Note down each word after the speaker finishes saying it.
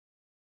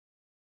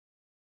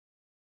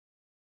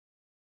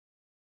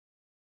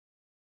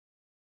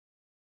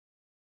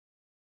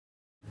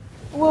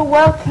Well,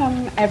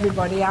 welcome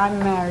everybody. I'm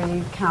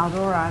Mary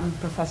Kaldor. I'm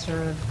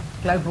Professor of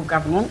Global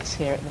Governance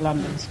here at the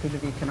London School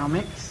of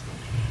Economics.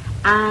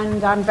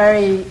 And I'm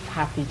very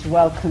happy to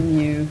welcome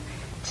you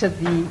to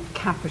the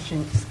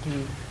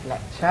Kapuscinski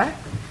lecture,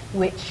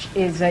 which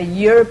is a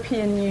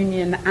European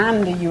Union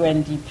and a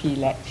UNDP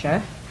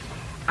lecture.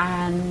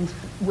 And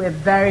we're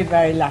very,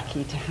 very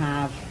lucky to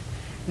have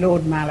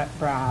Lord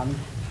Malloch-Brown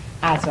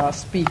as our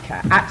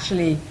speaker.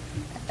 Actually,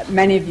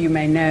 many of you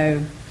may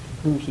know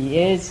who he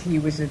is. He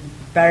was a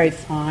very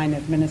fine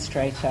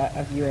administrator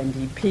of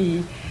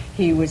UNDP.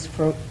 He was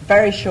for a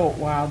very short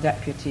while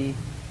Deputy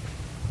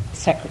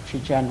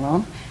Secretary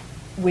General,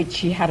 which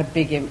he had a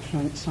big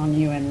influence on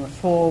UN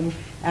reform,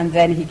 and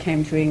then he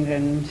came to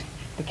England,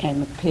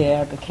 became a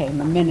peer, became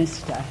a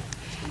minister.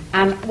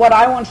 And what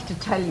I wanted to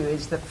tell you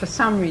is that for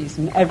some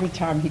reason, every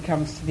time he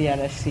comes to the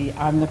LSE,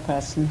 I'm the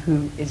person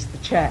who is the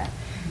chair.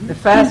 The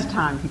first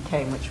time he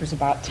came, which was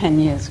about 10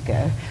 years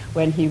ago,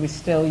 when he was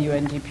still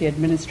UNDP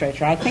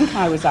administrator, I think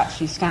I was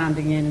actually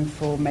standing in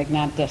for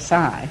Meghnad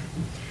Desai.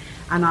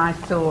 And I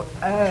thought,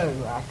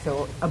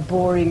 a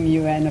boring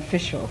UN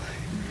official.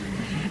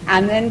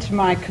 And then to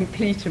my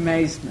complete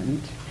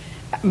amazement,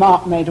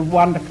 Mark made a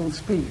wonderful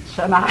speech,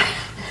 and I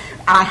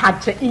had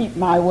to eat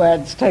my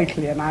words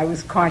totally, and I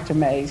was quite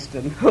amazed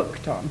and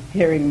hooked on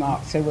hearing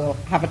Mark, so we'll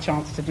have a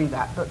chance to do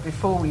that. But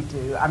before we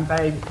do, I'm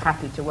very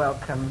happy to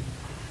welcome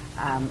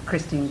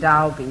Christine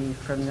Dalby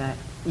from the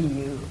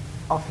EU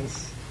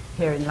office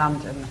here in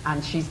London,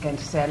 and she's going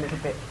to say a little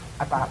bit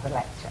about the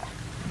lecture.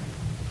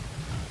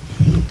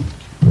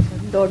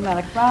 Lord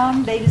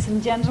Malloch-Brown, ladies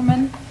and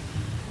gentlemen,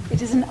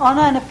 it is an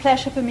honor and a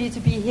pleasure for me to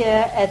be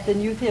here at the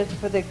New Theatre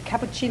for the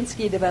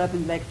Kapuscinski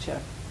Development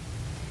Lecture.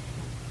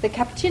 The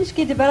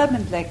Kapuscinski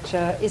Development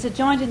Lecture is a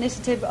joint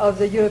initiative of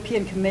the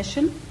European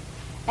Commission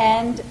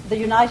and the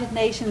United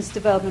Nations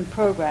Development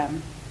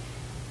Programme.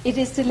 It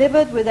is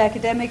delivered with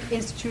academic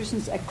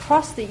institutions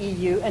across the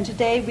EU, and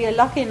today we are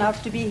lucky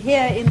enough to be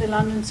here in the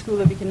London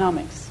School of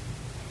Economics.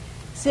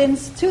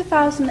 Since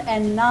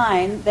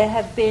 2009, there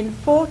have been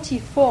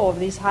 44 of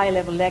these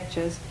high-level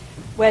lectures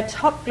where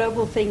top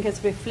global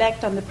thinkers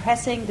reflect on the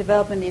pressing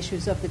development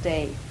issues of the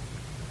day.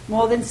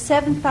 More than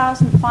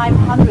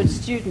 7,500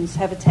 students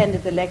have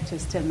attended the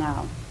lectures till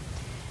now.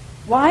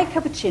 Why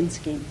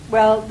Kapuscinski?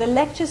 Well, the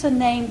lectures are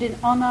named in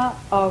honor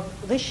of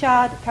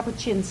Ryszard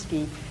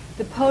Kapuscinski,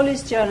 the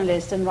Polish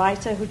journalist and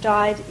writer who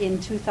died in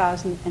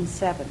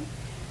 2007.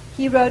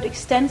 He wrote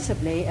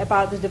extensively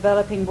about the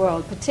developing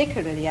world,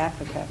 particularly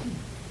Africa.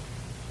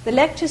 The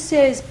lecture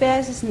series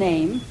bears his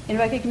name in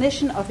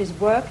recognition of his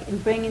work in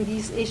bringing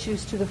these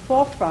issues to the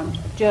forefront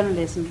of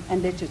journalism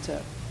and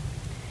literature.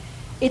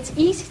 It's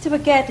easy to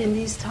forget in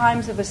these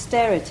times of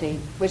austerity,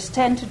 which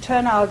tend to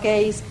turn our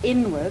gaze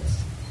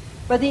inwards,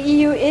 but the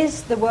EU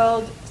is the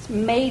world's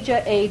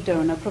major aid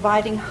donor,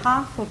 providing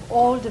half of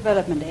all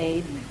development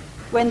aid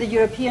when the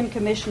European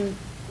Commission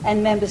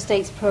and Member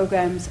States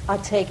programs are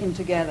taken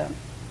together.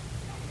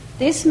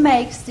 This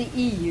makes the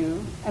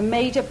EU a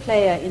major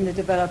player in the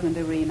development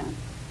arena.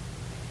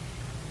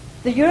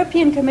 The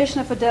European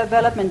Commissioner for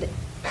Development,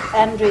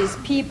 Andris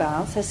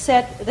Piebalgs, has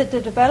said that the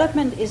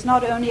development is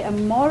not only a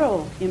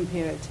moral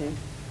imperative,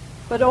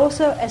 but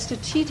also a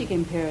strategic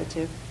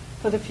imperative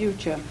for the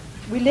future.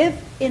 We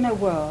live in a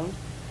world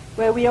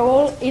where we are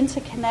all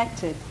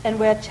interconnected and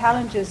where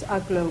challenges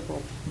are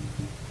global.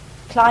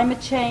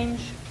 Climate change,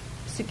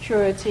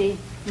 security,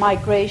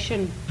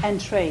 migration,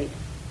 and trade.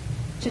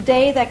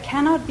 Today, there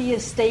cannot be a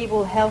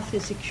stable, healthy,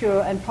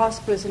 secure, and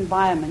prosperous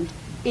environment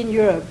in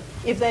Europe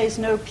if there is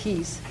no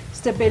peace,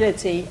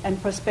 stability,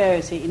 and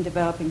prosperity in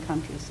developing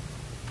countries.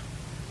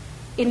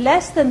 In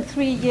less than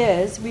 3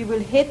 years, we will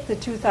hit the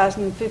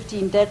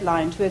 2015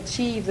 deadline to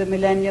achieve the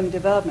Millennium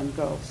Development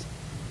Goals.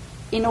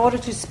 In order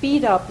to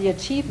speed up the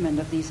achievement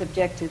of these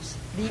objectives,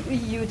 the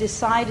EU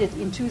decided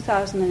in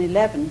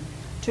 2011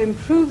 to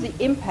improve the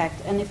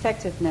impact and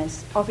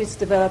effectiveness of its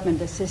development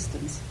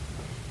assistance.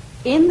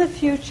 In the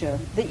future,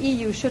 the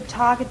EU should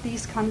target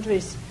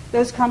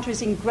those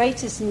countries in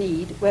greatest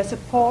need, where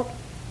support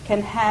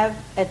can have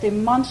a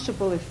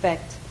demonstrable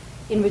effect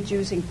in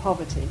reducing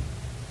poverty.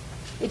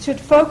 It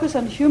should focus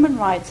on human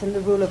rights and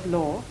the rule of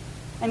law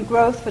and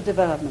growth for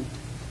development.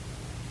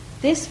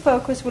 This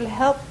focus will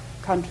help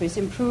countries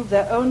improve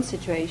their own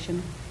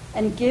situation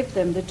and give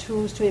them the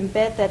tools to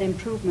embed that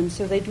improvement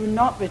so they do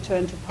not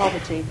return to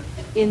poverty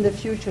in the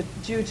future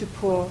due to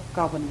poor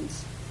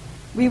governance.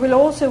 We will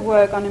also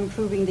work on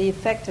improving the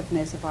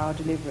effectiveness of our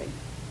delivery.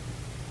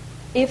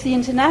 If the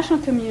international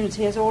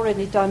community has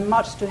already done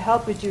much to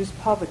help reduce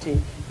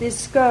poverty, this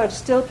scourge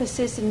still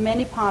persists in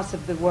many parts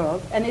of the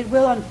world, and it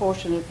will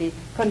unfortunately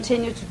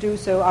continue to do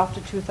so after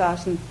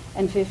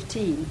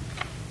 2015.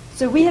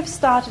 So we have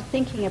started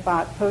thinking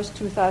about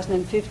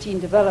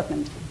post-2015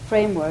 development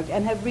framework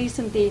and have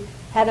recently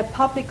had a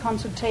public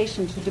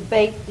consultation to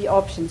debate the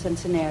options and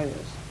scenarios.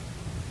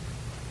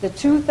 The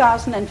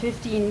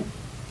 2015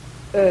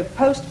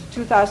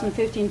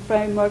 post-2015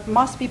 framework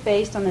must be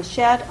based on a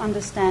shared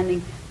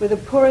understanding with the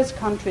poorest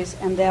countries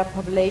and their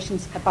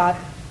populations about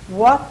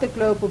what the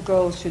global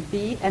goals should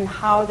be and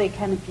how they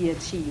can be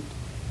achieved,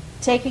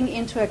 taking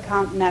into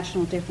account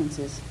national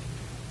differences.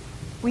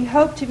 We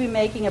hope to be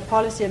making a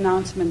policy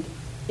announcement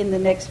in the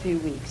next few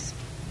weeks.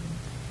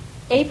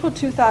 April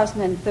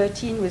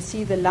 2013 will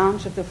see the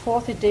launch of the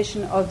 4th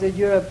edition of the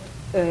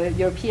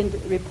European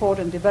Report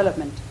on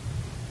Development.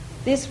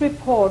 This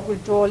report will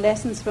draw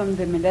lessons from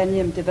the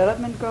Millennium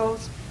Development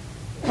Goals,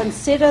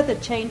 consider the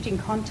changing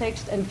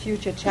context and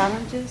future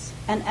challenges,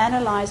 and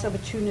analyze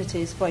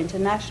opportunities for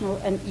international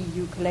and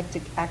EU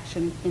collective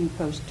action in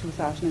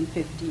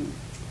post-2015.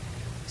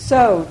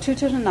 So, to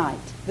tonight,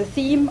 the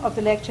theme of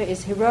the lecture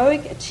is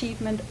Heroic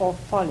Achievement or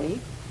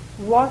Folly.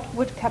 What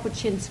would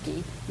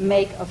Kapuscinski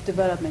make of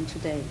development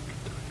today?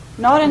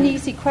 Not an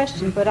easy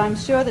question, but I'm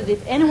sure that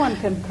if anyone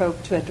can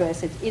cope to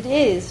address it, it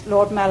is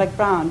Lord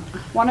Malloch-Brown,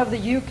 one of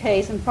the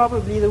UK's and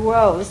probably the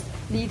world's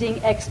leading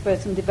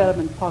experts in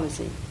development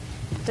policy.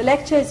 The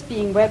lecture is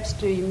being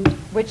web-streamed,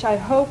 which I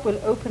hope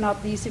will open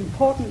up these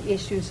important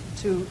issues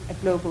to a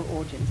global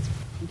audience.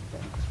 Thank you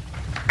very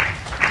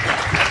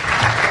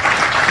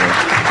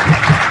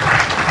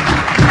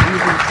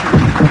much.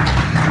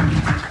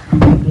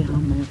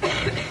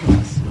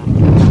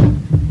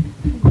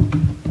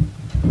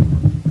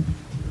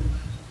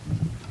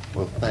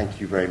 Well, thank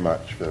you very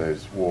much for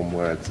those warm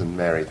words, and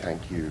Mary,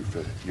 thank you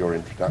for your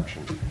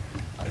introduction.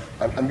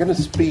 I'm going to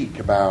speak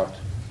about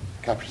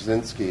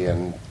Kapuscinski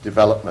and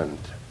development,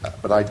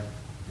 but I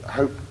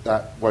hope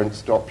that won't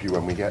stop you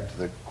when we get to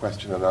the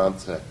question and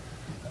answer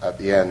at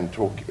the end,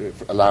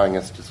 allowing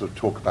us to sort of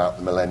talk about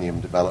the Millennium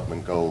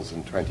Development Goals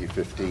in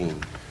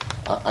 2015.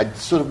 I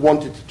sort of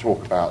wanted to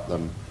talk about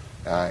them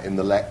in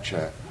the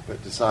lecture,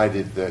 but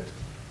decided that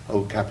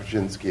old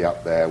Kapuscinski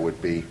up there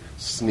would be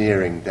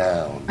sneering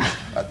down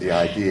at the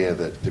idea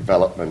that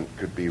development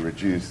could be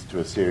reduced to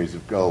a series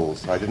of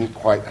goals. So I didn't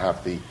quite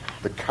have the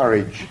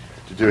courage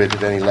to do it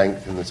at any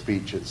length in the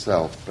speech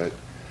itself, but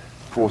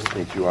force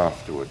me to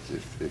afterwards,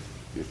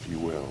 if you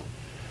will.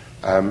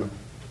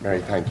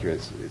 Mary, thank you.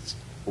 It's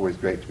always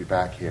great to be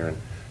back here,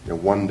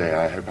 and one day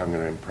I hope I'm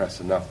going to impress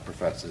enough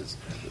professors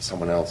that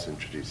someone else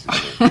introduces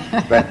me.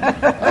 But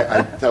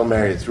I tell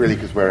Mary it's really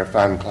because we're a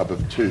fan club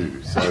of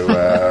two. So,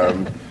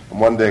 and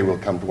one day we'll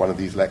come to one of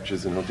these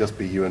lectures and it'll just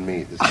be you and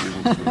me. The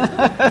students will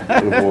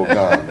have all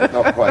gone.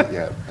 Not quite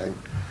yet.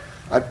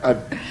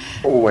 I've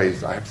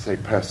always, I have to say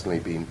personally,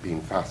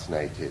 been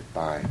fascinated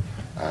by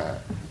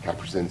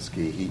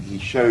Kapuscinski. He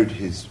showed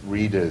his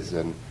readers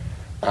in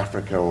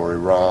Africa or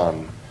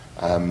Iran,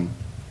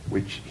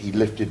 which he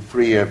lifted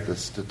free of the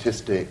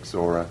statistics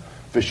or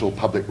official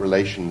public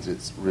relations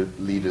its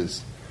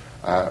leaders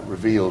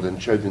revealed,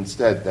 and showed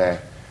instead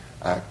their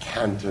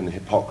cant and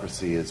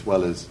hypocrisy, as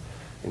well as,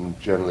 in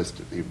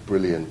journalistically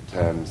brilliant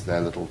terms, their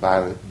little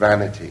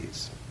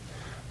vanities.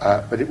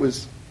 But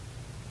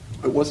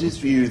was his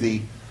view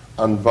the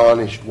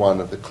unvarnished one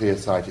of the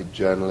clear-sighted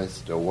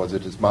journalist, or was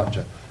it as much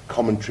a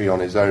commentary on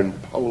his own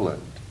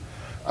Poland?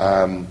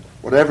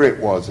 Whatever it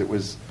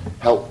was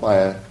helped by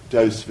a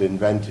dose of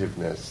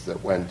inventiveness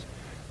that went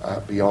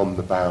beyond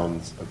the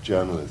bounds of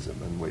journalism,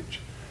 and which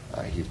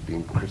he's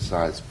been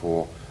criticized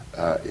for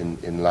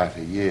in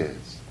latter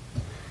years.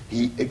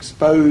 He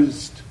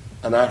exposed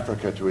an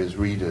Africa to his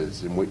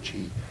readers in which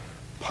he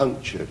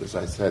punctured, as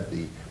I said,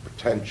 the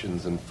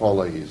pretensions and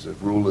follies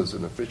of rulers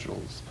and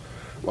officials,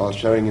 while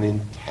showing an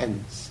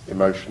intense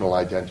emotional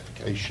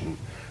identification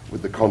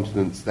with the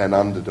continent's then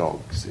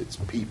underdogs, its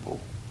people.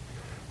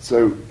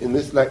 So in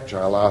this lecture,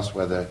 I'll ask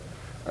whether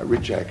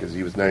Ryszard, as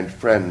he was known to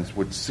friends,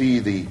 would see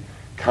the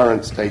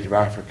current state of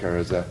Africa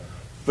as a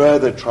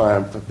further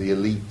triumph of the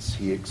elites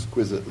he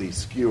exquisitely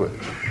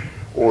skewered,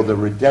 or the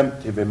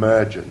redemptive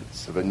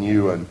emergence of a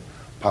new and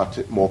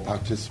more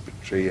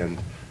participatory and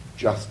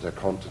juster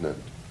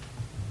continent.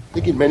 I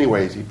think in many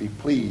ways he'd be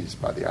pleased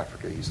by the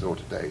Africa he saw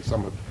today.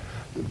 Some of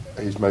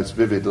his most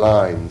vivid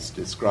lines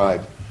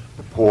describe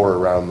the poor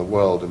around the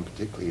world, and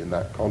particularly in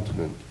that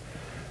continent.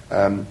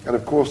 And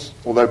of course,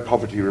 although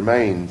poverty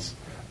remains,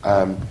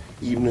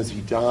 even as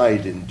he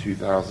died in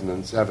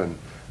 2007,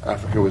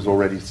 Africa was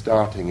already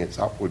starting its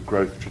upward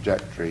growth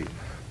trajectory,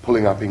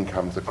 pulling up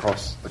incomes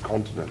across the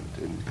continent.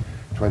 In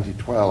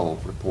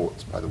 2012,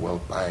 reports by the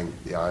World Bank,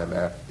 the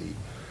IMF, the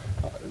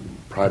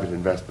private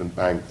investment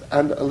banks,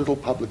 and a little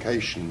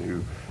publication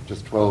who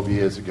just 12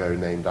 years ago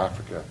named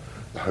Africa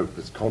the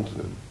hopeless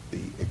continent,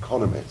 The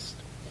Economist,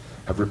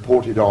 have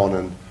reported on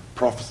and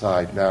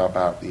prophesied now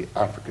about the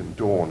African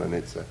dawn, and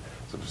it's a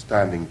sort of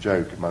standing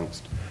joke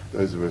amongst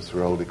those of us who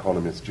are old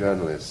economist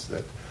journalists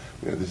that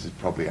this is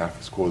probably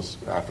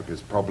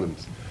Africa's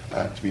problems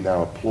to be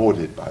now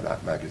applauded by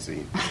that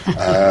magazine.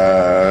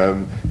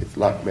 Its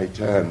luck may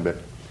turn, but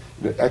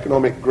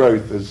economic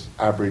growth has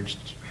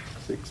averaged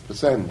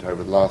 6%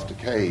 over the last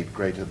decade,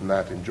 greater than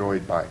that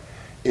enjoyed by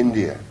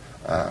India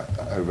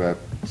over,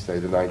 say,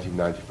 the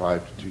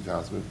 1995 to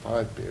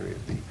 2005 period.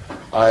 The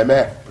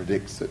IMF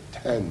predicts that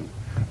 10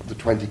 of the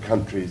 20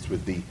 countries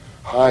with the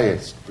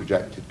highest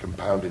projected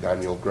compounded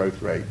annual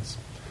growth rates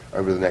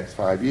over the next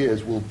 5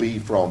 years will be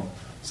from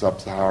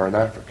sub-Saharan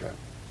Africa.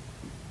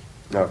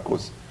 Now, of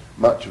course,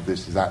 much of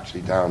this is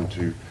actually down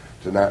to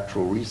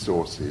natural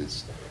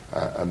resources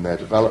and their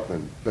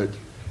development. But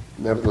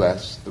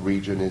nevertheless, the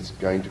region is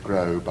going to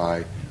grow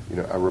by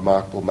a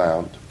remarkable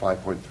amount,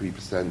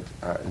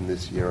 5.3% in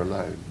this year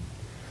alone.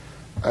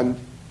 And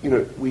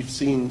we've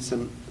seen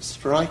some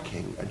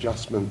striking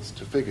adjustments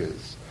to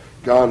figures.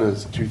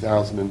 Ghana's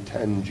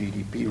 2010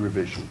 GDP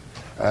revision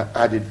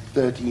added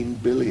 13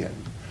 billion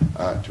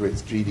to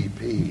its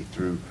GDP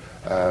through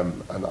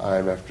an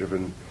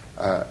IMF-driven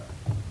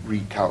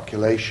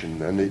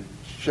recalculation, and it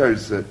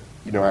shows that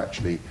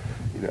actually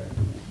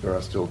there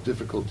are still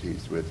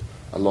difficulties with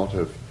a lot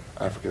of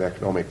African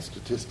economic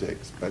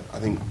statistics, but I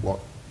think what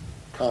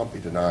can't be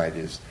denied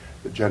is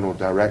the general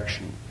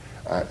direction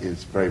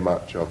is very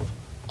much of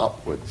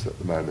upwards at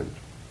the moment.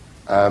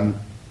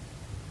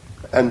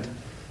 And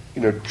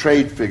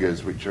trade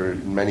figures, which are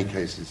in many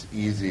cases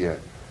easier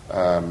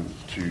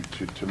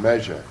to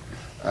measure,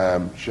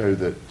 show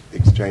that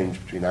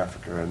exchange between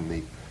Africa and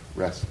the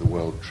rest of the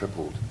world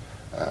tripled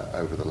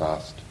over the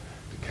last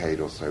decade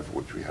or so for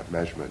which we have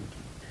measurement.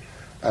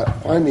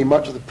 Finally,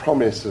 much of the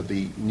promise of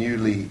the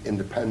newly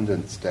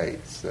independent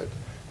states that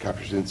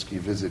Kapuscinski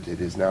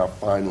visited is now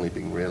finally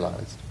being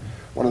realized.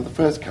 One of the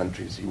first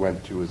countries he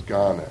went to was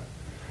Ghana,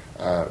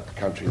 a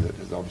country that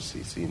has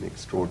obviously seen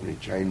extraordinary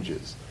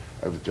changes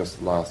over just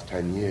the last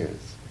 10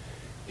 years.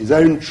 His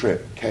own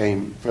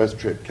first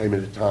trip came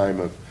at a time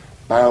of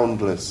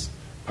boundless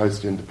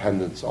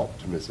post-independence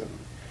optimism.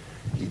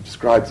 He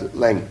describes at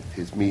length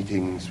his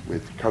meetings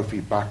with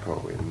Kofi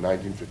Bako in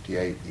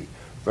 1958, the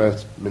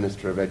first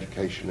Minister of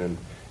Education and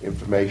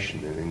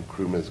Information in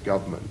Nkrumah's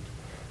government.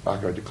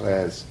 Bako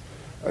declares,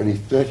 "Only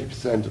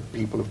 30% of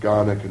people of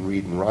Ghana can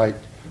read and write.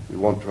 We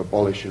want to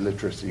abolish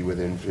illiteracy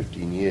within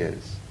 15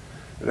 years."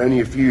 But only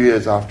a few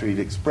years after he'd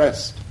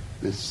expressed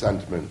this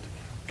sentiment,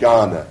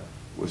 Ghana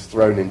was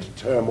thrown into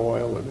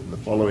turmoil, and in the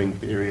following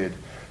period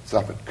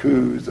suffered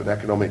coups and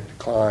economic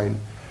decline.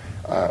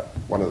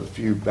 One of the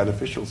few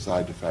beneficial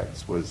side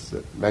effects was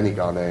that many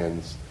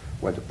Ghanaians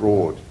went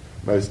abroad,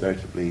 most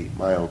notably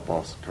my old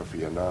boss,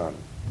 Kofi Annan.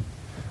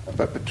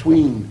 But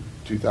between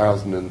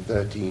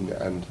 2013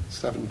 and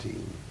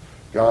 17,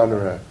 Ghana,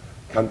 a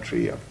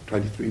country of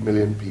 23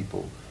 million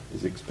people,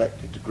 is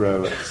expected to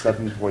grow at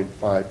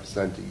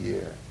 7.5% a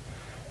year.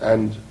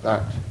 And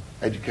that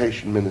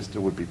education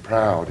minister would be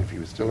proud, if he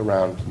was still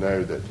around, to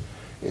know that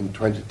in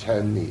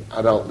 2010 the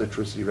adult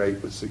literacy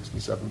rate was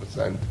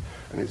 67%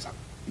 and its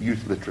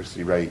youth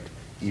literacy rate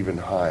even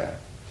higher.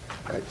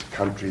 It's a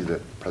country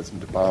that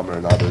President Obama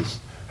and others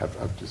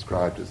have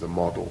described as a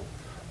model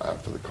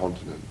for the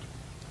continent.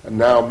 And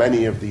now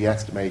many of the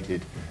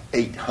estimated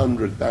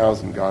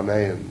 800,000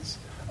 Ghanaians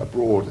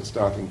abroad are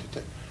starting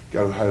to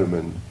go home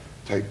and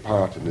take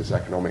part in this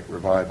economic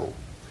revival.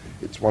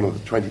 It's one of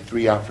the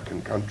 23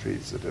 African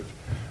countries that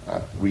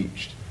have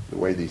reached, the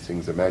way these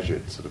things are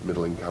measured, sort of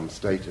middle-income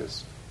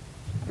status.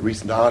 A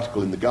recent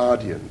article in The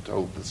Guardian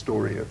told the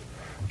story of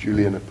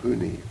Julian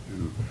Apuni,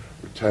 who,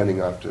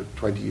 returning after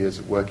 20 years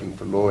of working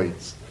for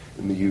Lloyds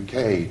in the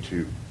UK,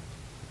 to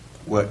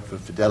work for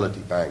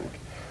Fidelity Bank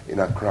in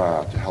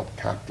Accra to help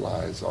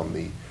capitalize on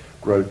the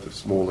growth of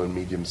small and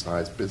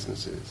medium-sized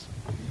businesses.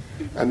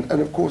 And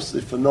of course,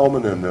 the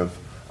phenomenon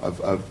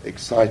of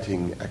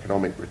exciting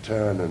economic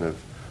return and of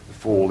the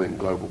fall in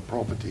global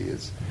property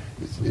is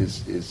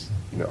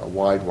a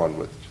wide one,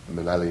 which the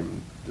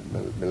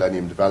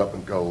Millennium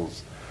Development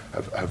Goals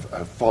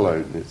have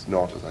followed, and it's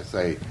not, as I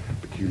say,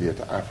 peculiar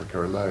to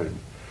Africa alone.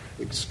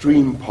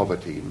 Extreme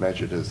poverty,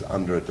 measured as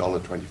under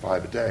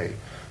 $1.25 a day,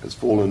 has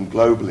fallen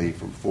globally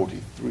from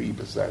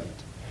 43%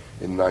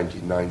 in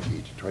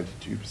 1990 to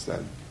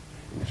 22%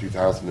 in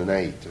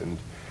 2008, and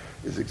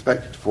is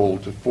expected to fall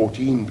to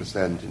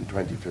 14% in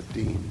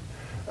 2015,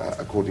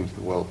 according to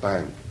the World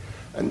Bank.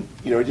 And,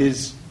 it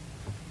is,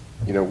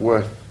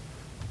 worth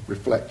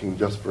reflecting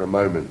just for a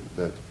moment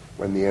that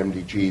when the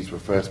MDGs were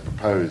first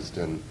proposed,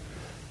 and,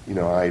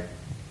 I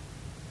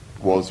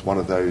was one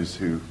of those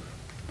who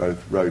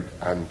both wrote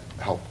and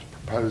helped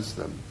propose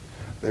them,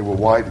 they were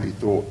widely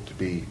thought to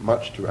be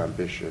much too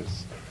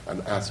ambitious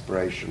and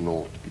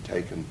aspirational to be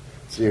taken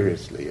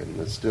seriously, and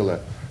there's still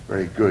a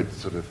very good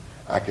sort of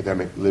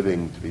academic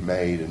living to be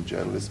made and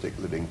journalistic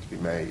living to be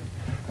made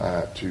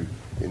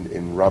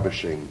in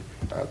rubbishing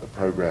the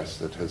progress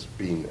that has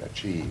been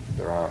achieved.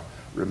 There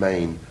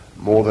remain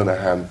more than a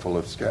handful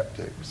of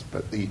skeptics,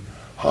 but the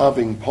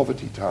halving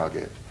poverty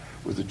target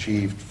was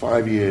achieved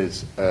 5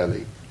 years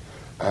early,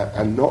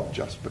 and not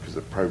just because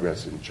of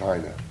progress in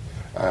China.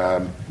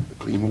 The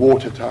clean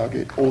water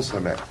target also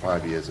met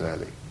 5 years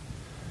early.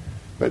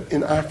 But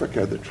in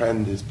Africa, the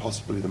trend is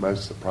possibly the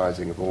most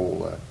surprising of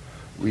all. A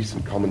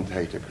recent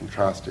commentator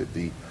contrasted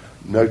the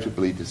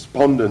notably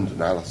despondent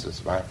analysis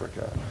of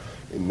Africa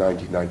in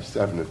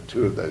 1997 of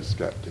two of those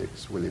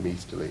skeptics, William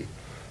Easterly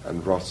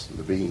and Ross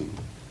Levine,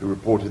 who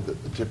reported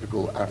that the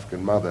typical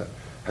African mother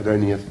had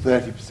only a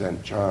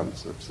 30%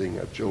 chance of seeing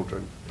her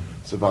children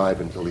survive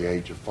until the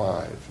age of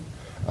 5,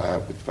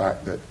 with the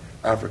fact that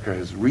Africa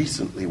has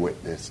recently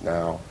witnessed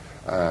now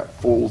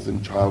falls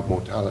in child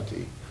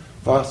mortality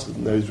faster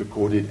than those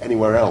recorded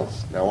anywhere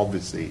else, now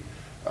obviously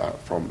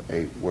from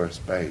a worse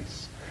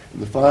base. In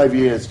the 5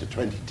 years to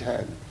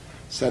 2010,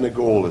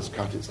 Senegal has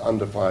cut its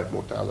under 5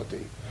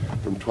 mortality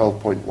from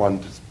 12.1%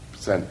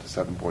 to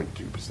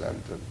 7.2%,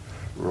 and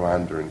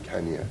Rwanda and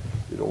Kenya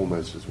did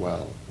almost as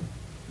well.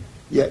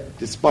 Yet,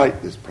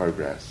 despite this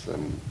progress,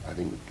 and I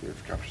think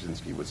if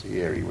Kapuscinski was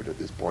here, he would at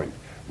this point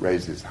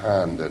raise his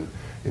hand and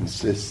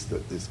insist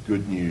that this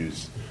good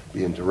news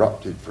be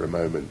interrupted for a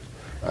moment,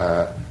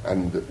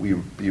 and that we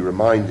be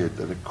reminded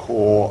that a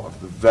core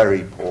of the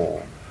very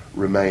poor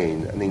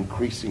remain, and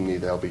increasingly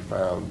they'll be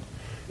found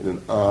in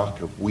an arc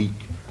of weak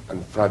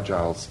and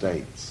fragile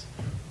states,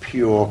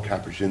 pure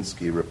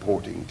Kapuscinski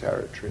reporting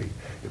territory,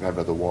 if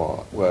ever there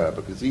were,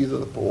 because these are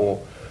the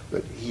poor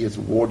that he as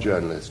a war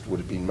journalist would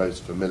have been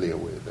most familiar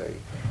with. A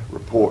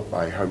report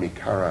by Homi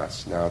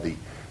Karas, now the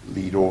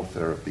lead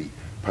author of the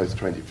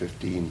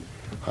post-2015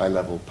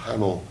 high-level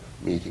panel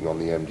meeting on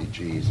the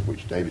MDGs, of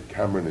which David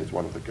Cameron is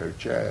one of the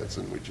co-chairs,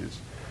 and which is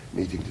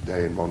meeting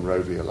today in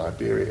Monrovia,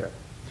 Liberia,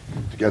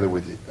 together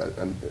with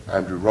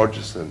Andrew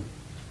Rogerson,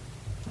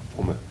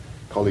 former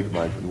colleague of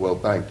mine from the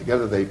World Bank.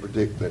 Together they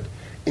predict that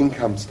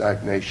income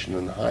stagnation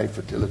and high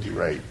fertility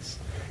rates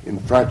in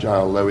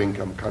fragile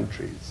low-income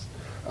countries,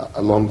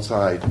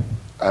 alongside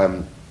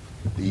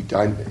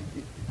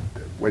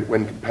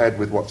when compared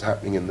with what's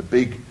happening in the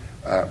big,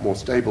 more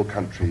stable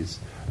countries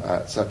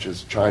such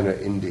as China,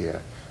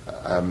 India,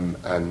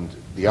 and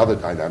the other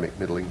dynamic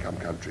middle-income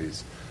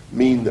countries,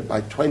 mean that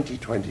by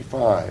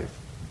 2025,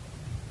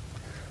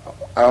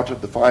 out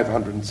of the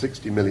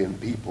 560 million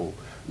people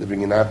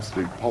living in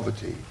absolute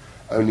poverty,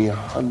 only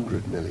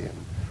 100 million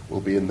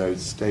will be in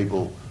those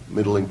stable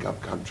middle-income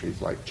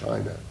countries like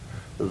China.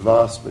 The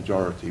vast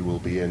majority will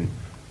be in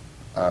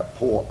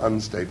poor,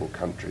 unstable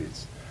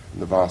countries,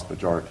 and the vast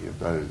majority of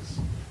those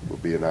will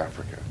be in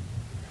Africa.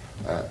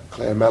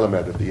 Claire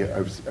Melamed of the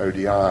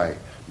ODI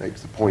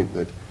makes the point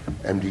that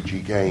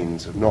MDG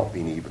gains have not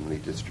been evenly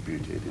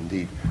distributed.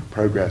 Indeed,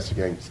 progress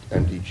against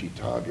MDG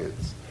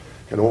targets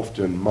can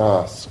often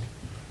mask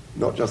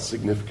not just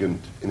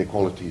significant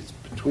inequalities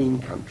between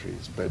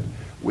countries, but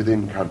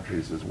within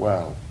countries as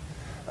well.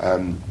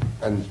 And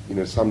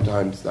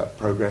sometimes that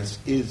progress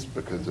is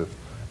because of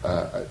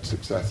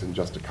success in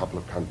just a couple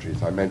of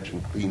countries. I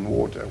mentioned clean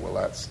water. Well,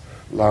 that's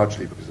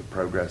largely because of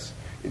progress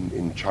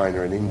in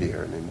China and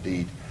India, and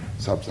indeed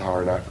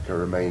sub-Saharan Africa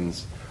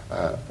remains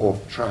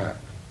off track.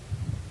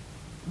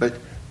 But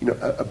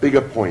a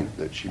bigger point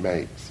that she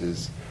makes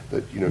is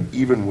that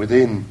even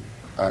within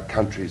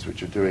countries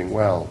which are doing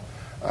well,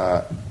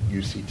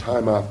 you see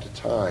time after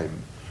time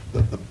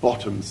that the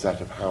bottom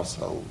set of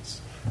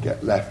households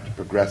get left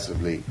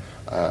progressively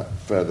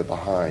further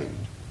behind.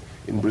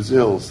 In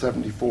Brazil,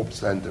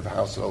 74% of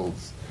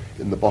households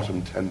in the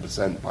bottom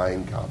 10% by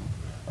income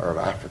are of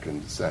African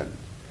descent.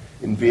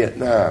 In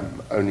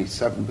Vietnam, only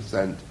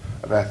 7%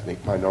 of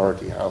ethnic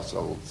minority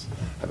households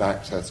have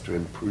access to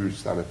improved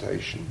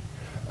sanitation,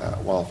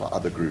 while for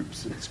other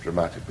groups it's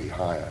dramatically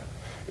higher.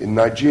 In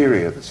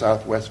Nigeria, the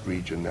southwest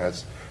region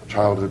has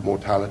childhood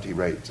mortality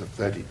rates of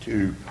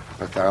 32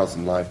 per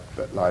 1,000 live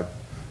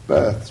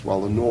births,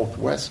 while the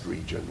northwest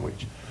region,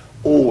 which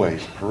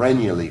always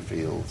perennially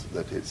feels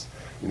that it's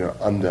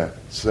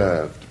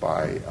underserved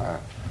by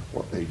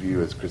what they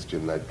view as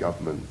Christian-led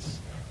governments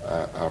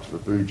out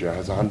of Abuja,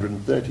 has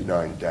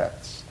 139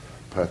 deaths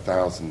per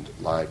 1,000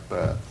 live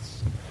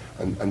births.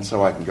 And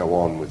so I can go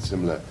on with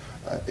similar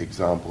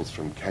examples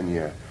from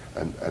Kenya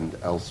and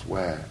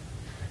elsewhere.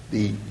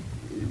 The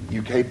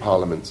UK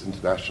Parliament's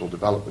International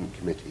Development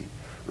Committee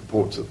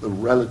reports that the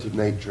relative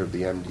nature of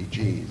the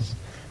MDGs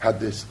had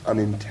this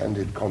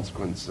unintended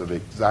consequence of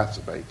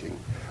exacerbating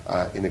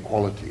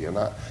inequality. And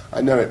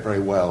I know it very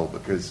well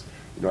because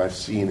I've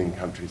seen in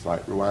countries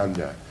like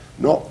Rwanda,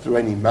 not through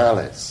any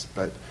malice,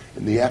 but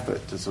in the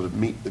effort to sort of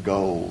meet the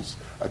goals,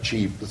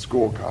 achieve the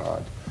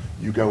scorecard,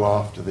 you go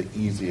after the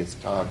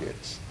easiest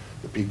targets.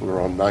 The people who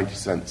are on 90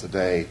 cents a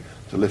day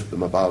to lift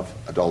them above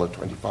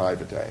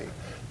 $1.25 a day.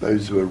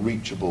 Those who are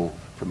reachable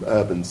from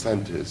urban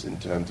centres in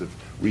terms of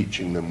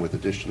reaching them with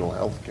additional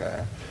health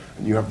care.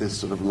 And you have this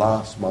sort of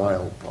last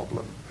mile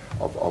problem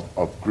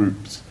of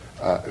groups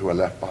who are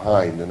left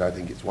behind. And I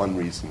think it's one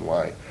reason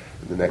why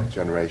in the next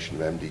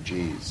generation of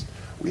MDGs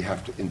we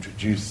have to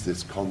introduce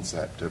this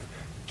concept of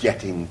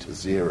getting to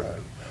zero,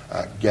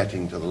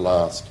 getting to the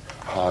last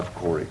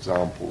hardcore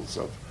examples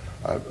of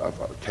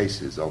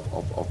cases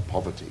of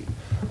poverty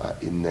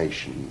in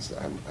nations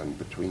and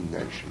between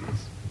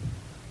nations.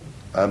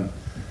 I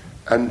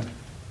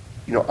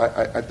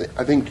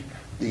think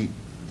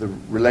the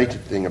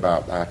related thing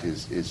about that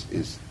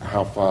is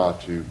how far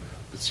to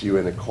pursue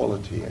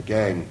inequality.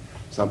 Again,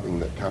 something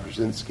that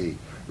Kapuscinski,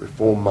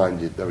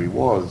 reform-minded though he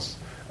was,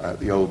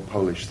 the old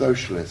Polish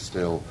socialist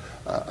still,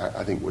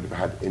 I think would have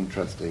had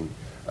interesting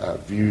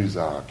views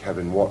are.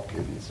 Kevin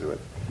Watkins, who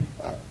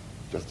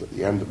just at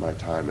the end of my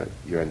time at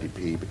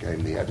UNDP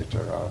became the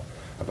editor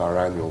of our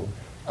annual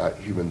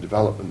Human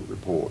Development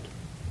Report,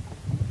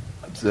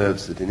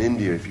 observes that in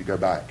India, if you go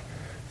back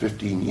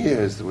 15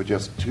 years, there were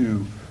just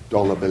 2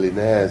 dollar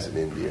billionaires in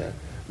India.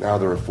 Now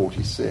there are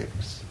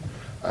 46.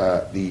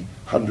 The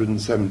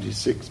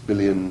 176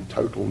 billion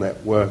total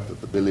net worth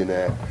of the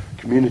billionaire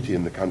community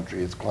in the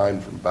country has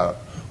climbed from about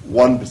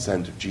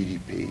 1% of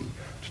GDP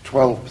to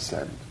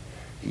 12%.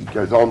 He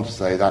goes on to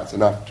say that's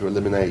enough to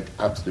eliminate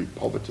absolute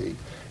poverty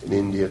in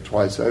India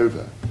twice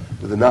over,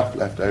 with enough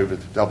left over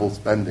to double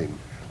spending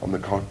on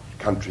the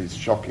country's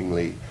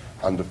shockingly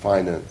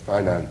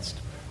under-financed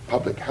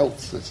public health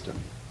system.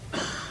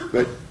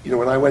 But,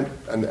 when I went,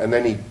 and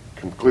then he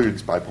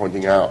concludes by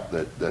pointing out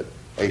that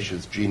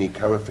Aisha's Gini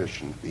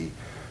coefficient, the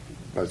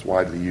most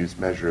widely used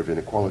measure of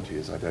inequality,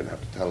 as I don't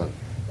have to tell an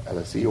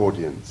LSE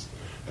audience,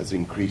 has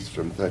increased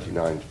from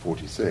 39 to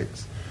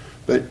 46.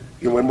 But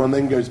when one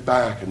then goes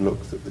back and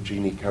looks at the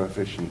Gini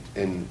coefficient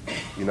in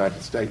the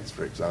United States,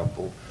 for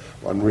example,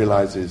 one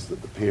realizes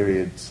that the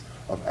periods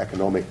of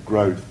economic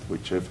growth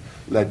which have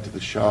led to the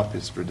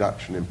sharpest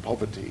reduction in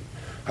poverty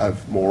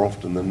have more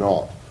often than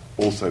not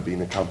also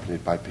been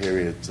accompanied by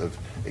periods of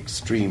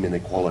extreme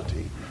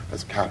inequality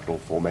as capital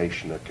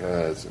formation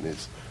occurs and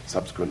is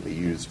subsequently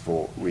used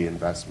for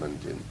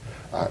reinvestment in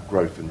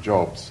growth and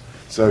jobs.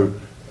 So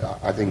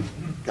I think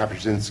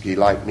Kapuscinski,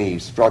 like me,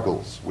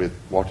 struggles with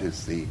what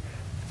is the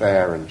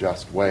fair and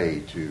just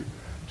way to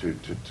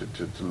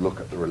look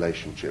at the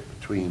relationship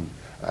between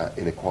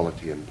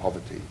inequality and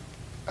poverty.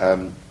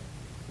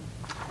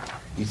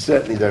 He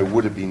certainly, though,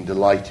 would have been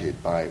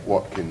delighted by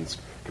Watkins'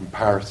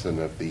 comparison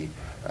of the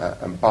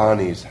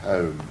Ambani's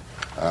home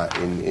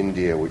in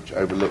India, which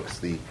overlooks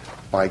the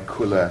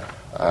Baikula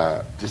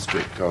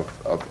district of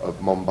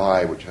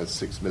Mumbai, which has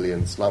 6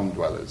 million slum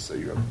dwellers. So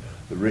you have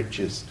the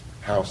richest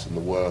house in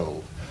the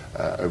world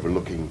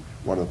overlooking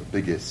one of the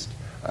biggest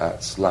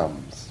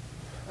slums.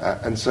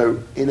 And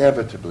so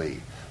inevitably,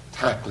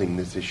 tackling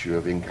this issue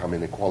of income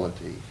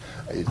inequality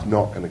is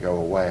not going to go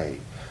away.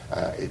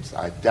 It's,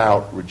 I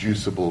doubt,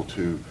 reducible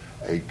to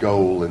a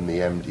goal in the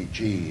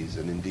MDGs,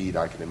 and indeed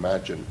I can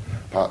imagine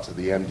parts of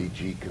the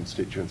MDG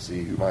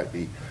constituency who might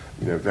be,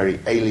 very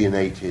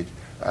alienated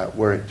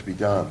were it to be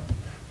done.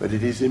 But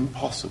it is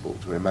impossible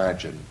to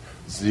imagine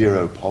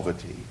zero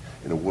poverty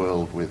in a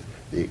world with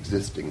the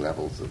existing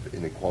levels of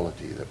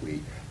inequality that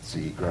we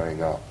see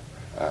growing up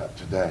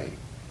today.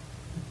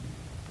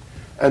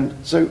 And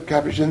so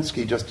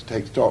Kapuscinski, just to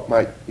take stock,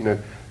 might,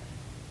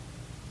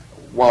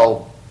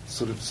 while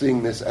sort of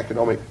seeing this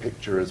economic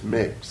picture as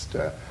mixed,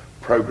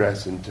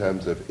 progress in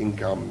terms of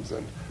incomes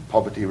and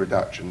poverty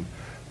reduction,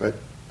 but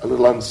a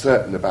little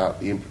uncertain about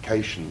the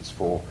implications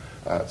for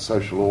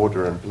social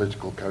order and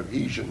political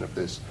cohesion of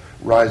this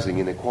rising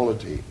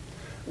inequality,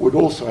 would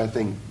also, I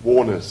think,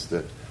 warn us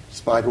that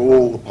despite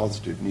all the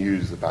positive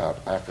news about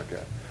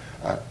Africa,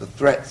 the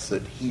threats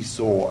that he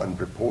saw and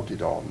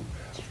reported on,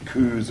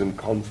 coups and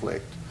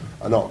conflict,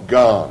 are not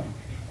gone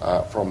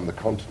from the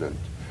continent.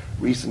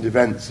 Recent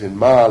events in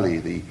Mali,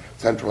 the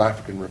Central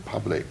African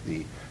Republic,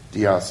 the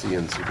DRC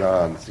and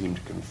Sudan seem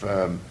to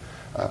confirm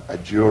a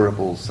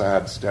durable,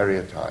 sad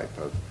stereotype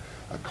of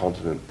a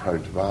continent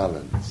prone to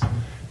violence.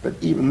 But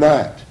even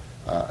that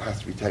has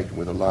to be taken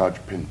with a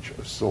large pinch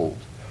of salt.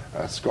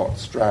 Scott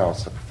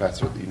Strauss, a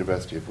professor at the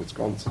University of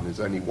Wisconsin, is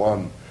only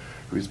one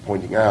who is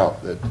pointing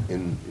out that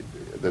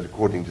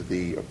according to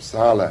the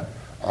Uppsala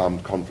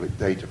Armed Conflict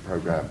Data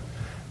Program,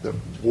 that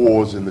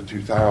wars in the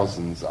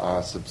 2000s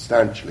are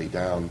substantially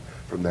down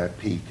from their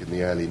peak in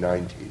the early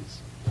 90s.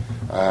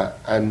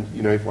 And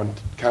if one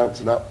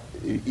counts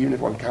even if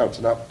one counts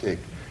an uptick,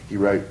 he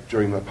wrote,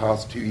 during the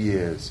past 2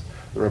 years,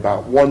 there are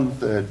about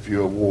 1/3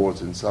 fewer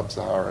wars in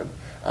sub-Saharan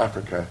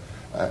Africa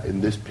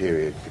in this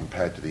period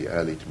compared to the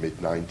early to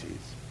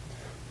mid-90s.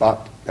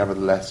 But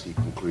nevertheless, he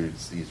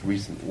concludes, these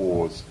recent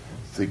wars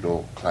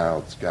signal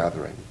clouds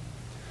gathering.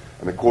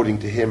 And according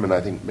to him, and I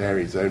think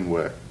Mary's own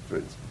work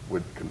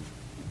would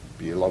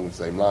be along the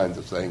same lines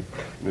of saying,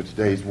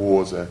 today's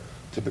wars are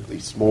typically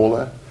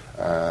smaller.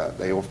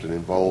 They often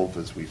involve,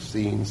 as we've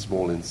seen,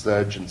 small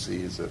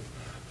insurgencies of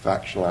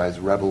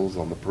factionalized rebels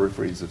on the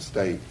peripheries of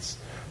states.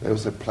 They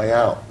also play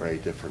out very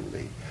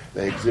differently.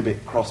 They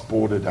exhibit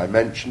cross-border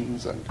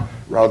dimensions, and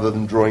rather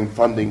than drawing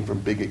funding from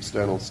big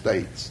external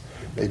states,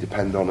 they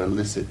depend on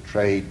illicit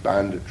trade,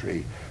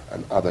 banditry,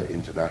 and other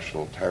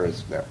international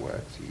terrorist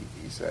networks,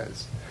 he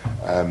says.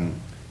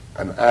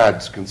 And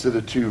adds,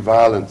 consider too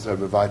violence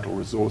over vital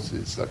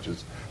resources such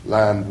as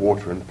land,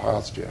 water, and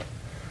pasture.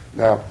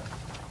 Now,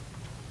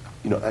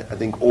 I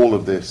think all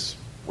of this,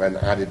 when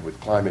added with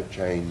climate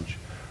change,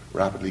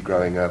 rapidly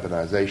growing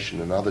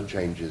urbanization, and other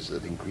changes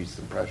that increase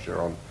the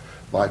pressure on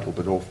vital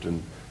but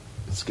often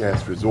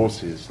scarce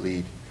resources,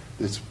 lead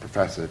this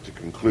professor to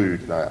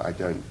conclude, and I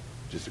don't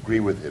disagree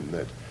with him,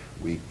 that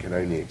we can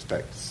only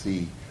expect to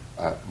see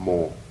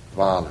more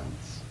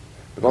violence.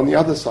 But on the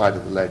other side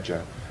of the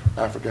ledger,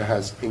 Africa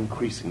has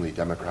increasingly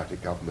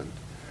democratic government.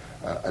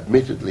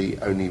 Admittedly,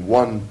 only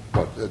one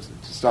African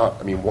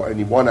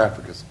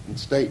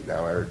state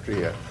now,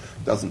 Eritrea,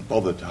 doesn't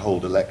bother to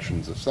hold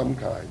elections of some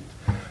kind.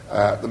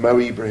 The Mo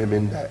Ibrahim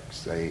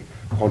Index, a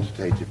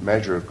quantitative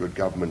measure of good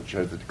government,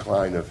 showed the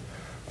decline of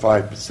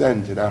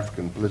 5% in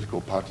African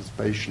political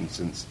participation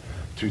since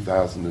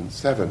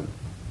 2007.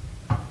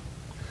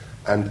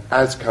 And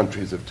as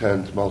countries have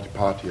turned to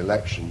multi-party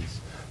elections,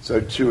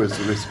 so too has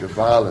the risk of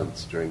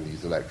violence during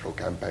these electoral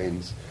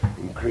campaigns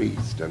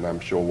increased. And I'm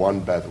sure one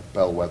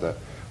bellwether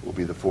will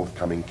be the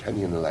forthcoming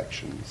Kenyan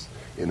elections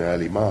in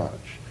early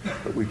March.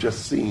 But we've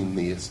just seen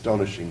the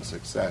astonishing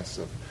success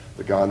of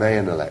the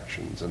Ghanaian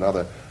elections,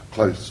 another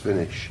close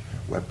finish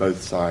where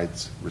both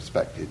sides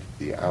respected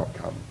the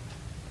outcome.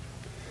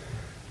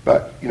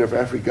 But, for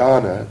every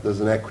Ghana,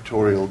 there's an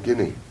Equatorial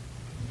Guinea,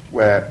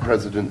 where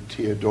President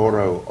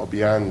Teodoro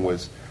Obiang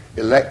was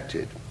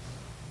elected,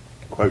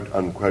 quote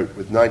unquote,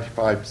 with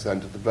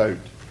 95% of the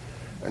vote,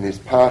 and his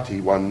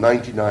party won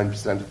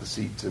 99% of the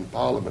seats in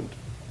parliament,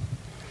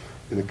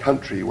 in a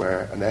country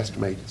where an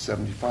estimated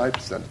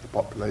 75% of the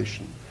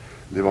population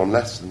live on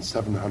less than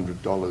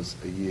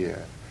 $700 a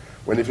year,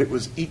 when if it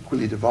was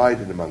equally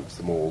divided amongst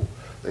them all,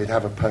 they'd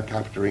have a per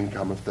capita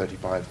income of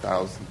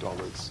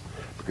 $35,000,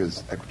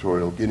 because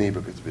Equatorial Guinea,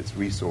 because of its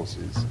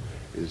resources,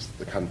 is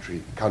the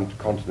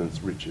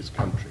continent's richest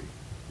country.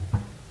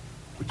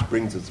 Which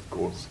brings us, of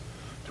course,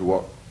 to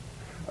what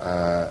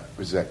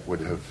Ryszard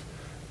would have,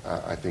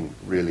 I think,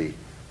 really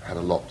had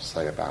a lot to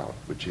say about,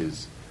 which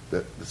is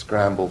that the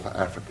scramble for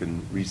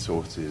African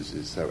resources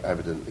is so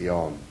evidently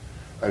on.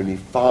 Only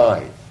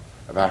 5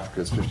 of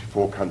Africa's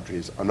 54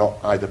 countries are not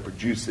either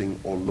producing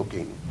or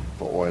looking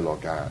for oil or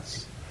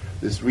gas.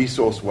 This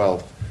resource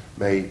wealth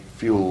may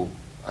fuel,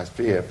 I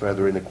fear,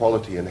 further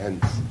inequality and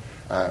hence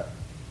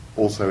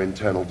also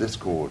internal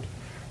discord.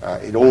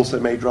 It also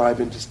may drive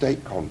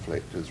interstate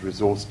conflict as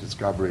resource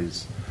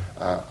discoveries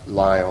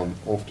lie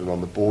often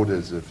on the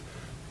borders of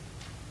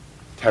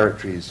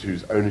territories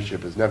whose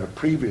ownership has never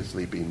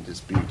previously been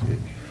disputed,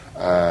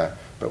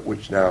 but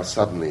which now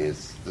suddenly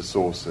is the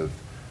source of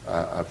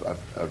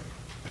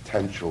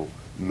potential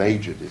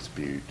major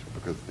dispute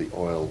because of the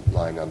oil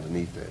lying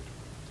underneath it.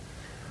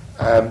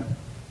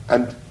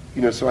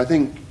 So I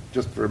think,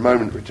 just for a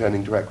moment,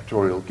 returning to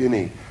Equatorial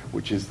Guinea,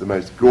 which is the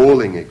most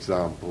galling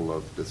example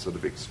of the sort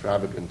of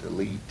extravagant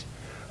elite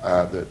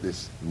that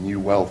this new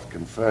wealth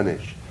can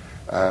furnish.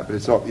 But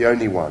it's not the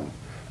only one.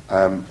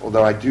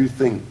 Although I do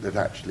think that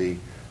actually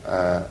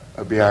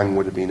Obiang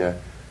would have been a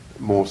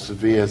more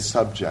severe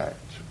subject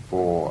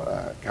for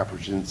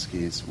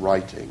Kapuscinski's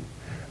writing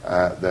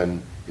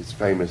than his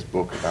famous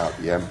book about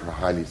the Emperor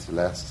Haile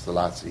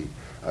Selassie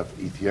of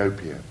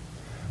Ethiopia.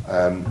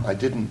 I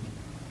didn't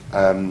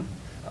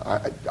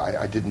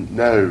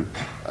know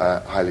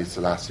Haile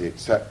Selassie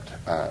except,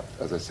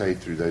 as I say,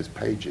 through those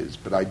pages,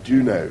 but I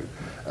do know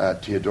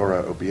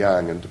Teodoro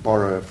Obiang, and to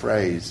borrow a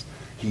phrase,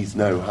 he's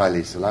no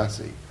Haile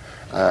Selassie.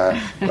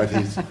 But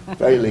his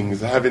failings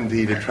have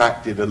indeed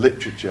attracted a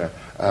literature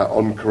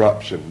on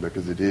corruption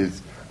because it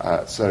is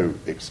so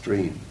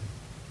extreme.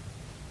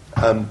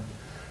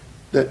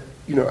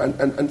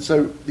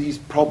 So these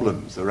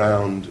problems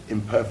around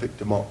imperfect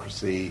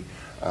democracy,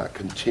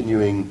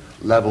 continuing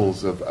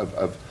levels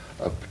of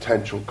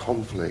potential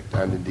conflict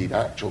and indeed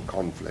actual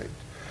conflict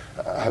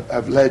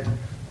have led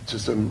to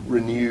some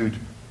renewed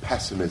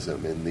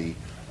pessimism in the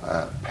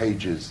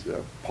pages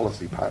of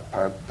policy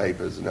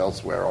papers and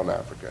elsewhere on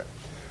Africa.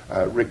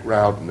 Rick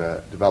Rowden,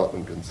 a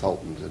development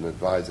consultant and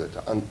advisor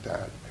to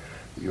UNCTAD,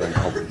 the UN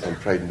Conference on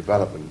Trade and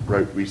Development,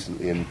 wrote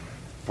recently in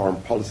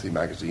Foreign Policy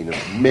magazine of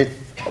the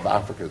myth of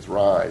Africa's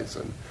rise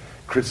and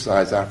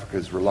criticized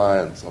Africa's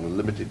reliance on a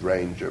limited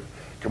range of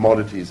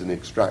commodities and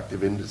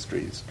extractive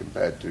industries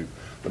compared to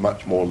the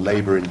much more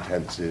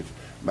labor-intensive,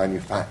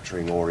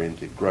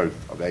 manufacturing-oriented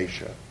growth of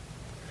Asia.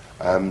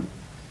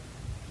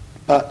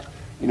 But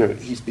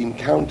he's been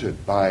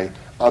countered by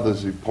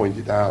others who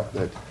pointed out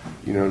that,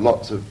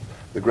 lots of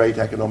the great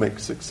economic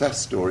success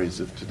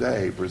stories of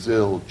today,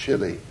 Brazil,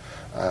 Chile,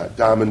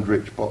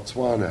 diamond-rich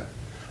Botswana,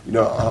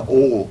 are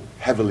all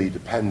heavily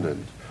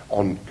dependent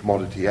on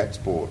commodity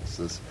exports.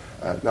 There's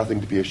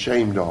nothing to be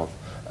ashamed of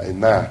in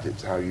that.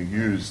 It's how you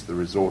use the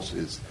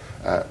resources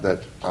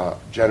that are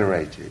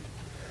generated.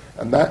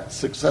 And that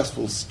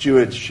successful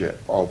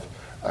stewardship of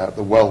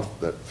the wealth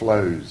that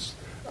flows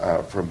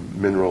from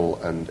mineral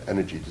and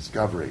energy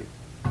discovery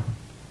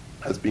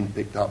has been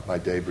picked up by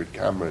David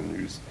Cameron,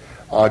 who's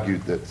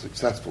argued that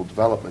successful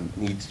development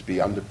needs to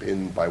be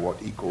underpinned by what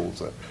he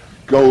calls a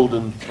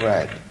golden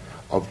thread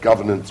of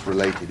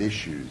governance-related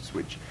issues,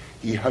 which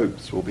he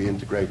hopes will be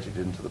integrated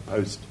into the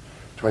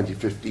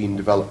post-2015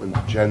 development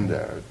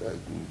agenda.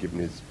 Given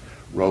his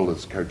role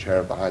as co-chair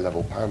of the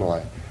high-level panel,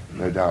 I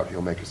no doubt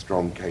he'll make a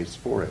strong case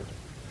for it.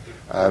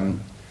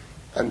 And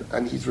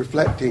he's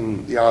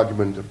reflecting the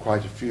argument of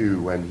quite a few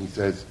when he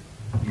says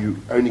you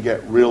only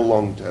get real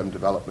long-term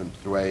development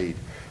through aid.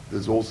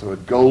 There's also a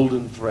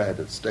golden thread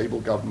of stable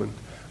government,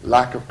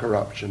 lack of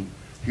corruption,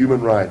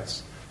 human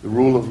rights, the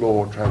rule of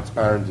law,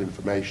 transparent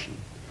information.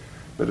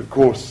 But of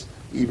course,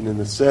 even in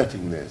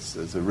asserting this,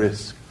 there's a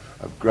risk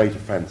of great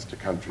offence to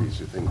countries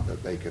who think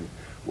that they can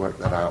work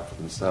that out for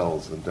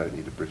themselves and don't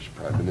need a British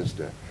Prime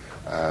Minister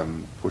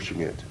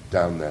pushing it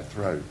down their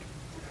throat.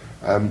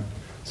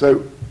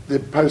 So the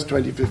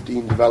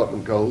post-2015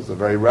 development goals are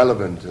very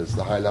relevant, as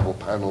the high-level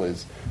panel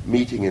is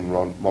meeting in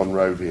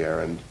Monrovia,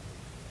 and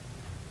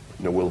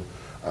we'll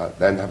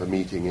then have a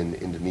meeting in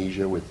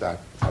Indonesia with that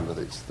under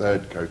its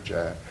third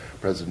co-chair,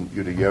 President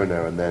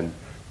Yudhoyono, and then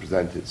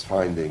present its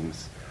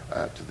findings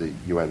to the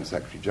UN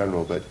Secretary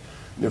General. But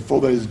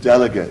for those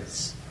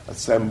delegates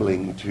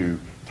assembling to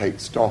take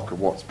stock of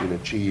what's been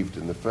achieved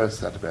in the first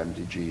set of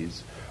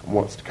MDGs and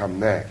what's to come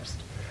next,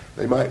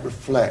 they might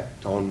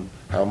reflect on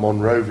how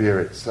Monrovia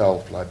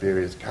itself,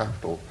 Liberia's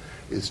capital,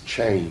 is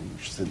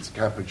changed since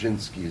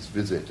Kapuscinski's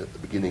visit at the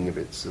beginning of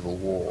its civil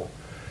war.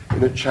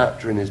 In a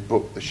chapter in his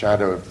book, The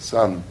Shadow of the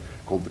Sun,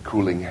 called The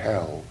Cooling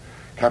Hell,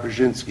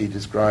 Kapuscinski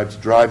describes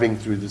driving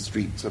through the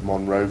streets of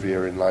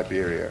Monrovia in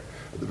Liberia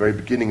at the very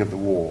beginning of the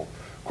war.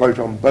 Quote,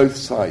 on both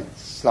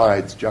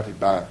sides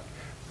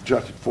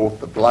jutted forth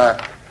the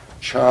black,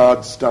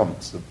 charred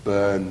stumps of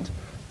burned,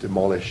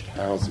 demolished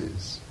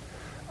houses.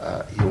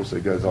 He also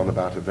goes on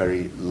about a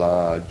very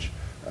large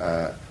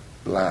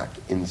black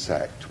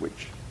insect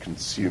which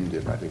consumed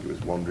him. I think it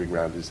was wandering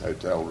around his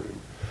hotel room.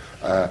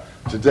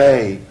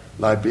 Today,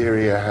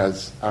 Liberia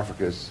has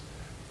Africa's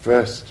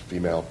first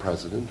female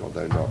president,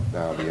 although not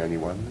now the only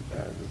one.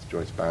 There's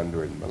Joyce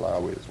Banda in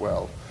Malawi as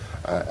well.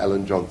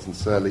 Ellen Johnson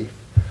Sirleaf.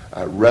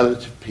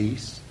 Relative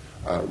peace,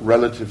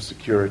 relative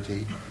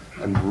security,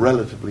 and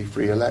relatively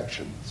free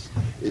elections.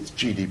 Its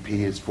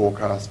GDP is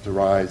forecast to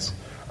rise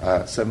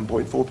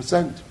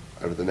 7.4%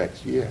 over the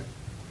next year.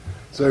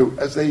 So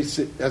as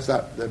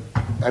the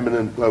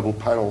eminent global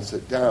panel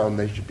sit down,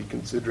 they should be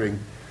considering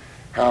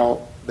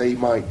how they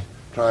might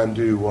try and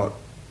do what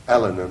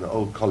Ellen, an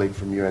old colleague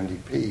from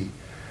UNDP,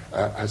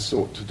 has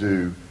sought to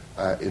do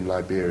in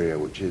Liberia,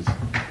 which is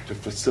to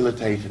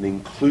facilitate an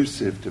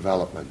inclusive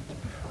development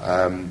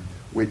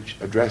which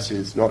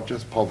addresses not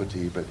just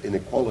poverty but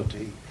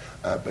inequality,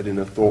 but in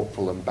a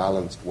thoughtful and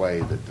balanced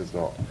way that does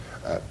not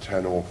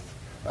turn off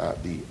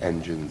the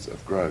engines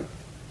of growth.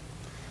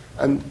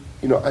 And,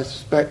 I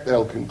suspect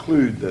they'll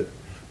conclude that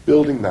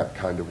building that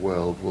kind of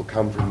world will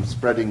come from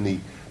spreading the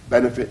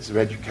benefits of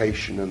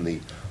education and the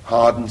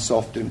hard and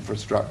soft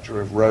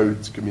infrastructure of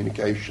roads,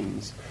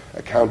 communications,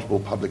 accountable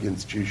public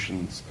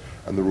institutions,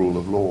 and the rule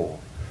of law.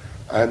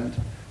 And,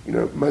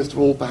 most of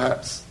all,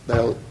 perhaps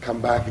they'll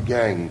come back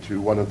again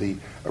to one of the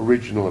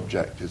original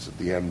objectives of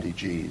the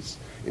MDGs,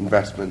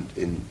 investment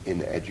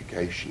in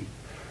education.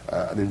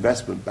 An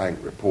investment bank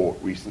report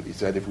recently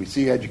said if we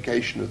see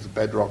education as the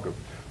bedrock of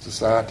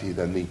society,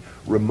 then the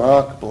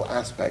remarkable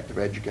aspect of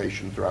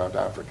education throughout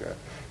Africa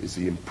is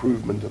the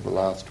improvement of the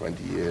last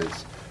 20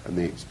 years and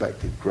the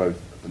expected growth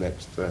of the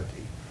next 30.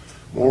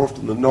 More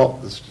often than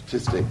not, the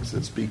statistics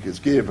that speakers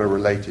give are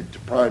related to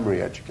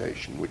primary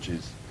education, which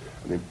is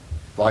a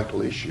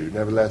vital issue.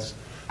 Nevertheless,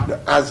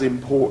 as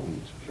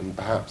important, and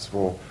perhaps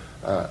for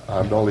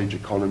our knowledge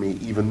economy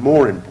even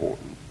more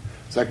important,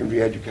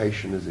 secondary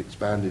education has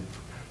expanded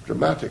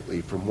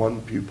dramatically from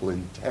 1 pupil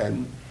in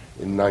 10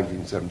 in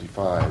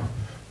 1975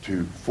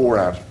 to 4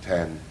 out of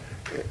 10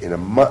 in a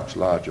much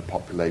larger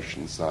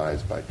population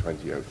size by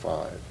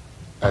 2005.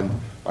 And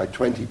by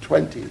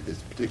 2020, this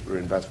particular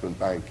investment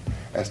bank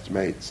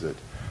estimates that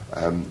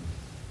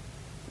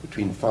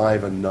between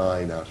 5 and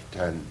 9 out of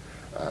 10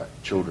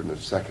 children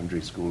of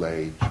secondary school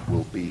age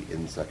will be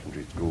in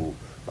secondary school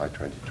by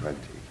 2020.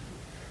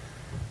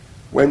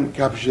 When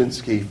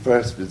Kapuscinski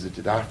first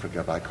visited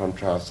Africa, by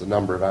contrast, the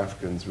number of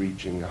Africans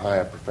reaching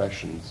higher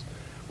professions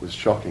was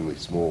shockingly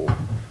small.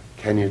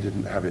 Kenya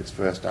didn't have its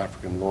first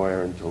African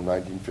lawyer until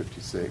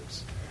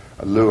 1956,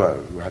 a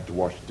Luo who had to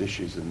wash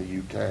dishes in the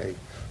UK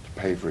to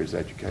pay for his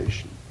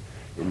education.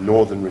 In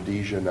northern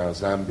Rhodesia, now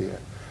Zambia,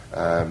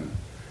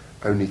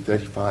 only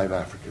 35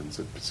 Africans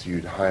had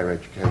pursued higher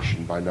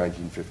education by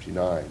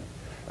 1959.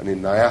 And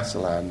in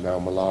Nyasaland, now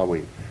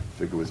Malawi, the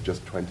figure was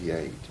just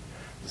 28.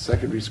 The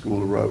secondary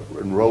school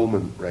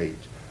enrollment rate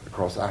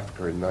across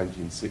Africa in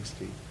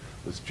 1960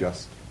 was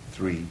just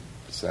 3%.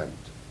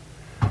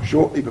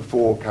 Shortly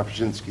before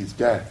Kapuscinski's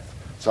death,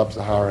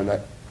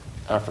 sub-Saharan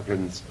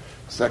Africans'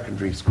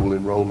 secondary school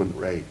enrollment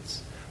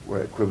rates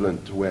were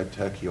equivalent to where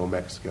Turkey or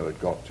Mexico had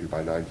got to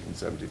by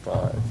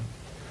 1975.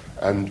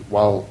 And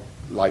while,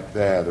 like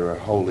there are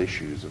whole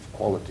issues of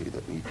quality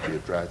that need to be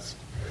addressed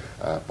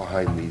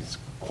behind these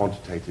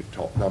quantitative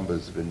top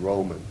numbers of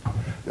enrollment.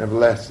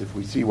 Nevertheless, if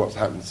we see what's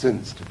happened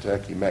since to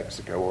Turkey,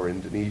 Mexico, or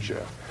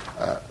Indonesia,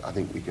 I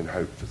think we can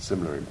hope for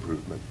similar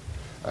improvement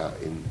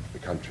in the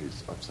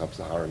countries of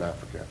sub-Saharan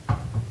Africa.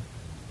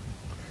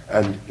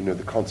 And,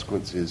 the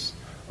consequences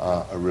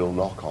are a real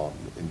knock-on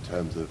in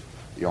terms of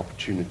the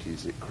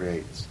opportunities it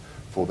creates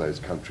for those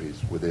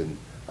countries within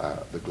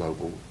the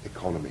global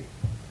economy.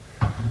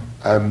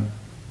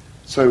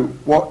 So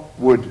what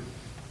would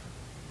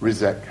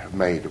Ryszard have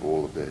made of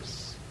all of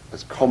this?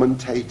 As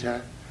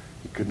commentator,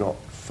 he could not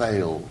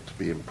fail to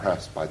be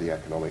impressed by the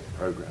economic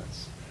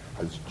progress.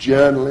 As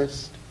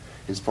journalist,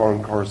 his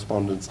foreign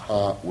correspondent's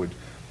heart would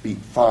beat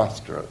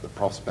faster at the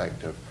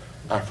prospect of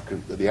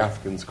the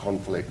Africans'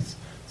 conflicts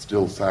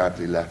still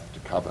sadly left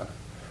to cover.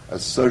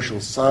 As social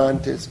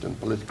scientist and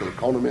political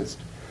economist,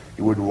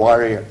 he would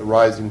worry at the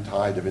rising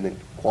tide of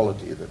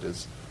inequality that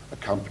has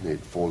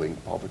accompanied falling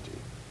poverty.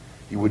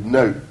 he would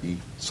note the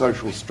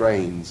social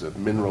strains of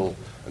mineral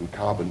and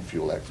carbon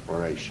fuel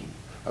exploration,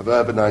 of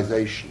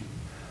urbanization,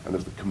 and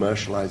of the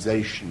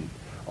commercialization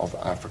of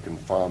African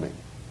farming.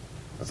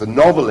 As a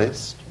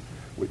novelist,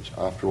 which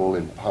after all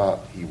in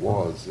part he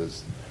was,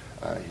 as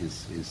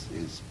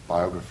his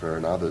biographer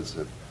and others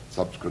have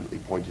subsequently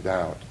pointed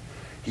out,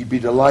 he'd be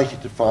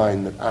delighted to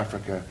find that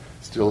Africa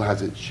still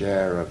has its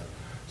share of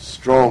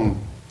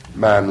strong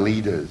man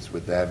leaders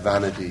with their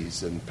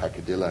vanities and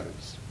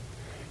peccadillos.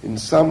 In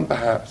some,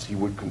 perhaps, he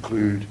would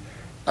conclude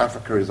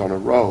Africa is on a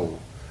roll,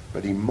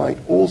 but he might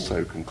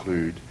also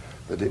conclude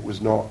that it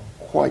was not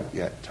quite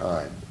yet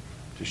time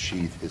to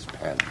sheathe his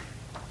pen.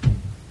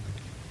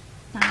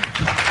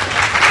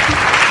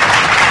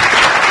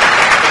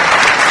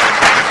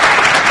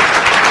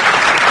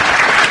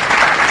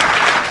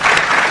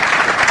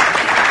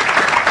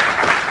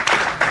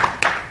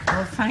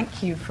 Well,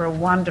 thank you for a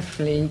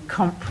wonderfully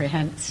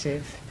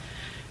comprehensive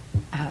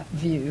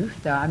view,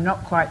 though I'm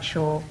not quite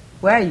sure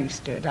where you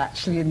stood,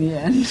 actually, in the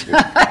end.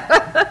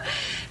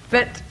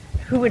 But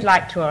who would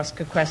like to ask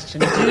a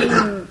question?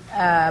 Do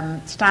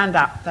stand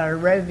up. There are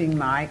roving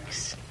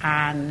mics,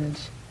 and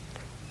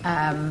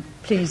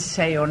please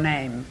say your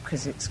name,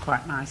 because it's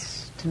quite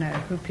nice to know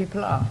who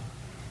people are.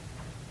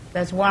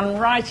 There's one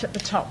right at the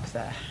top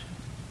there.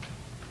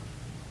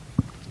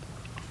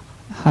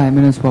 Hi,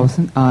 my name is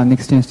Wilson,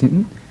 next year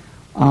student.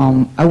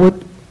 I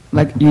would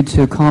like you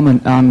to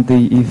comment on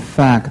the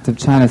effect of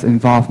China's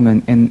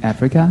involvement in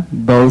Africa,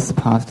 both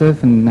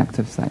positive and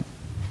negative side.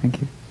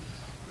 Thank you.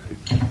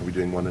 Are we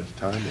doing one at a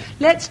time? Or?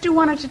 Let's do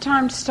one at a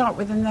time to start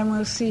with, and then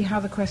we'll see how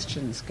the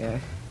questions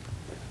go.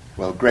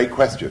 Well, great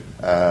question,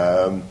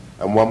 and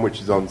one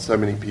which is on so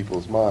many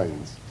people's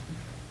minds.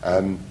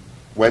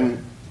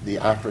 When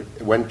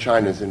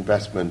China's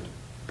investment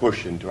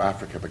push into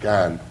Africa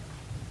began,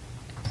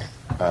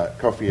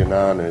 Kofi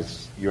Annan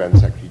as UN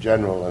Secretary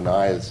General and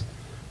I as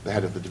the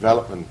head of the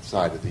development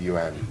side of the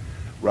UN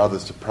rather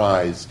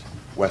surprised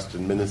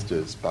Western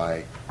ministers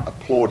by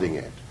applauding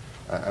it.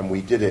 And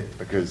we did it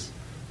because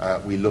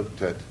we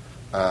looked at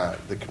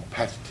the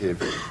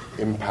competitive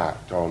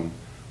impact on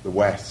the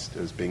West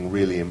as being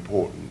really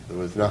important. There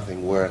was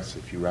nothing worse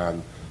if you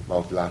ran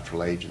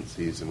multilateral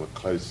agencies and were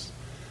close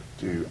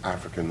to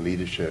African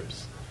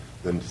leaderships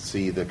than to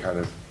see the kind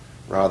of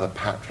rather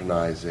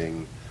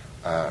patronizing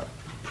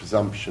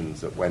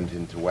presumptions that went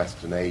into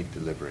Western aid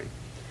delivery.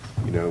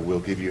 You know, we'll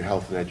give you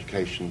health and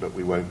education, but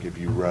we won't give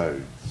you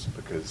roads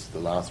because the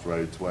last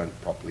roads weren't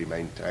properly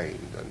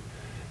maintained, and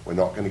we're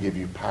not going to give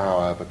you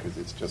power because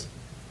it's just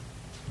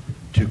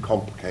too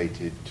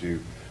complicated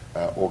to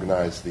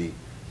organize the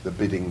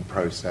bidding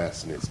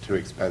process, and it's too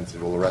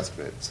expensive, all the rest of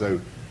it. So,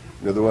 you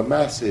know, there were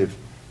massive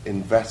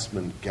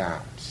investment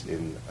gaps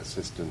in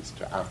assistance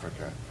to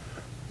Africa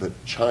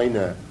that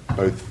China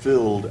both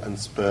filled and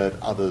spurred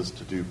others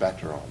to do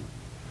better on.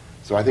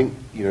 So I think,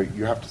 you know,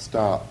 you have to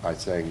start by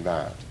saying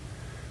that.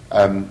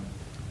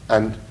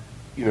 And,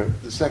 you know,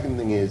 the second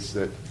thing is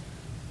that,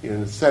 in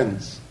a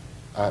sense,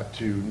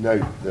 to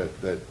note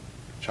that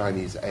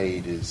Chinese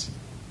aid is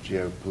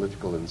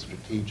geopolitical and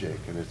strategic,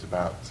 and it's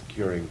about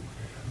securing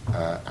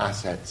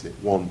assets it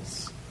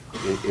wants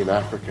in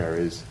Africa,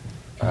 is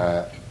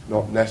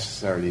not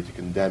necessarily to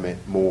condemn it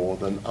more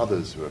than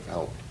others who have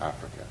helped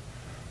Africa.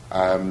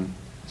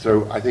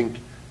 So I think,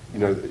 you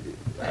know,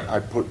 I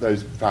put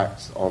those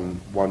facts on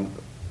one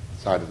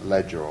side of the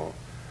ledger,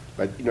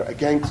 but, you know,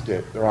 against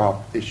it there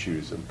are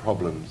issues and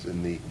problems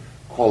in the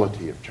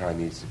quality of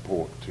Chinese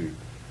support to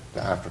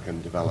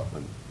African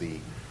development. The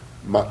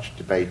much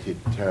debated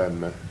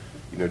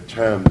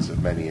terms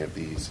of many of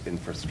these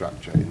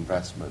infrastructure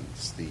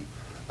investments, the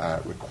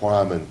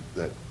requirement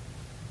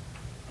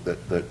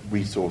that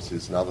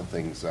resources and other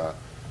things are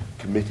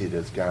committed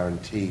as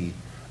guarantee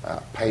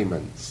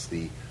payments,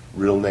 the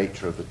real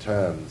nature of the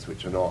terms,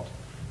 which are not,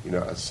 you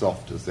know, as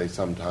soft as they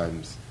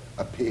sometimes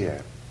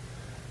appear.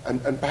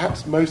 And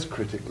perhaps most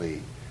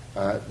critically,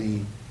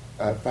 the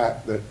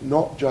fact that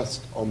not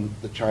just on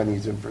the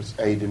Chinese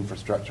aid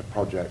infrastructure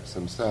projects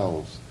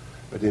themselves,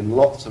 but in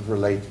lots of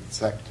related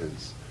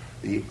sectors,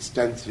 the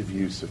extensive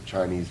use of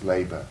Chinese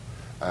labor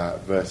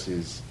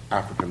versus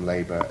African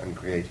labor and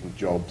creating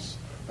jobs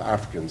for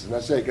Africans. And I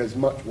say it goes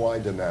much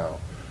wider now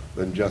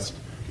than just,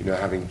 you know,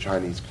 having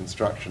Chinese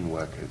construction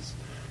workers.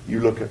 You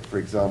look at, for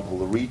example,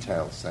 the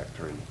retail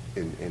sector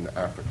in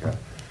Africa,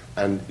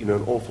 and, you know,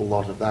 an awful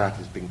lot of that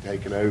is being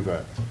taken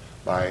over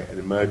by an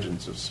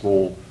emergence of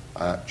small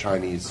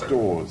Chinese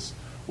stores,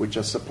 which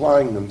are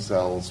supplying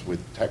themselves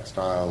with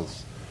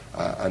textiles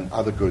and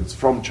other goods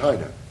from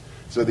China.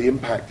 So the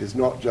impact is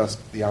not just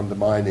the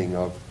undermining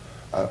of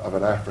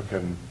an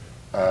African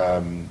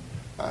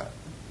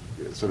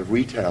sort of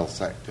retail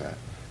sector,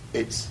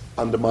 it's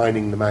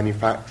undermining the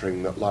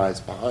manufacturing that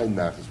lies behind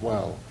that as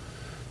well.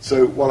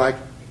 So while I,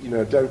 you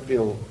know, don't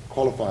feel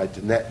qualified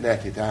to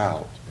net it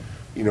out,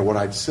 you know, what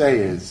I'd say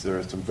is there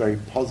are some very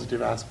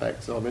positive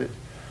aspects of it,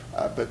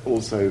 but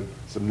also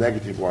some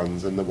negative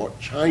ones, and that what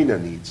China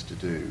needs to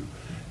do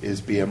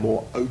is be a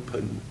more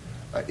open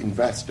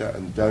investor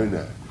and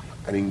donor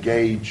and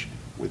engage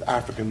with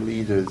African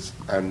leaders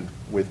and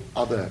with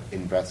other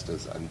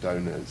investors and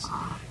donors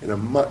in a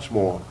much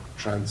more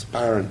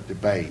transparent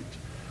debate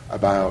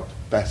about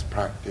best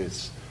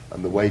practice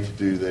and the way to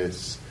do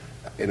this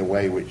in a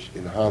way which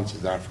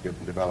enhances African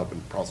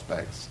development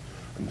prospects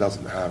and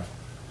doesn't have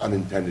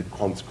unintended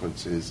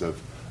consequences of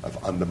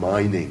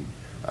undermining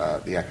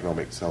the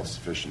economic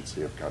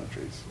self-sufficiency of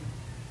countries.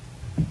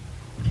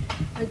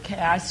 Okay,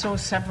 I saw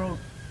several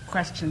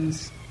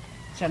questions.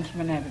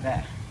 Gentleman over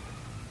there.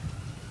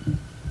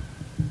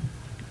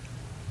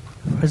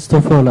 First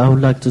of all, I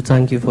would like to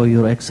thank you for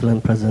your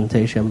excellent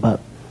presentation, but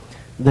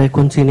the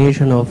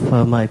continuation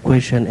of my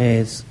question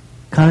is,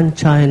 can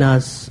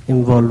China's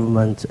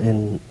involvement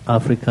in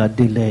Africa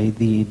delay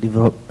the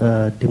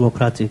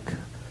democratic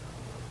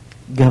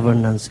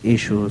governance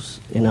issues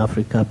in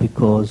Africa,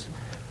 because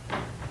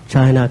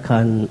China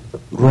can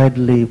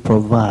readily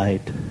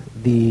provide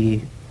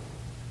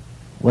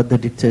what the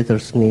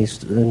dictators need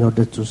in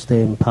order to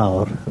stay in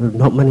power?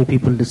 Not many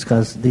people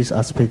discuss these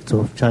aspects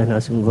of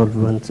China's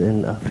involvement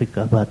in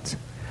Africa, but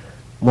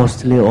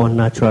mostly on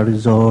natural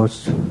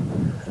resource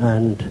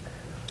and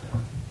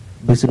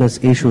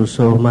business issues.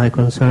 So my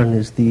concern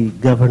is the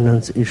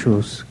governance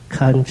issues.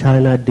 Can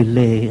China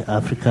delay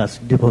Africa's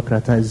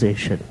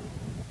democratization?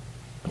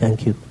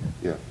 Thank you.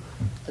 Yeah.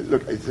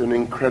 Look, it's an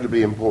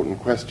incredibly important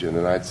question,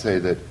 and I'd say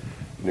that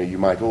you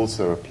might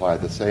also apply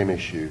the same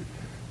issue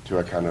to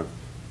a kind of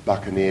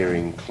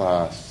buccaneering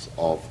class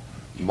of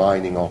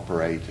mining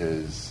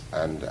operators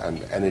and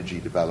energy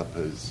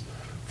developers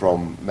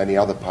from many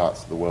other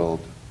parts of the world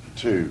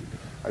too.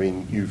 I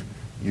mean,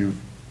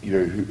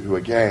 who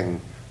again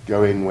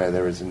go in where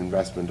there is an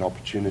investment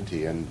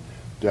opportunity and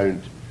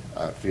don't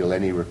feel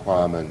any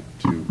requirement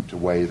to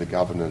weigh the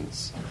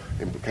governance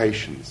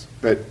implications.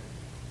 But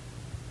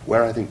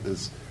where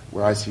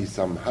I see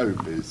some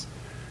hope is,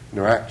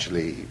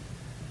 actually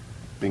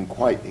being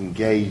quite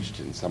engaged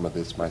in some of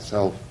this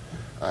myself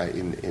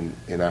in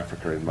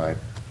Africa in my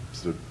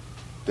sort of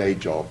day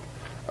job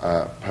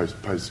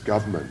post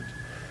government.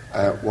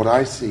 What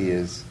I see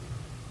is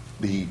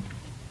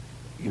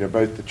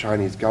both the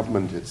Chinese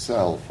government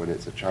itself, when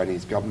it's a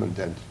Chinese government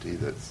entity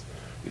that's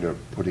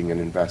putting an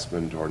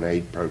investment or an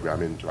aid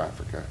program into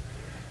Africa,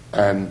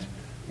 and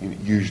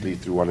usually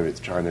through one of its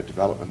China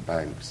development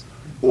banks,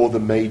 or the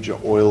major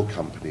oil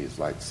companies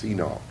like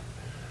CNOOC,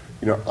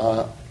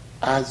 are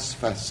as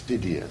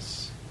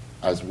fastidious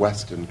as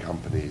Western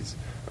companies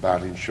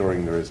about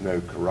ensuring there is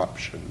no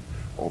corruption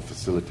or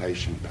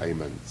facilitation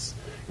payments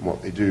in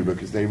what they do,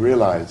 because they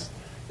realize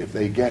if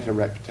they get a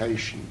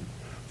reputation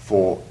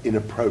for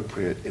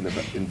inappropriate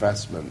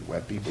investment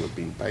where people have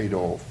been paid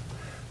off,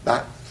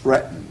 that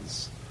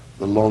threatens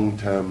the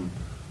long-term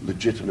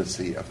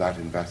legitimacy of that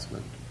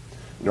investment.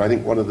 I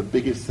think one of the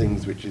biggest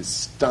things which is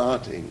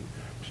starting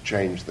to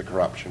change the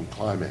corruption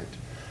climate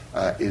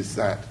is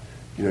that,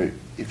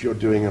 if you're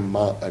doing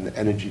an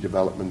energy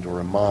development or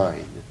a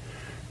mine,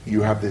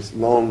 you have this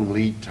long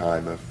lead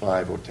time of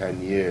 5 or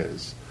 10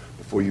 years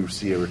before you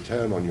see a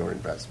return on your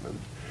investment.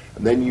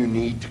 And then you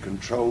need to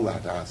control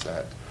that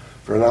asset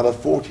for another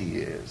 40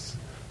 years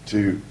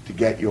to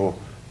get your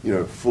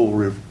full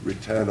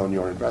return on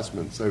your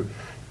investment. So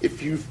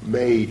if you've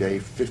made a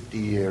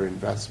 50-year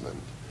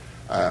investment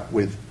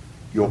with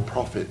your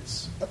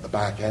profits at the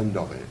back end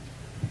of it,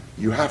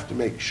 you have to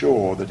make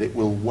sure that it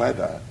will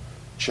weather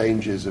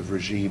changes of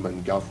regime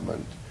and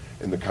government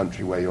in the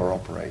country where you're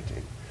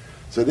operating.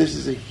 So this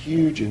is a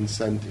huge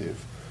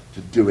incentive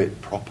to do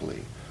it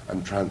properly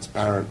and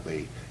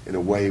transparently in a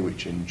way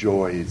which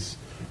enjoys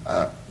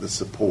the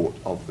support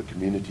of the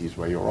communities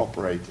where you're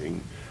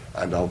operating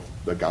and of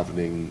the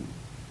governing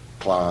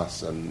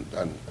class and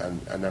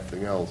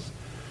everything else.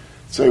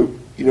 So,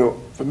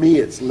 for me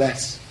it's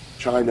less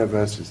China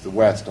versus the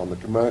West on the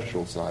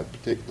commercial side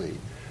particularly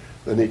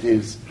than it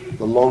is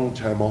the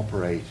long-term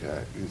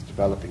operator who's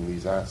developing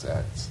these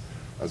assets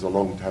as a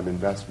long-term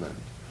investment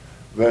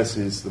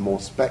versus the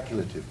more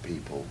speculative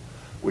people,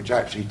 which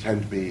actually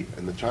tend to be,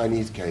 in the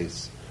Chinese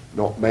case,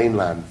 not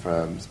mainland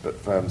firms, but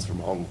firms from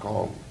Hong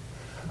Kong,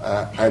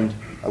 and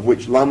of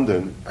which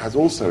London has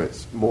also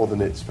more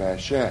than its fair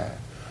share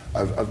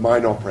of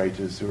mine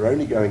operators who are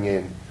only going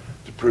in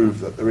to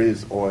prove that there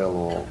is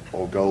oil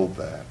or gold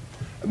there,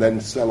 and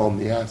then sell on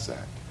the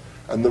asset.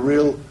 And the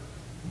real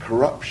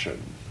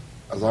corruption,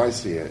 as I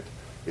see it,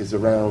 is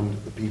around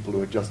the people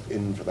who are just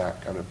in for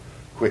that kind of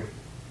quick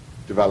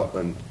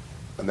development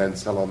and then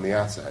sell on the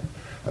asset.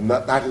 And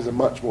that is a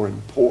much more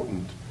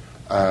important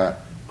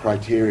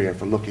criteria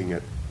for looking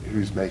at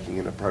who's making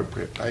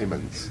inappropriate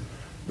payments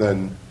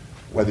than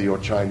whether you're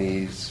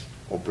Chinese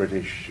or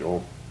British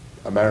or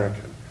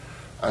American.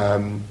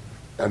 And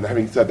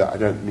having said that, I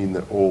don't mean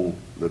that all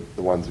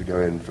the ones who go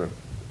in for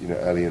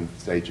early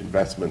stage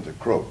investment are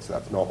crooks.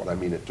 That's not what I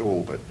mean at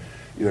all. But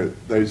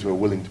those who are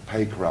willing to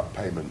pay corrupt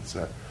payments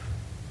are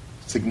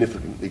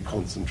significantly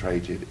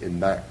concentrated in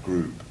that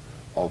group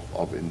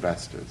of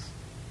investors.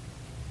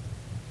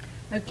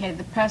 Okay,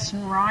 the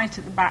person right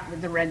at the back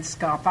with the red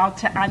scarf.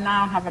 I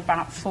now have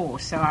about 4,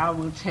 so I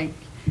will take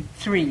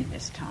 3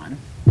 this time.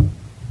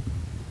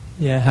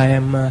 Yeah, hi,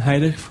 I'm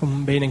Heider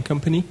from Bain &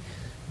 Company.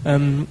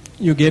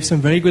 You gave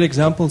some very good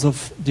examples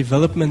of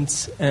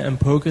developments and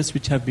progress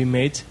which have been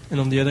made, and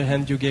on the other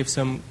hand, you gave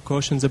some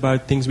cautions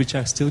about things which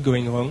are still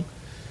going wrong.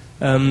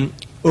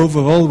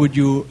 Overall, would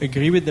you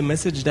agree with the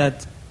message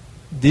that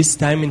this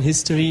time in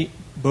history,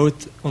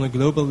 both on a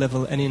global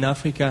level and in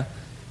Africa,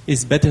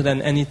 is better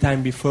than any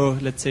time before,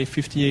 let's say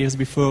 50 years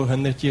before,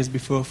 100 years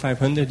before,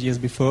 500 years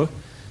before?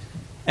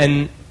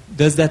 And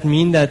does that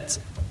mean that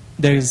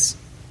there's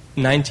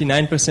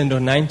 99%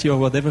 or 90 or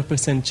whatever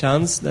percent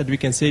chance that we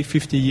can say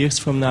 50 years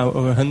from now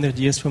or 100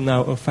 years from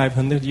now or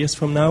 500 years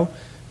from now,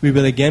 we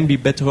will again be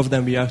better off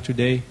than we are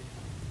today?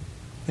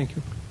 Thank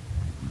you.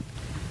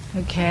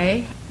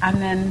 Okay,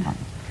 and then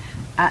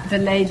the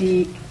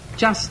lady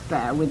just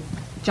there, with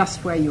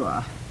just where you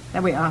are.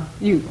 There we are.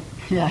 You.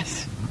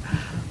 Yes.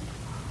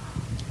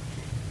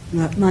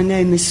 My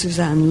name is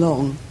Suzanne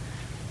Long.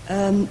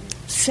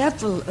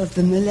 Several of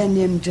the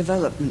Millennium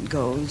Development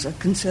Goals are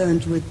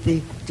concerned with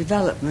the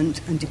development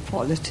and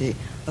equality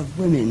of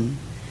women.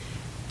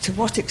 To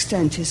what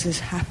extent is this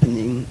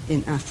happening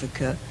in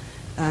Africa,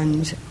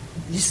 and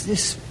is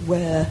this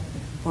where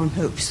one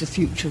hopes the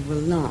future will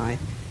lie?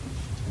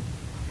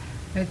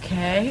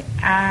 Okay,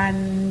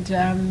 and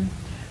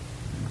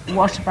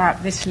what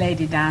about this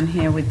lady down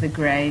here with the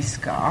grey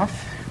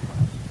scarf?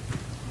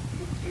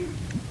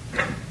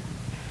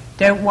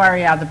 Don't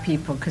worry, other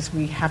people, because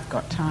we have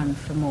got time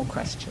for more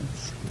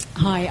questions.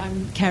 Hi,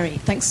 I'm Kerry.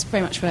 Thanks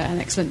very much for an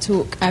excellent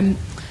talk.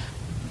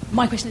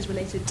 My question is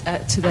related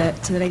to the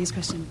lady's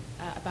question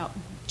about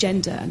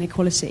gender and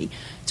equality.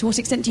 To what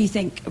extent do you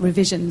think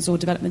revisions or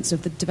developments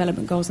of the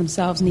development goals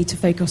themselves need to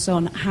focus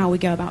on how we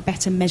go about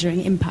better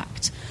measuring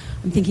impact?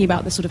 I'm thinking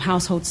about the sort of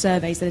household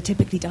surveys that are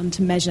typically done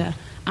to measure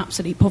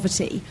absolute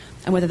poverty,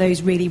 and whether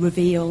those really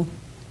reveal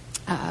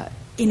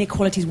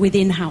inequalities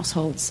within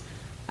households.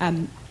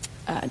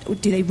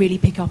 Do they really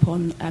pick up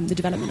on the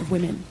development of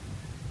women?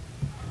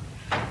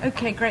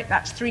 Okay, great.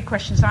 That's 3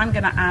 questions. I'm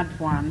going to add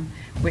one,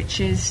 which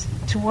is,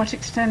 to what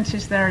extent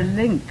is there a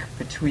link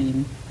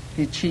between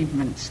the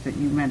achievements that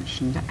you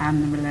mentioned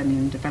and the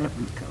Millennium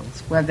Development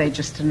Goals? Were they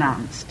just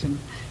announced and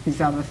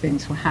these other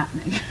things were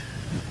happening?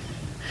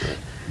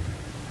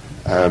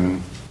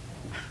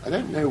 I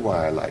don't know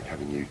why I like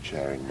having you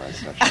chairing my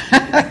session.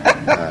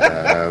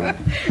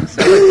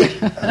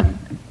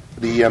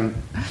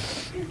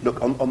 Look,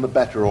 on the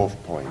better off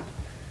point,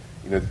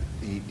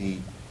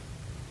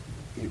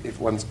 if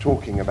one's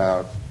talking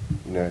about,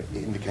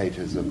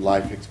 indicators of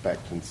life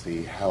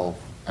expectancy,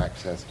 health,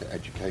 access to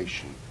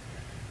education,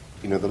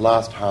 the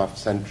last half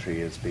century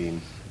has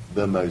been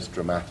the most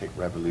dramatic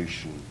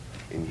revolution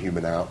in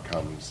human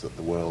outcomes that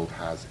the world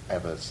has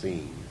ever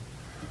seen.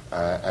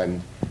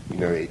 And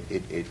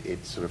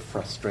it sort of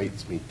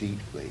frustrates me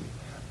deeply,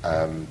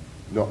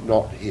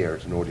 not here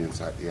at an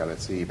audience like the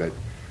LSE, but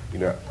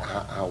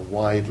how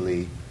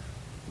widely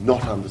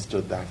not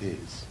understood that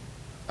is,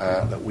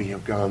 that we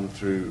have gone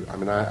through. I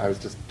mean, I was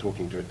just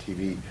talking to a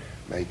TV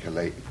maker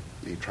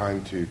lately,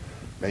 trying to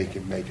make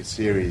a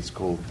series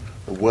called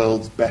The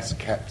World's Best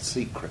Kept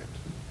Secret,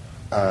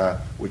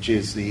 which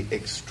is the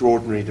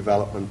extraordinary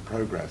development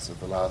progress of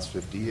the last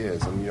 50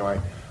 years. And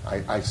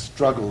I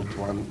struggle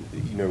to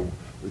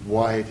with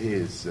why it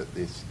is that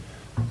this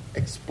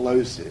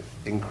explosive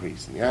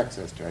increase in the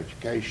access to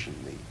education,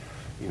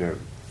 the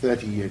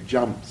 30-year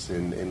jumps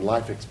in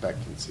life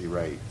expectancy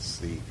rates,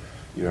 the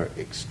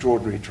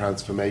extraordinary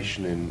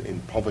transformation in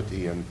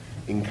poverty and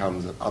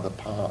incomes at other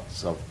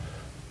parts of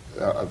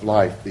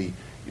life,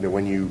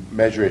 when you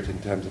measure it in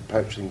terms of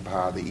purchasing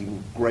power, the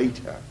even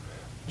greater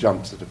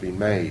jumps that have been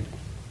made.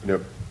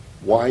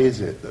 Why is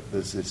it that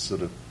there's this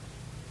sort of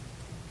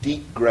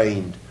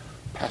deep-grained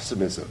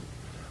pessimism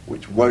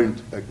which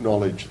won't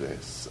acknowledge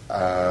this,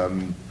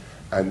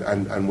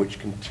 and which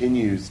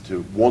continues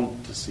to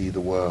want to see the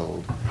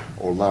world,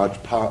 or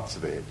large parts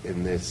of it,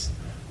 in this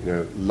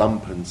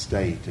lumpen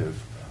state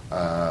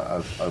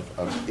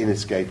of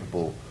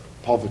inescapable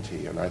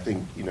poverty? And I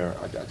think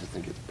I just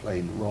think it's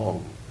plain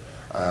wrong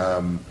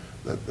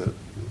that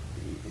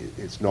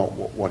it's not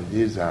what it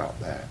is out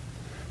there.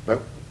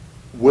 But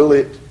will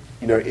it?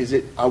 Is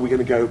it? Are we going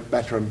to go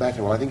better and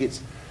better? Well, I think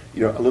it's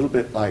a little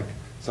bit like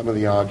some of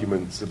the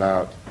arguments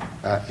about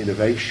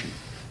innovation.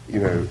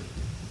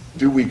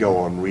 Do we go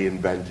on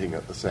reinventing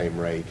at the same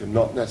rate? And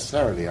not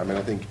necessarily. I mean,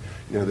 I think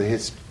the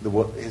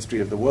history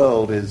of the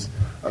world is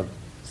a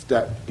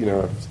step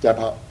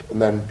up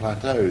and then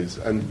plateaus.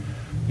 And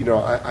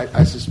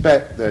I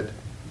suspect that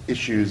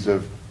issues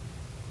of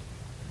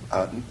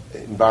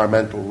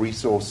environmental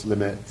resource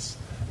limits,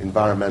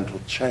 environmental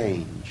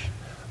change,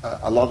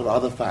 a lot of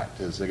other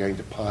factors are going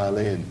to pile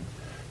in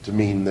to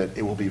mean that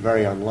it will be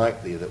very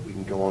unlikely that we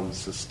can go on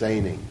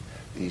sustaining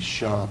these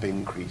sharp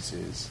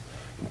increases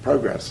in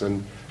progress.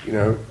 And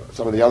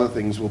some of the other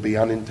things will be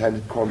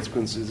unintended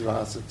consequences of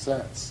our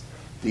success,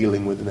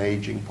 dealing with an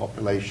aging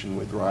population,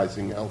 with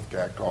rising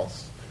healthcare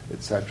costs,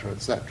 etc.,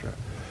 etc.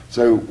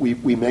 So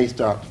we may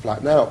start to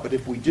flatten out, but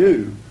if we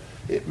do,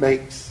 it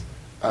makes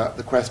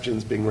the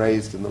questions being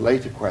raised in the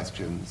later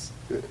questions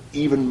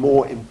even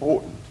more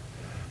important,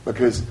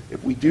 Because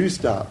if we do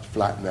start to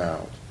flatten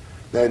out,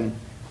 then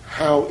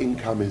how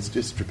income is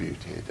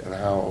distributed and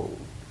how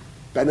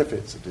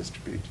benefits are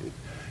distributed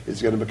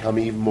is going to become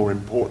even more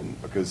important,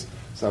 because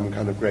some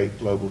kind of great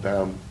global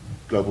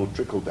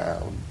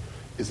trickle-down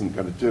isn't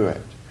going to do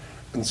it.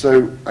 And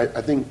so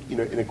I think,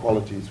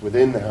 inequalities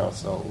within the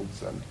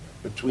households and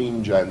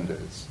between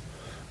genders,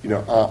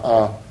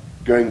 are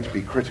going to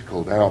be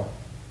critical. Now,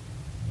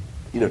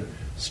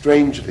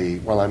 strangely,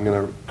 while I'm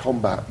going to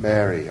combat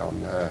Mary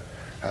on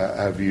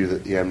her view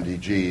that the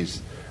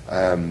MDGs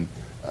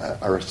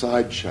are a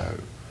sideshow.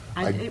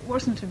 It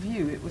wasn't a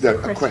view, it was No,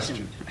 a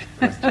question.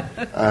 I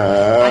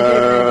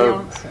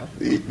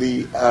gave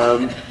the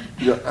answer.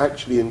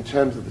 Actually, in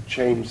terms of the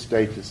changed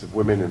status of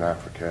women in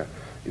Africa,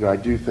 I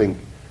do think,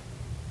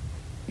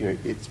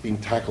 it's been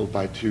tackled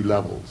by two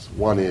levels.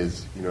 One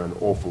is, an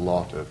awful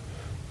lot of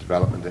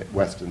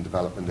Western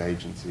development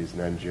agencies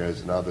and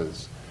NGOs and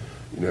others,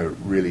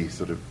 really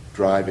sort of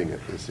driving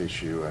at this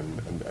issue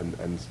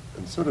and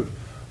sort of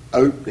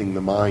opening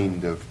the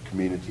mind of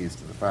communities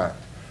to the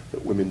fact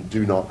that women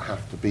do not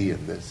have to be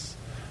in this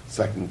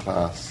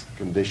second-class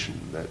condition,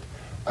 that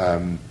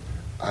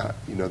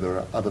there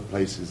are other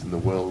places in the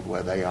world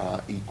where they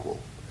are equal.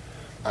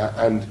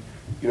 And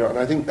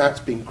I think that's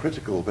been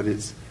critical, but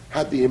it's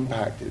had the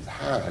impact it's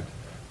had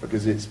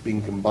because it's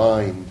been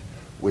combined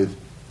with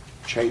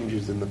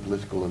changes in the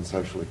political and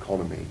social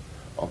economy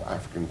of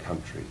African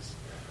countries.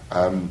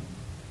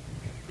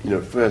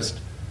 First,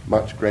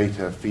 much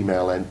greater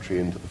female entry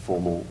into the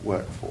formal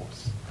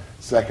workforce.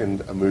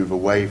 Second, a move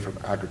away from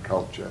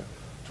agriculture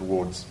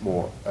towards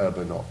more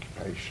urban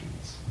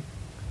occupations.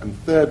 And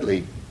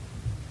thirdly,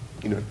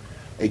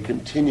 a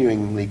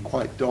continuingly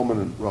quite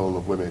dominant role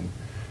of women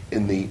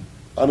in the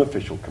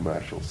unofficial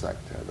commercial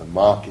sector, the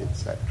market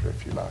sector,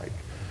 if you like,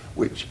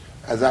 which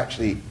has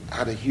actually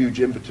had a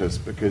huge impetus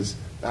because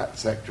that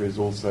sector is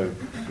also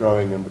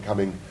growing and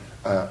becoming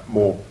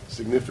more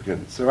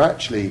significant. So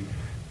actually,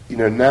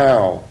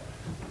 now,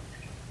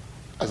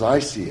 as I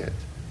see it,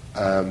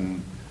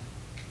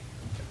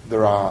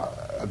 there are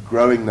a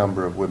growing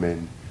number of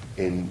women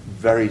in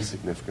very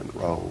significant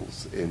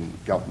roles in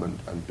government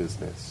and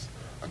business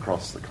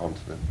across the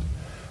continent.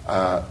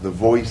 The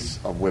voice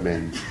of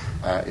women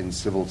in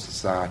civil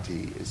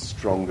society is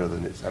stronger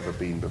than it's ever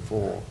been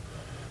before.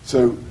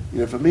 So,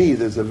 for me,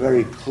 there's a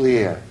very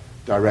clear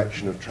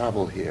direction of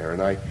travel here,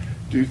 and I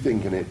do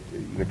think in it,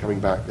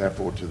 coming back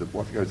therefore to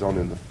what goes on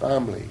in the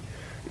family,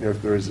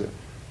 if there is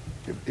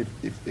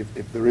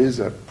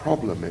a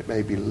problem, it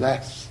may be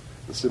less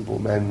the simple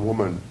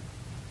men-woman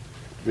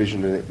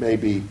division, and it may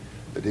be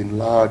that in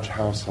large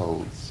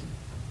households,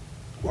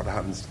 what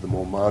happens to the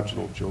more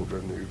marginal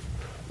children who've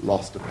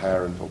lost a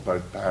parent or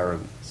both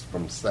parents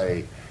from,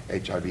 say,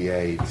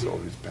 HIV/AIDS, or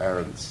whose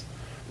parents,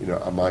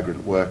 are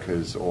migrant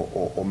workers,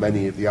 or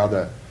many of the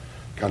other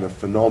kind of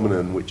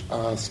phenomenon which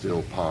are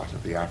still part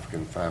of the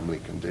African family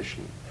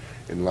condition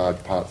in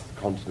large parts of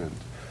the continent,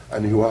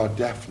 and who are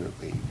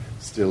definitely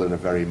still in a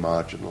very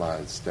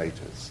marginalized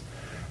status.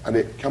 And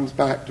it comes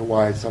back to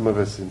why some of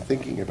us, in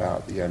thinking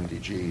about the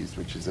MDGs,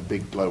 which is a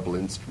big global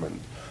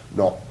instrument,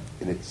 not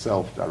in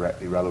itself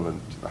directly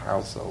relevant to the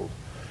household,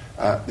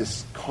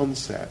 this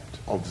concept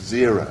of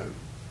zero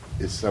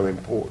is so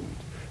important.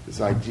 This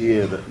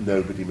idea that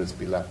nobody must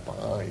be left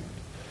behind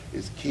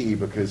is key,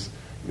 because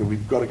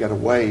we've got to get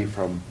away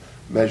from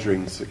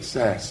measuring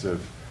success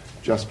of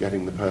just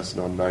getting the person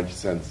on 90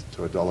 cents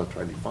to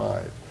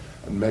 $1.25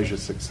 and measure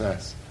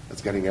success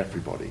as getting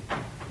everybody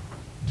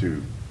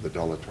to the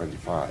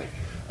 $1.25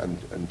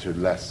 and to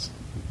less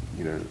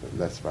to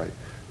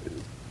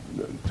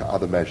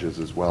other measures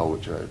as well,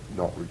 which are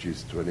not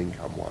reduced to an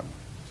income one.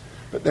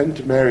 But then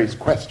to Mary's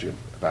question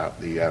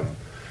about the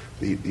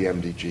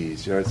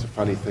MDGs, it's a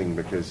funny thing,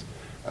 because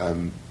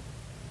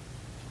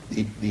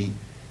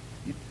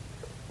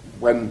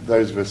when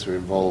those of us who are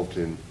involved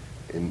in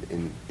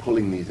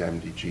pulling these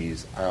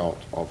MDGs out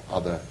of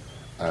other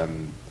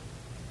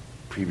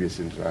previous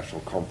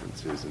international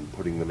conferences and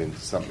putting them into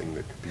something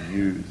that could be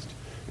used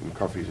in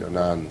Kofi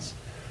Annan's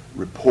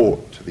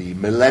report to the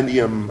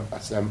Millennium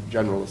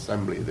General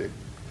Assembly, the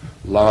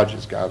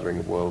largest gathering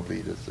of world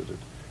leaders that had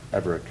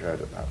ever occurred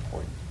at that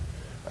point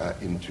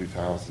in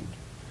 2000.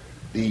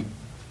 We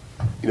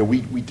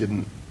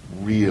didn't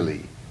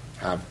really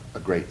have a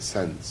great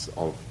sense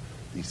of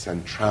the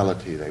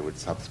centrality they would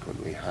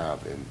subsequently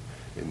have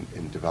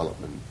in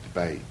development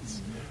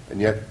debates. And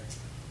yet,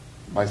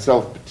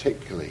 myself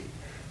particularly,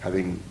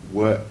 having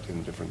worked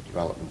in different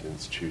development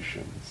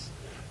institutions,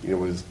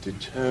 was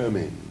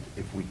determined,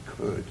 if we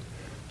could,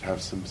 to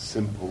have some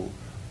simple,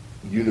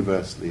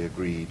 universally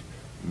agreed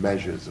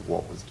measures of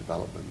what was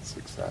development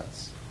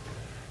success.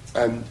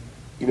 And,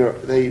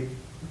 they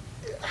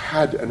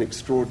had an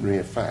extraordinary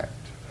effect,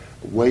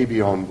 way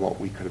beyond what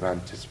we could have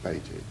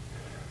anticipated.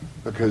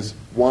 Because,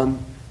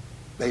 one,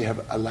 they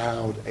have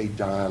allowed a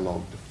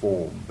dialogue to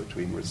form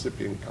between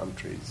recipient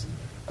countries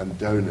and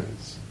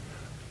donors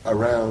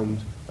around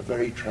a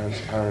very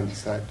transparent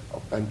set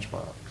of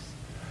benchmarks.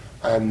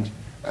 And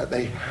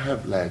they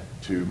have led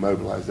to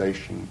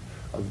mobilization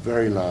of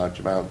very large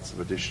amounts of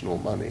additional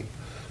money.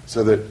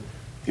 So that,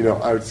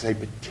 I would say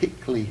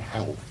particularly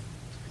health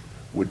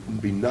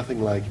would be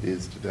nothing like it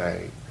is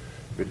today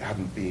if it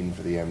hadn't been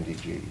for the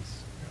MDGs.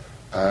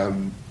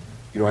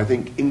 I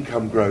think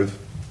income growth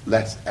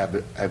less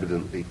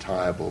evidently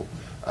tiable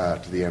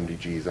to the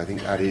MDGs. I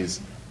think that is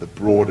the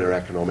broader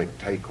economic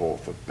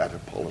takeoff of better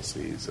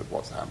policies of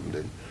what's happened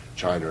in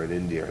China and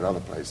India and other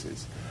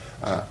places.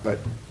 But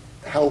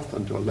health,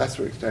 and to a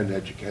lesser extent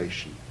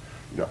education,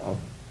 of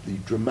the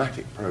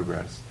dramatic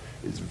progress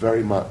is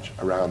very much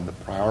around the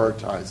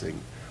prioritizing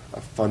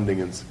of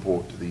funding and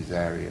support to these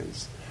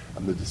areas,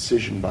 and the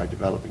decision by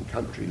developing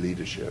country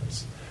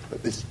leaderships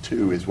that this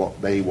too is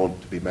what they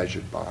want to be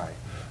measured by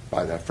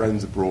their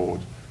friends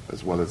abroad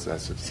as well as their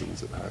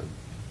citizens at home.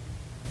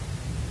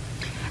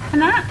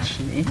 And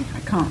actually, I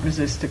can't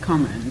resist a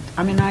comment.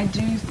 I mean, I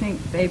do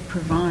think they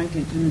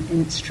provided an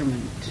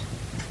instrument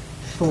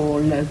for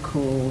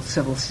local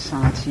civil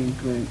society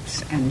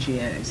groups,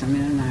 NGOs. I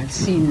mean, and I've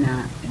seen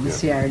that in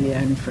Sierra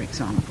Leone, for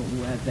example,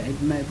 where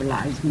they've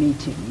mobilized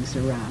meetings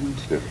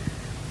around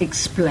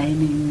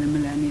explaining the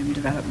Millennium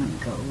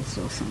Development Goals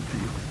or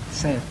something.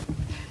 So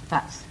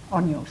that's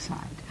on your side.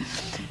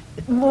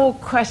 More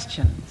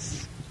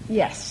questions?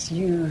 Yes,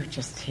 you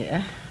just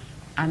here.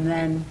 And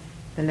then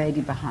the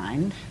lady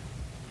behind.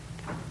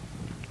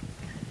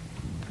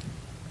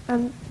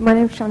 My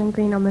name's Shannon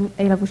Green. I'm an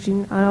A-level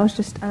student, and I was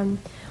just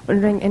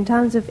wondering, in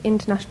terms of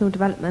international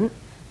development,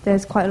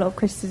 there's quite a lot of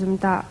criticism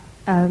that,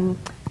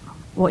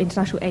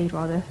 international aid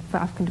rather, for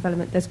African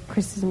development, there's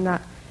criticism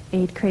that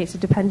aid creates a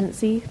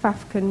dependency for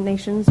African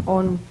nations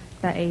on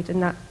their aid,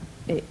 and that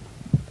it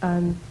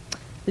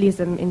leads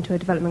them into a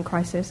development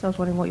crisis. I was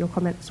wondering what your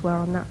comments were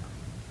on that.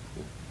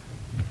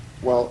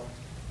 Well,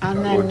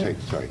 and then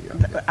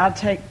I'll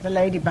take the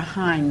lady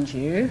behind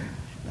you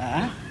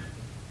there.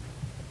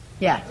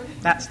 Yeah,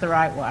 that's the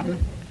right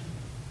one.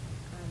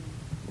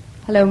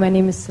 Hello, my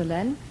name is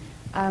Solène.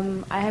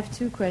 I have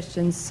two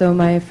questions. So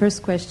my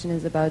first question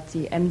is about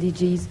the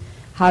MDGs,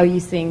 how you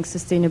think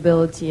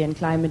sustainability and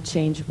climate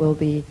change will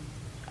be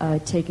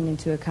taken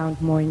into account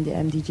more in the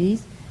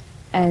MDGs.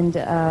 And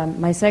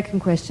my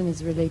second question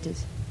is related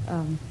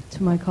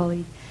to my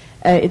colleague.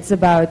 It's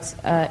about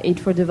aid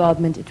for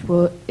development. If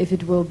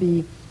it will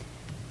be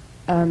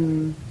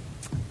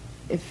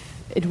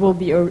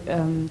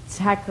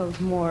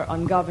tackled more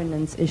on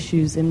governance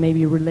issues and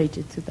maybe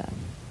related to that.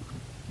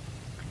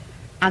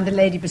 And the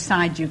lady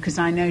beside you, because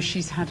I know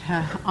she's had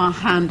her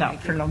hand up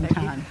for a long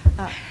time.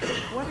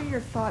 What are your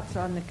thoughts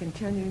on the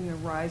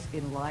continuing rise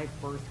in live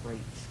birth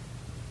rates?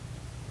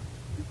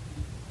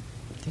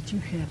 Did you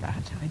hear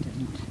that? I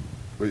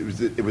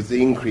didn't. It was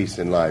the increase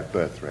in live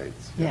birth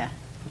rates. Yeah.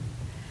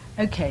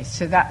 Okay,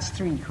 so that's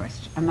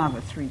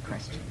another three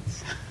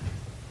questions.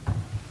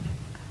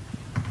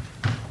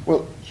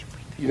 Well,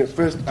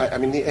 first, I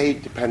mean, the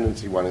aid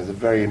dependency one is a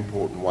very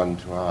important one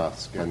to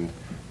ask, and,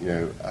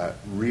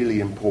 really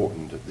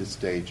important at this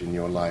stage in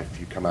your life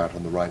you come out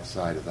on the right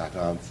side of that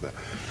answer,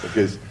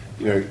 because,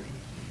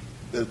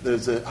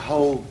 there's a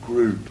whole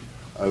group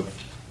of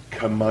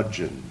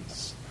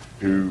curmudgeons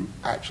who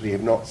actually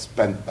have not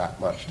spent that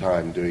much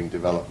time doing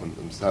development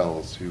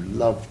themselves, who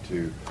love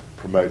to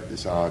promote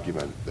this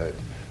argument that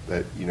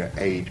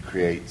aid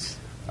creates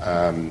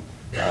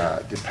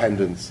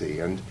dependency,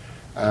 and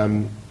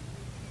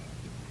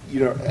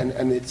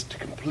it's to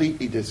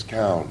completely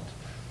discount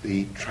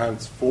the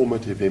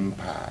transformative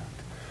impact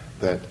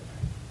that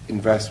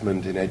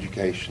investment in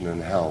education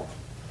and health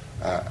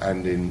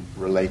and in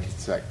related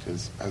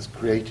sectors has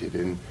created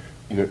in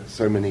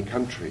so many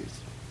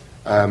countries.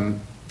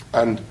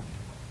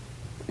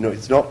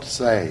 It's not to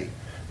say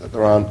that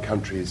there aren't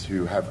countries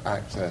who have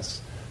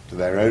access to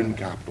their own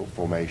capital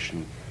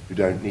formation who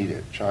don't need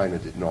it. China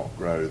did not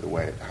grow the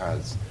way it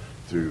has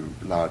through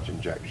large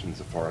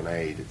injections of foreign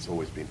aid. It's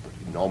always been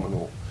pretty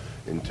nominal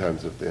in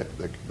terms of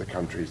the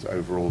country's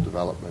overall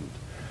development.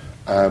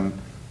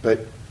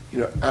 But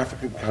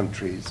African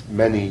countries,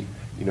 many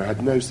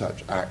had no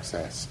such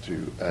access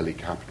to early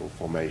capital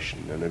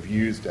formation and have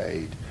used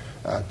aid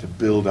to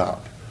build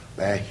up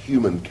their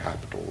human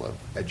capital of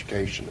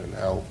education and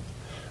health,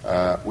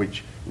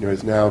 which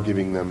is now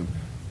giving them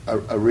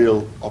a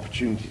real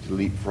opportunity to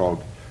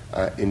leapfrog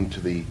into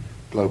the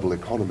global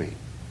economy.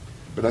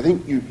 But I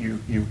think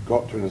you've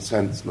got to, in a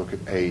sense, look at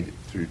aid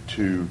through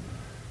two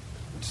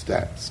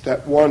steps.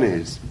 Step one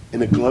is,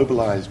 in a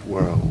globalized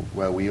world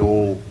where we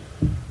all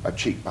are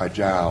cheek by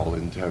jowl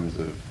in terms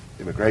of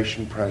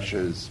immigration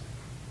pressures,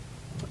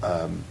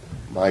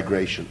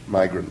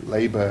 migrant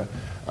labor,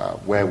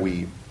 where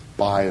we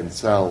buy and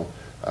sell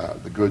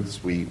the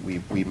goods we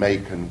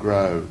make and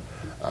grow,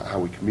 how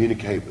we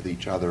communicate with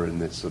each other in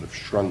this sort of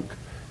shrunk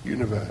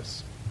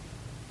universe.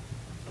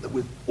 That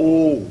with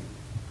all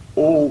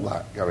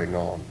that going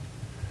on,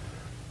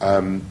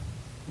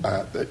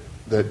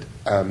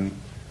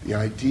 the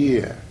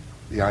idea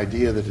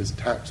that as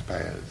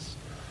taxpayers,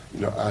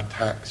 our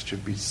tax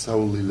should be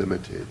solely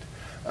limited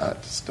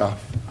to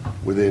stuff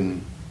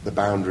within the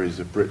boundaries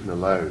of Britain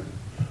alone,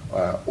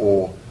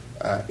 or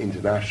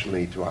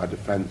internationally to our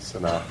defence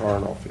and our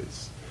foreign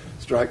office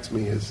strikes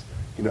me as,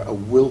 a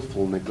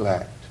willful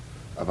neglect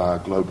of our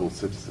global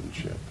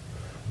citizenship.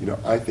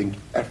 I think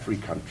every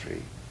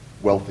country,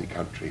 wealthy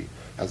country,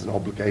 has an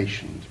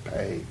obligation to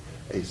pay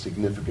a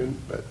significant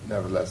but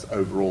nevertheless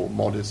overall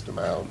modest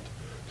amount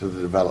to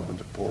the development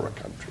of poorer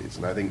countries.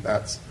 And I think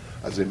that's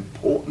as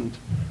important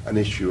an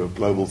issue of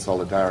global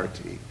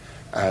solidarity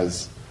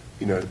as,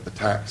 the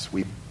tax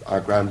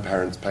our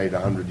grandparents paid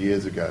 100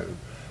 years ago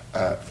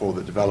for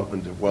the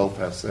development of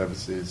welfare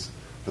services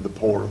for the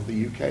poor of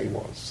the UK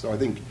was. So I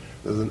think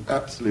there's an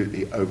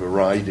absolutely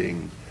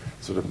overriding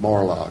sort of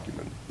moral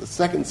argument. The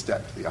second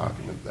step to the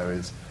argument, though,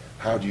 is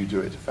how do you do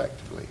it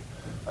effectively?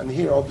 And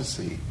here,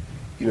 obviously,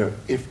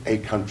 if a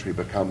country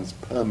becomes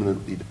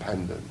permanently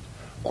dependent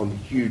on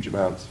huge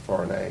amounts of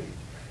foreign aid,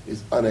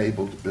 is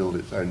unable to build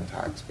its own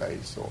tax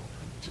base, or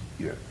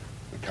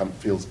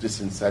feels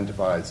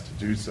disincentivized to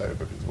do so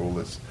because of all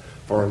this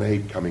foreign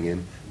aid coming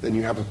in, then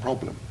you have a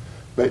problem.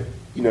 But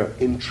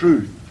in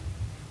truth,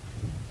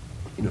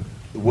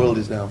 the world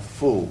is now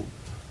full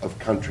of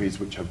countries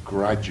which have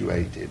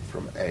graduated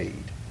from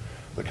aid.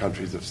 The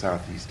countries of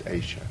Southeast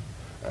Asia,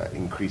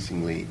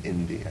 increasingly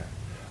India,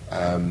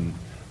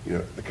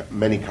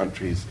 many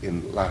countries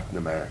in Latin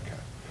America,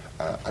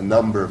 a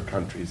number of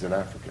countries in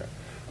Africa.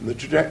 And the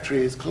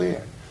trajectory is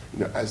clear.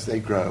 As they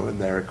grow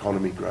and their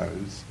economy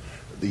grows,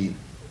 the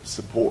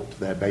support to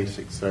their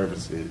basic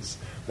services,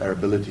 their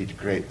ability to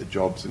create the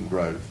jobs and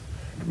growth,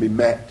 can be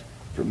met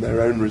from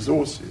their own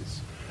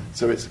resources.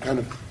 So it's a kind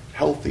of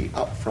healthy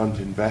upfront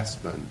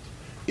investment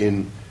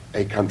in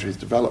a country's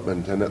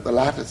development. And at the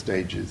latter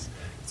stages,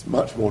 it's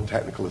much more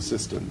technical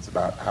assistance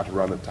about how to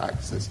run a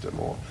tax system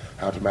or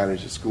how to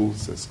manage a school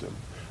system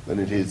than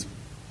it is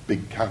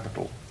big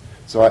capital.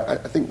 So I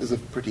think there's a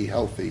pretty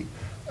healthy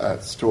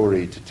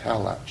story to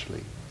tell,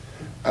 actually.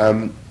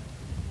 I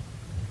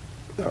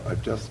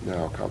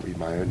can't read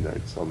my own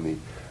notes on the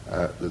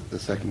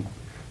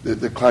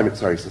climate,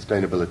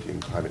 sustainability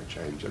and climate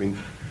change. I mean,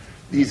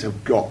 these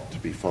have got to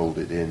be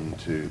folded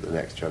into the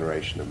next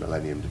generation of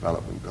Millennium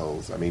Development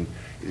Goals. I mean,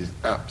 it is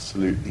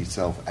absolutely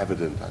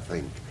self-evident, I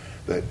think,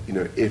 that,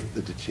 if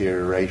the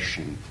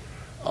deterioration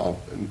of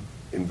an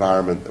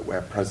environment that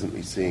we're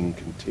presently seeing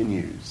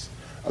continues,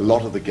 a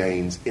lot of the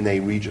gains in a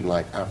region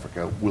like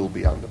Africa will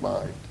be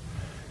undermined.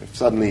 If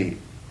suddenly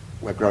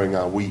we're growing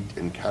our wheat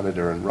in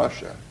Canada and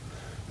Russia,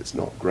 it's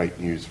not great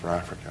news for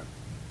Africa.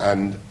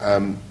 And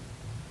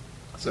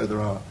so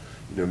there are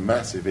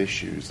massive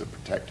issues of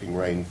protecting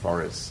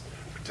rainforests,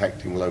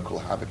 protecting local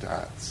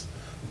habitats,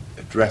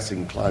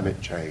 addressing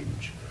climate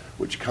change,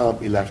 which can't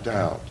be left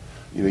out.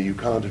 You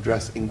can't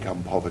address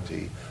income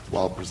poverty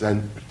while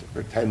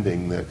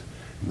pretending that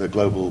the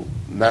global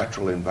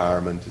natural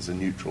environment is a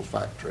neutral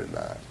factor in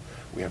that.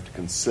 We have to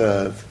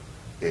conserve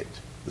it.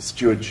 The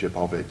stewardship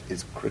of it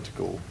is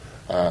critical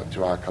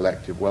to our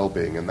collective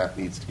well-being, and that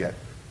needs to get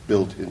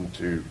built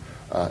into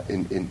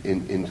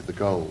the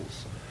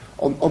goals.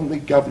 On the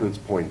governance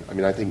point, I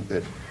mean, I think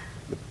that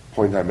the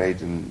point I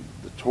made in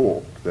the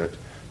talk that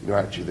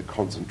actually the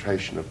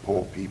concentration of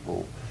poor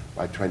people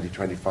by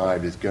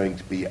 2025 is going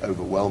to be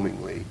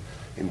overwhelmingly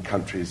in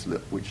countries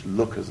which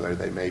look as though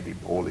they may be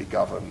poorly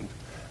governed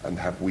and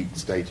have weak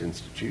state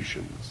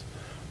institutions,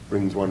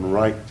 brings one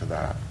right to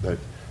that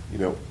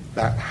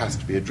that has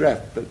to be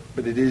addressed.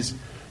 But it is,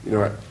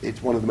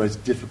 it's one of the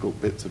most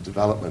difficult bits of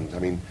development. I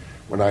mean,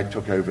 when I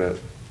took over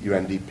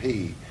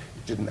UNDP,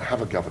 it didn't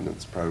have a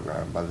governance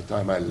program. By the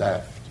time I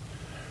left,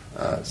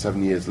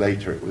 7 years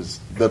later, it was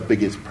the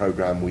biggest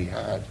program we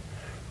had,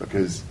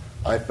 because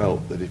I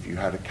felt that if you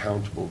had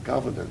accountable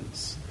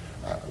governance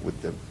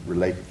with the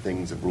related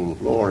things of rule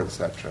of law,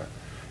 etc.,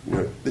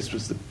 this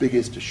was the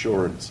biggest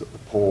assurance that the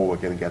poor were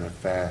going to get a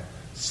fair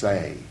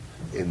say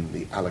in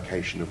the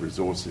allocation of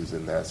resources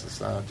in their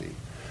society.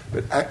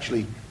 But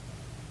actually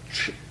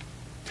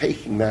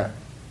taking that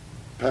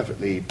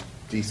perfectly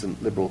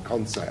decent liberal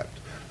concept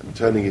and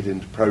turning it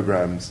into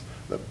programs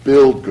that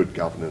build good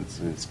governance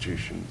and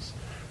institutions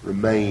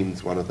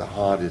remains one of the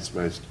hardest,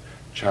 most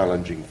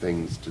challenging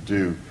things to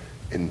do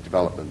in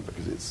development,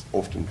 because it's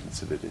often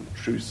considered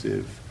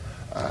intrusive,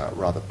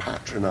 rather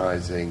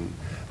patronizing,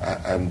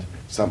 and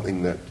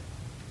something that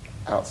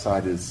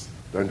outsiders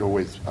are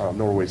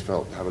not always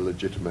felt to have a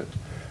legitimate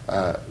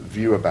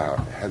view about.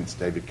 Hence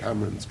David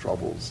Cameron's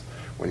troubles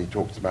when he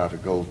talks about a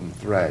golden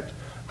thread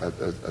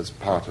as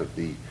part of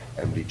the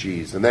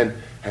MDGs. And then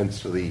hence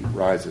to the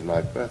rise in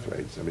live birth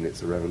rates. I mean,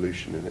 it's a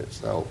revolution in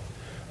itself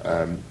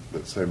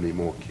that so many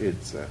more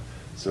kids are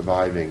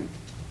surviving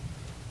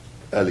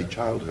early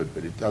childhood,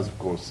 but it does, of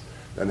course,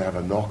 then have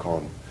a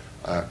knock-on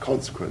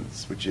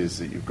consequence, which is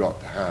that you've got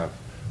to have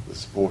the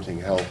supporting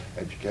health,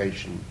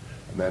 education,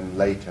 and then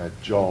later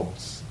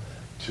jobs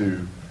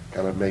to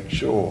kind of make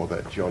sure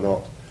that you're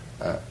not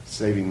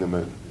saving them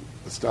at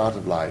the start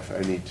of life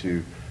only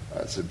to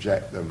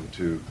subject them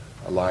to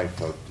a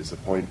life of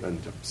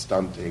disappointment, of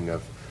stunting,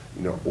 of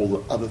all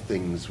the other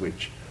things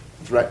which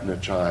threaten a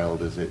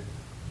child as it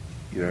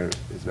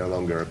is no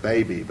longer a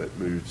baby but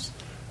moves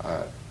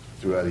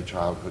through early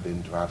childhood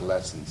into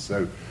adolescence.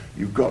 So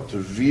you've got to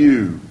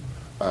view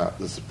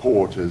the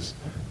support as,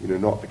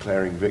 not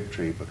declaring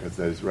victory because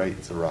those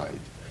rates are right,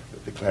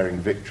 but declaring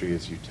victory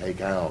as you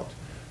take out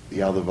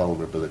the other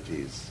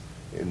vulnerabilities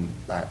in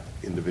that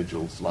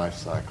individual's life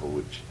cycle,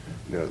 which,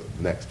 the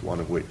next one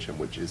of which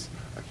is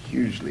a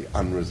hugely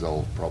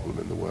unresolved problem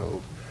in the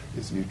world,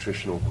 is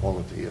nutritional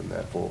quality and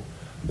therefore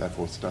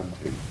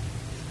stunting.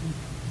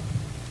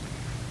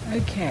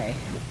 Okay.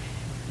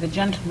 The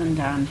gentleman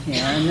down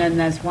here, and then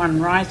there's one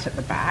right at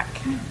the back,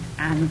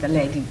 and the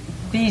lady.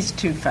 These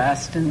two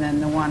first, and then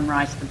the one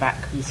right at the back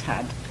who's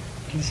had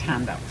his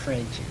hand up for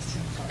ages.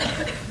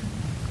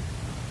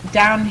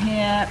 Down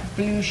here,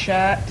 blue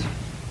shirt.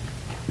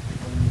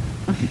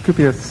 It could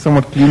be a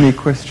somewhat gloomy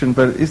question,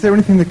 but is there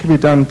anything that can be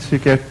done to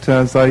get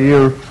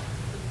Zaire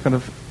kind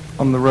of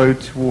on the road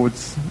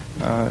towards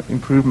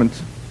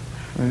improvement?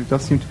 It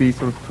does seem to be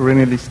sort of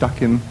perennially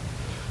stuck in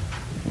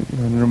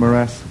a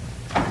morass.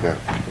 Yeah.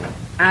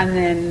 And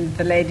then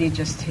the lady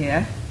just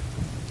here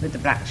with the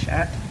black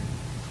shirt.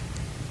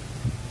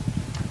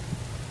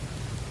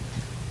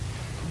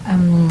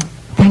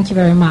 Thank you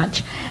very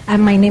much.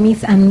 My name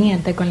is Annie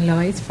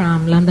Anteconlois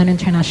from London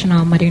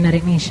International Marine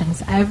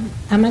Nations.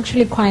 I'm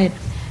actually quite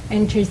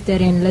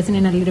interested in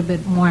listening a little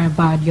bit more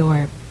about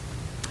your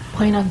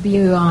point of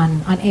view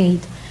on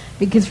aid.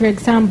 Because, for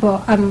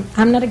example,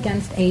 I'm not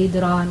against aid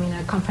at all. I mean,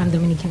 I come from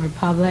Dominican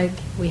Republic.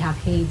 We have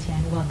Haiti,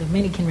 and,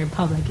 Dominican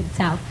Republic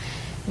itself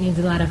needs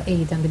a lot of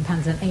aid and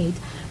depends on aid.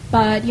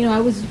 But,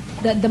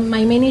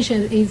 my main issue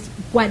is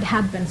what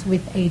happens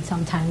with aid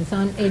sometimes.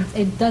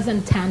 It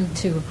doesn't tend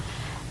to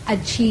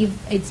achieve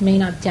its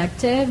main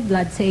objective.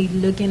 Let's say,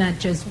 looking at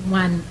just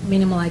one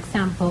minimal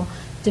example,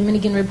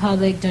 Dominican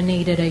Republic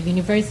donated a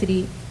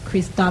university,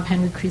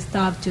 Henry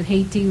Christophe, to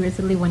Haiti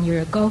recently 1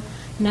 year ago.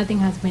 Nothing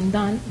has been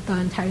done. The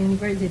entire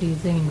university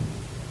is in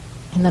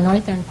the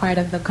northern part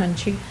of the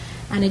country,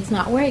 and it's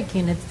not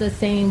working. It's the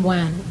same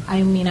when,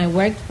 I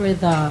worked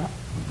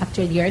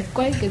after the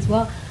earthquake as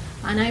well,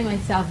 and I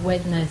myself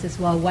witnessed as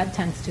well what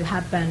tends to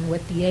happen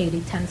with the aid.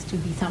 It tends to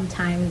be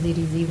sometimes it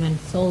is even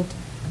sold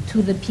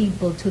to the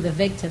people, to the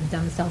victims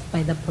themselves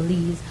by the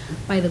police,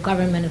 by the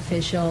government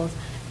officials.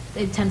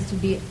 It tends to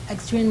be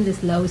extremely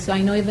slow. So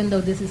I know even though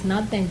this is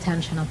not the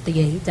intention of the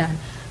aid, and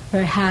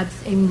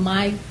perhaps it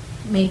might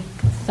make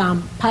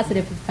some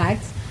positive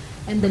effects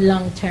in the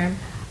long term,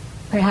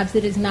 perhaps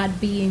it is not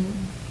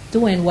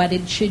doing what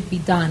it should be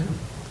done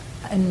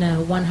in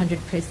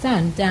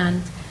 100%.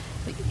 And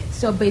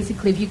so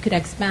basically, if you could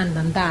expand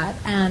on that.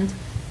 And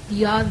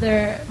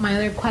my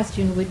other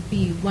question would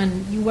be,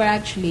 when you were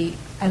actually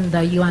in the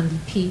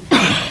UNDP,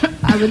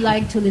 I would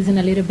like to listen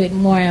a little bit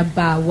more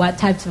about what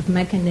types of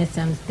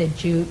mechanisms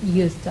that you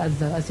used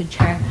as a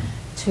chair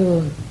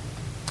to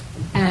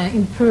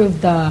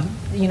improve the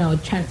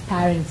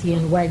transparency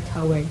and work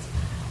towards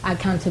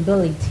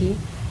accountability,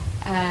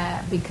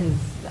 because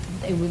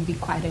it would be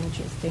quite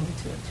interesting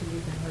to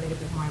listen a little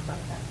bit more about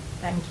that.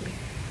 Thank you.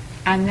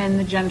 And then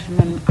the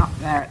gentleman up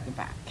there at the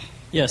back.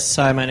 Yes,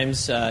 hi, my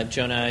name's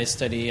Jonah. I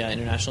study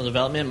international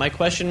development. My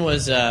question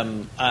was,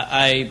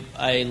 I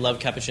love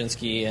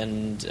Kapuscinski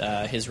and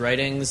his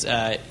writings,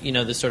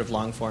 the sort of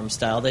long-form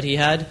style that he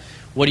had.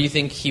 What do you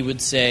think he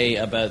would say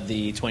about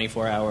the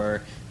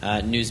 24-hour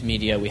news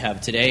media we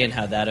have today and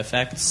how that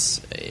affects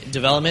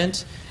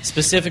development?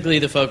 Specifically,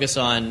 the focus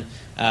on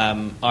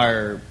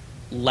our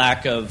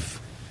lack of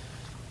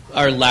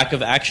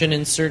action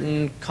in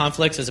certain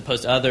conflicts as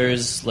opposed to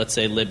others, let's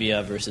say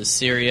Libya versus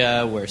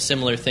Syria, where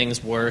similar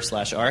things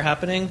were/are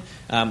happening.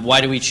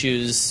 Why do we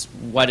choose,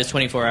 why does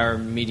 24-hour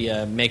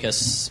media make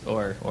us,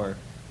 or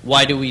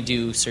why do we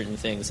do certain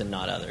things and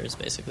not others,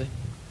 basically?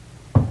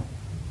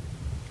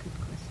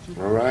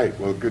 All right,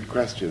 well, good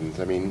questions.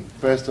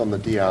 First on the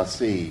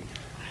DRC,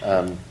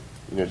 to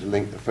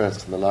link the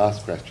first and the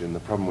last question, the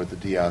problem with the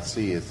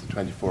DRC is the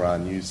 24-hour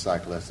news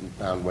cycle hasn't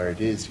found where it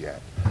is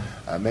yet.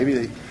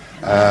 Every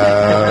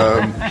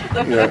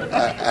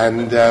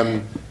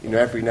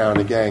now and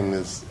again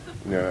there's,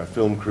 a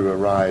film crew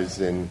arrives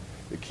in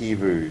the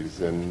Kivus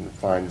and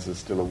finds there's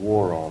still a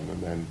war on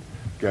and then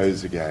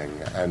goes again.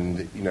 And,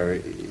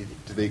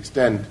 to the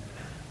extent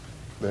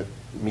that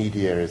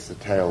media is the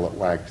tail that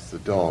wags the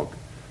dog,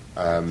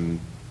 the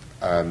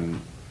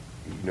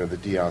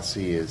DRC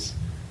is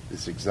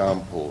this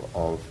example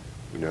of,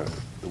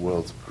 the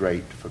world's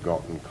great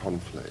forgotten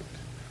conflict.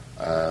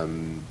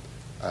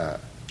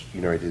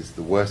 It is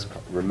the worst,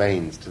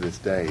 remains to this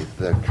day,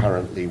 the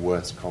currently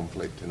worst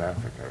conflict in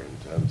Africa in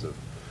terms of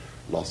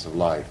loss of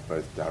life,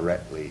 both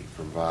directly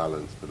from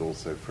violence, but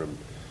also from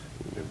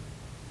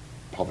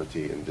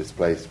poverty and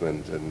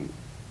displacement and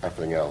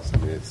everything else.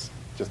 It's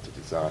just a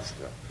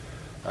disaster.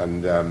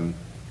 And,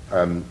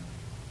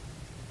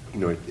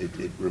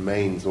 it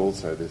remains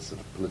also this sort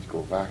of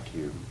political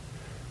vacuum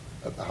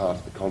at the heart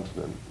of the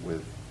continent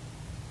with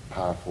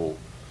powerful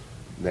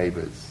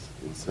neighbours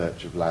in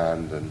search of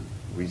land and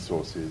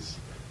resources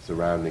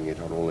surrounding it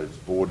on all its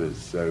borders.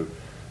 So,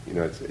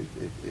 it's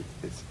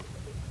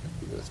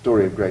a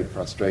story of great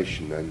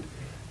frustration. And,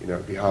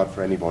 it'd be hard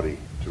for anybody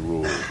to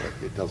rule, but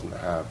it doesn't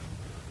have,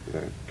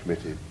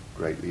 committed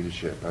great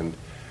leadership. And,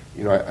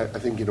 I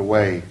think in a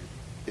way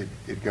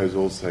it goes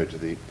also to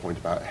the point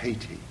about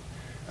Haiti.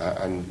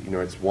 And,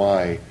 it's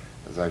why,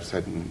 as I've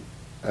said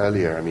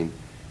earlier, I mean,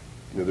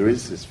 there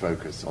is this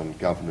focus on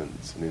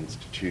governance and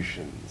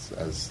institutions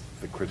as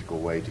the critical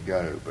way to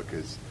go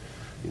because,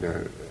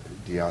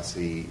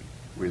 DRC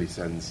really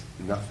sends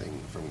nothing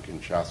from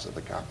Kinshasa,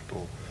 the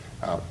capital,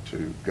 out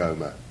to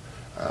Goma.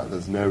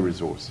 There's no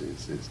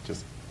resources. It's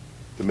just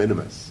de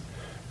minimis.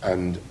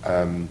 And,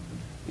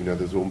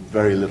 there's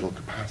very little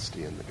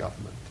capacity in the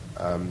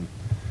government.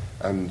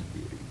 And,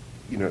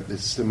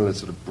 this similar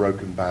sort of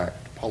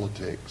broken-backed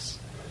politics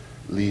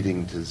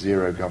leading to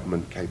zero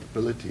government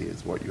capability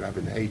is what you have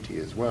in Haiti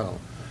as well.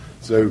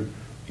 So,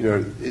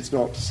 it's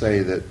not to say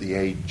that the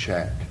aid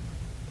check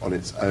on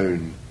its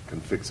own can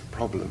fix a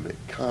problem. It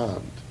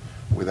can't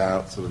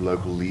without sort of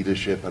local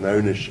leadership and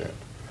ownership.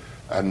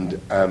 And,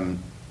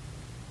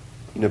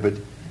 but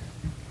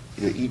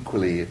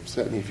equally,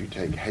 certainly if you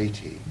take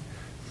Haiti,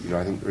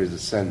 I think there is a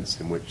sense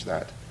in which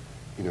that,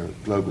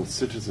 global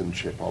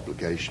citizenship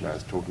obligation I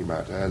was talking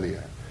about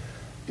earlier,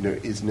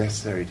 is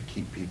necessary to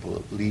keep people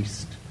at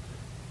least,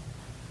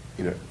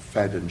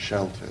 fed and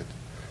sheltered.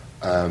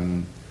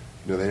 They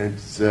don't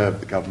deserve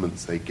the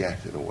governments they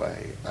get in a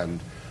way. And,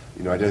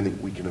 I don't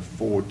think we can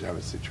afford to have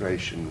a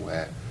situation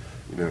where,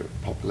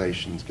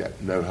 populations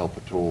get no help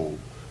at all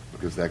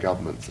because their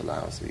governments are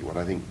lousy. What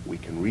I think we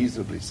can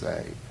reasonably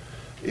say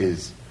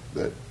is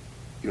that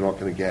you're not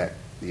going to get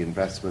the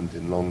investment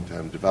in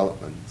long-term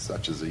development,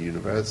 such as a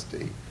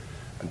university,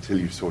 until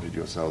you've sorted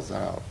yourselves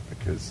out,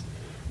 because,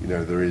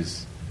 there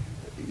is,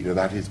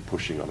 that is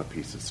pushing on a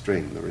piece of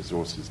string. The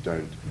resources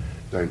don't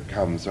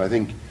come. So I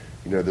think,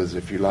 there's,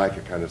 if you like,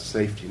 a kind of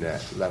safety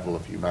net level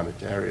of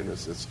humanitarian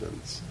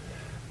assistance,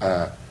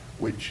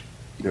 which,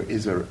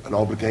 is an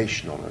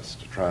obligation on us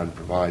to try and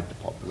provide to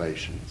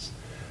populations.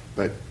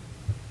 But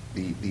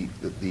the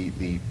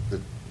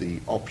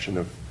option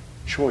of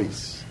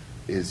choice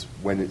is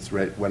when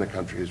when a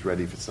country is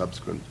ready for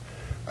subsequent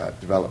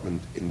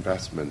development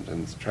investment,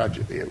 and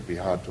tragically it would be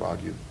hard to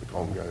argue that the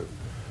Congo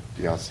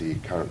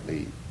DRC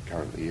currently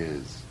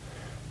is.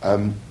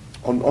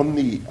 On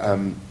the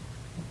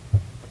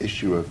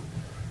issue of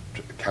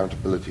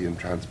accountability and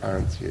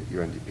transparency at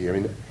UNDP, I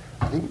mean,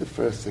 I think the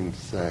first thing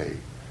to say,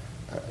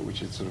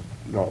 which is sort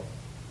of not,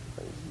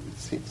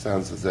 it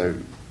sounds as though,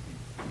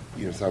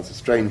 sounds a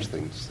strange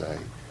thing to say,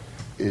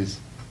 is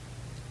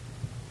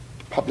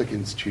public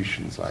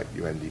institutions like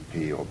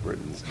UNDP or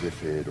Britain's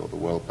DFID or the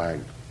World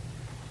Bank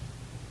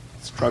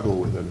struggle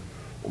with an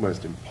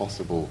almost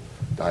impossible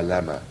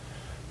dilemma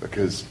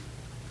because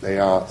they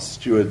are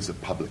stewards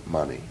of public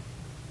money.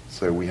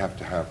 So we have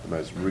to have the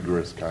most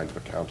rigorous kind of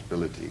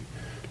accountability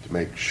to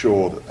make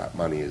sure that that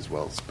money is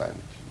well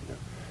spent.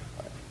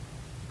 I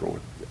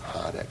brought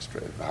hard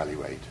extra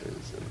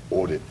evaluators and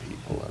audit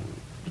people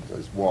and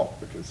knows what,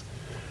 because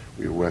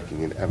we were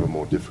working in ever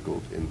more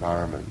difficult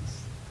environments.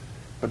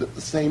 But at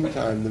the same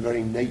time, the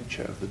very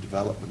nature of the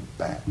development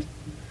bet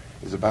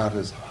is about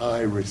as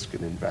high risk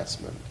an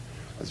investment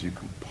as you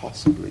can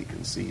possibly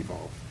conceive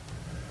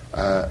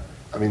of.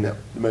 I mean, the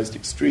most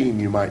extreme,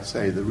 you might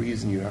say, the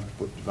reason you have to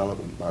put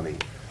development money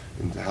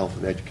into health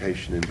and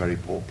education in very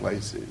poor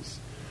places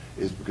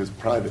is because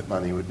private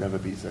money would never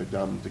be so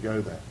dumb to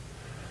go there.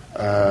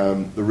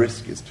 The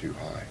risk is too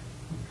high.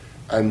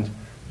 And,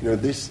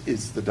 this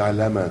is the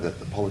dilemma that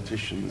the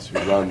politicians who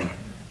run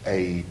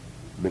aid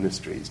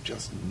ministries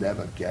just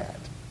never get.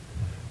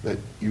 That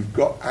you've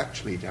got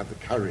actually to have the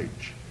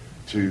courage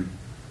to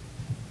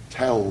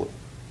tell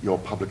your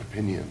public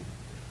opinion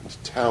and to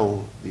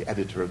tell the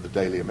editor of the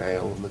Daily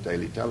Mail and the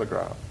Daily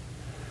Telegraph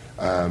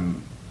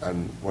and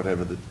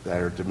whatever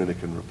their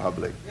Dominican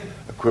Republic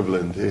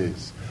equivalent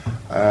is,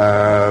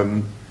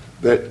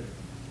 that,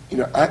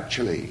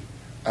 actually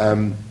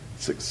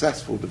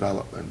successful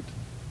development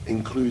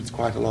includes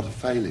quite a lot of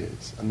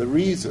failures. And the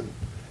reason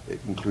it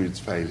includes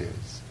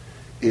failures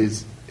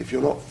is if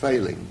you're not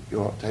failing,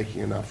 you're not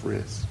taking enough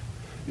risk.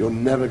 You're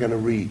never going to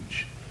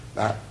reach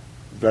that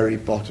very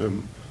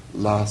bottom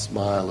last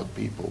mile of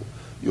people.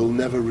 You'll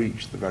never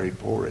reach the very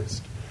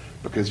poorest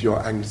because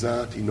your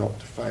anxiety not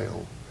to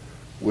fail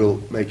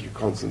will make you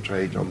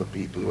concentrate on the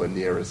people who are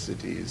nearer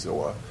cities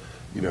or,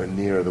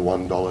 nearer the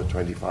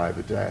 $1.25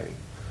 a day.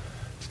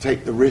 To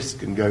take the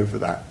risk and go for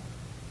that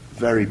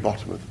very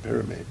bottom of the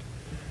pyramid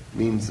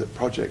means that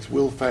projects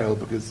will fail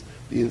because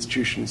the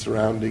institution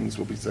surroundings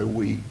will be so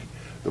weak.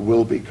 There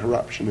will be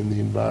corruption in the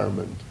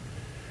environment.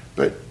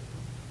 But,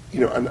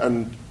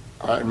 and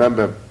I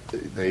remember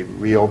they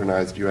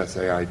reorganized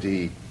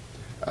USAID,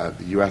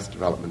 the U.S.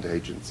 Development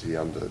Agency,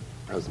 under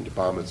President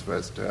Obama's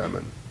first term,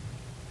 and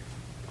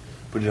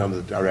put it under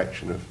the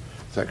direction of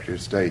Secretary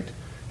of State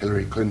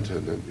Hillary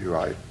Clinton, and who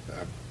I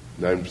have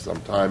known for some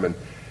time. And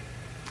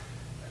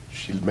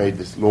she made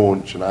this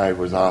launch, and I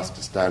was asked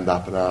to stand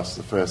up and ask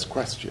the first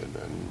question.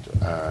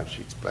 And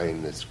she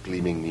explained this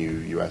gleaming new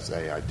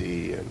USA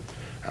ID and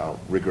how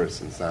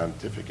rigorous and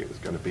scientific it was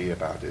going to be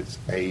about its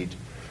aid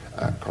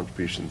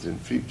contributions in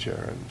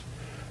future. And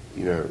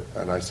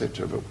and I said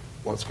to her, "But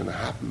what's going to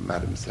happen,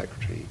 Madam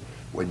Secretary,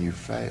 when you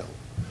fail?"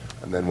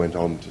 And then went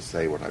on to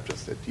say what I've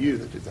just said to you,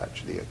 that it's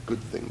actually a good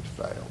thing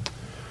to fail.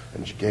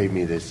 And she gave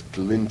me this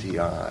glinty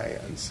eye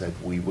and said,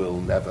 "We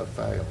will never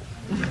fail."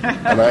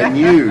 And I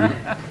knew,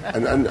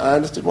 and I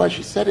understood why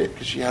she said it,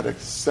 because she had a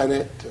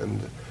Senate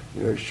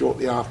and,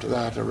 shortly after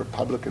that, a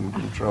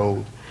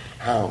Republican-controlled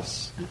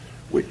House,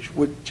 which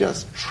would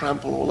just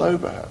trample all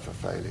over her for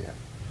failure.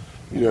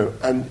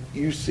 And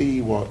you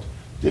see what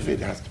Diffid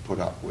has to put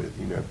up with,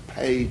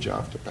 page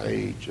after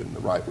page in the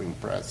right-wing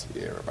press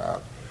here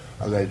about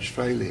alleged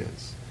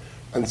failures.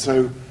 And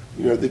so,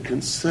 the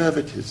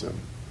conservatism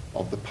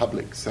of the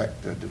public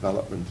sector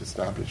development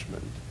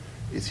establishment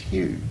is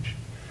huge.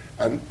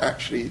 And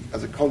actually,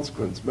 as a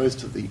consequence,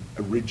 most of the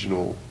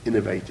original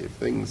innovative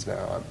things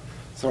now, I'm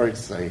sorry to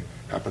say,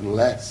 happen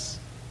less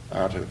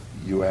out of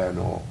UN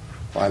or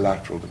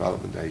bilateral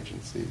development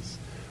agencies,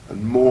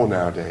 and more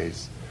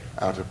nowadays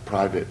out of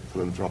private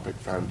philanthropic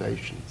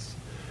foundations,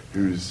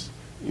 whose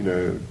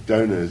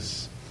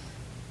donors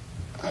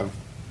have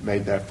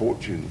made their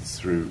fortunes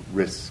through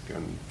risk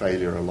and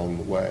failure along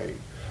the way,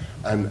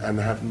 and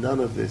have none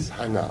of this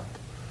hang-up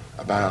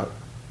about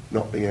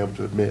not being able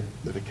to admit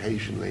that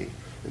occasionally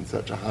in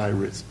such a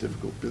high-risk,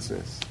 difficult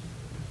business,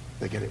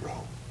 they get it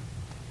wrong.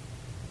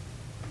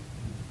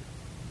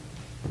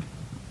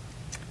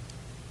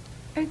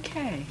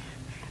 Okay.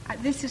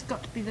 This has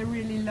got to be the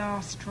really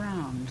last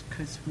round,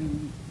 because we...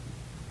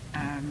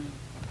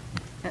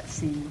 let's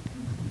see.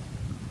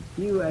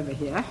 You over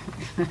here.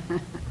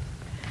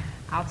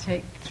 I'll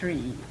take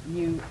 3.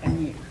 You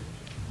and you.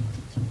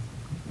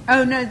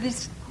 Oh, no,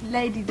 this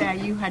lady there,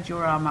 you had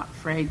your arm up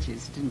for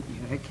ages, didn't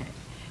you? Okay.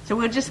 So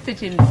we'll just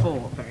fit in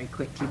 4 very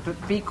quickly,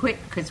 but be quick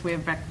because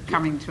we're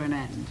coming to an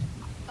end.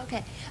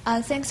 Okay.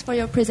 Thanks for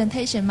your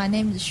presentation. My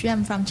name is Xu.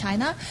 I'm from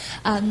China.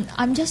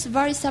 I'm just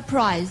very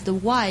surprised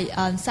why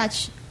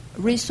such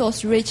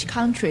resource-rich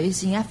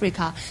countries in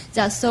Africa,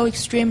 they are so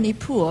extremely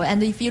poor.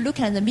 And if you look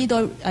at the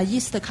Middle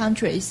East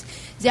countries,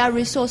 they are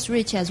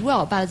resource-rich as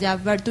well, but they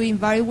are doing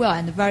very well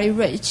and very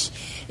rich.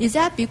 Is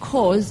that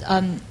because,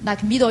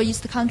 like Middle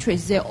East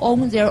countries, they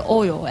own their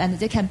oil and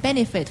they can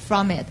benefit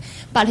from it?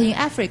 But in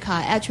Africa,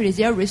 actually,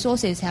 their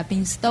resources have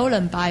been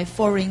stolen by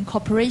foreign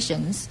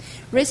corporations.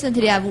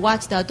 Recently, I've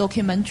watched a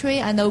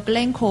documentary. I know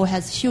Glencore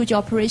has huge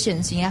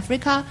operations in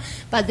Africa,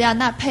 but they are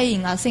not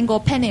paying a single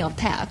penny of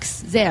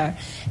tax there.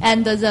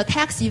 And the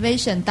tax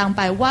evasion done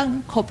by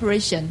one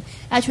corporation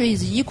actually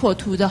is equal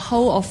to the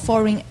whole of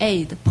foreign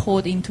aid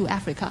poured into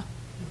Africa.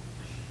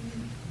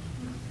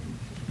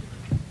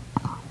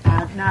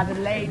 Now the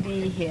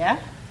lady here.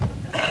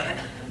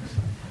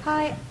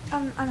 Hi,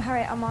 I'm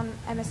Harriet. I'm on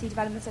MSc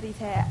Development Studies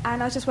here,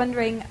 and I was just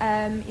wondering,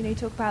 you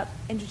talk about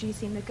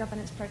introducing the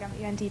governance program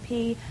at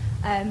UNDP,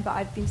 but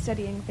I've been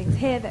studying things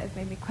here that have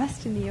made me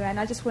question the UN.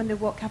 I just wonder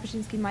what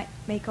Kapuscinski might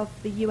make of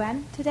the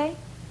UN today.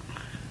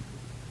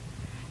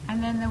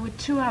 And then there were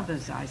 2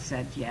 others I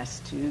said yes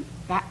to.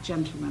 That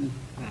gentleman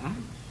there,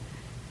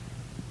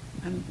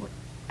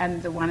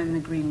 and the one in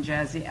the green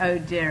jersey. Oh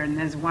dear, and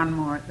there's one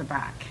more at the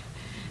back.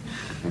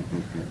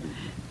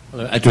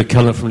 Hello, Edward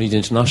Keller from Lead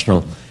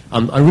International.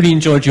 I really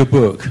enjoyed your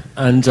book,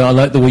 and I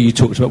like the way you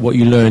talked about what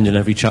you learned in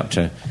every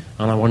chapter.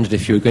 And I wondered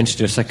if you were going to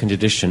do a second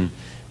edition.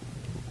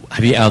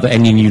 Are there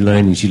any new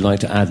learnings you'd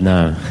like to add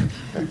now?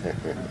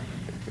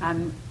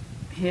 And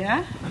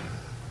here?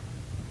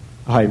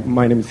 Hi,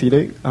 my name is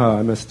Hide.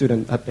 I'm a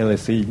student at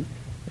LSE.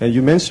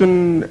 You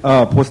mentioned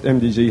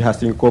post-MDG has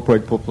to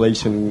incorporate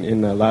population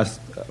in the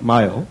last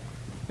mile,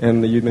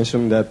 and you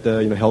mentioned that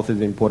health is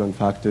an important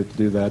factor to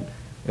do that.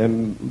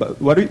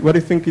 But what do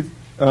you think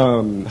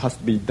has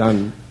to be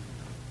done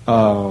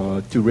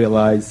to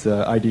realize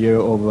the idea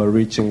of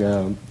reaching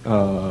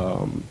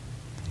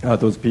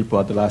those people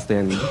at the last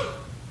end,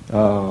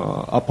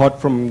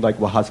 apart from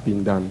what has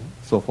been done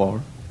so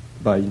far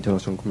by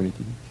international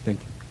community?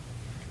 Thank you.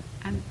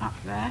 And up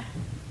there.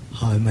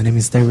 Hi, my name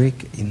is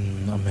Derek.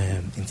 I'm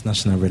an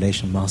international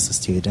relations master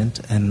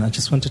student, and I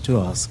just wanted to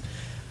ask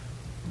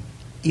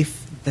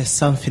if there's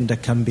something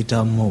that can be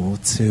done more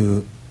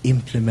to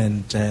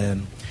implement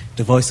the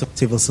voice of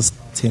civil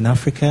society in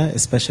Africa,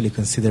 especially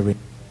considering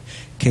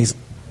case.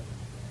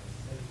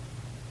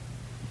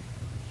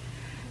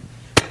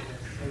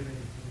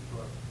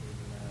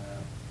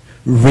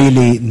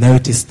 Really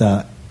notice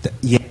that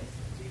yes, it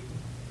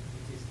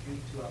is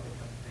good to have a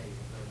campaign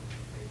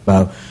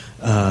about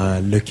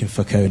looking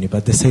for Coney, but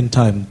at the same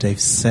time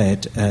they've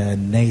said,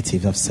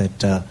 natives have said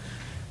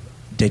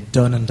they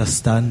don't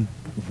understand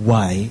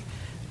why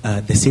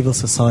the civil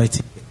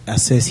society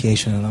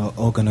association and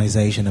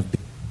organization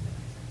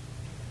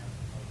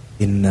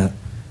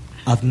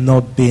have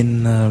not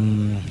been,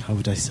 how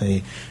would I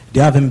say, they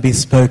haven't been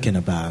spoken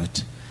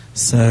about.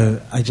 So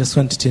I just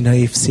wanted to know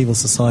if civil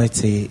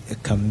society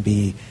can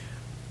be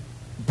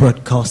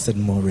broadcasted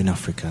more in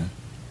Africa.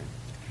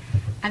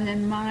 And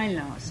then my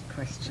last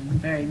question,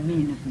 very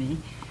mean of me,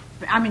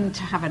 but I mean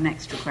to have an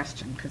extra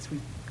question because we're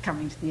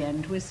coming to the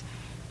end, was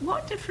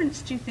what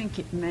difference do you think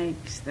it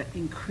makes that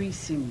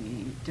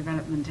increasingly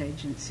development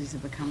agencies are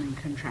becoming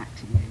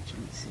contracting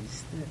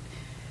agencies, that,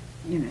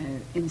 you know,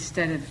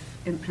 instead of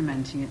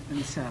implementing it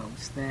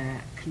themselves,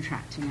 they're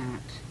contracting out?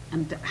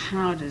 And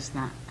how does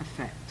that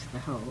affect the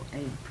whole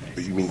aid process?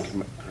 But you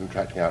mean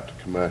contracting out to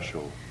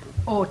commercial?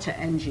 Or to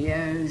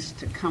NGOs,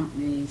 to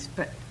companies,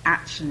 but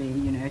actually,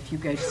 you know, if you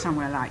go to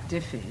somewhere like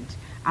DFID,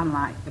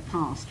 unlike the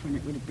past when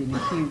it would have been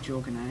a huge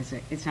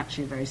organisation, it's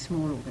actually a very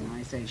small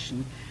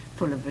organisation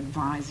full of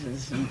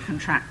advisors and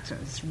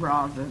contractors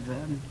rather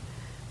than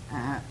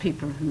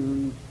people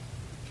who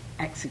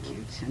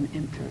execute and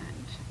implement.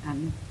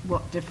 And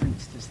what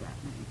difference does that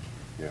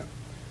make? Yeah.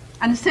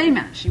 And the same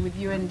actually with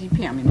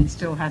UNDP. I mean, it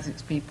still has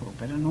its people,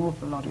 but an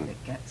awful lot of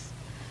it gets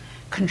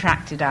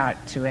contracted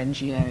out to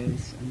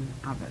NGOs and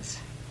others.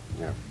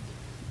 Yeah.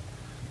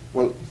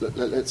 Well,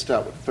 let's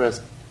start with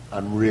first.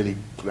 I'm really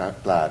glad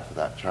for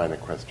that China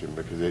question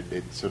because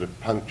it sort of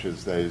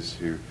punctures those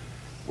who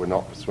were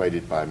not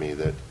persuaded by me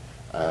that,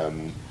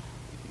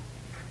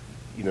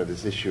 you know,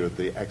 this issue of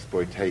the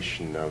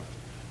exploitation of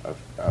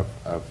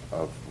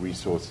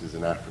resources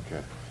in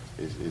Africa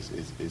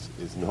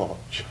is not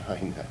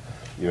China.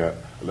 You know,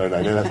 alone.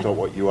 I know that's not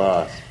what you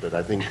asked, but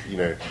I think, you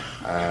know,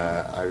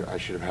 I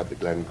should have had the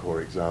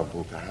Glencore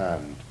example to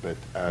hand. But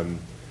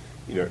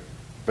you know,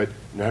 but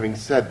having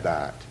said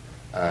that,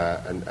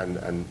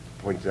 and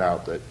pointed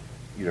out that,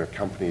 you know,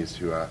 companies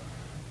who are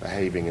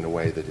behaving in a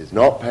way that is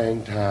not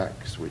paying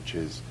tax, which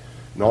is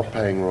not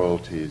paying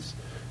royalties,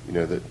 you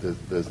know,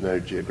 that there's no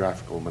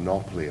geographical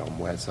monopoly on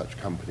where such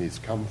companies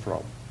come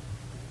from.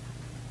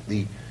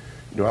 The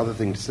other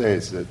thing to say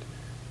is that,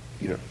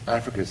 you know,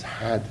 Africa's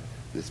had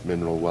this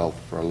mineral wealth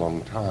for a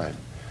long time,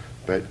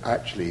 but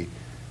actually,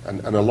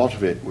 and a lot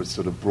of it was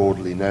sort of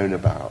broadly known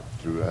about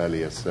through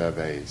earlier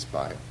surveys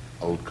by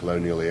old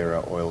colonial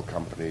era oil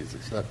companies,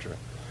 etc.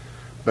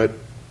 But,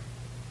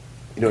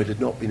 you know, it had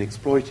not been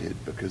exploited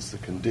because the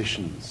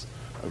conditions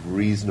of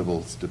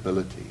reasonable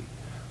stability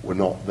were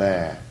not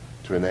there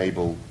to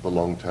enable the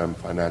long-term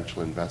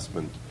financial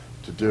investment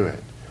to do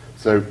it.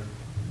 So,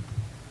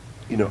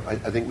 you know, I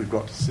think we've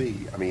got to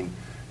see. I mean,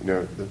 you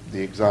know,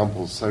 the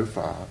examples so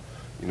far,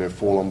 you know,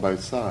 fall on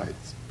both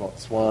sides.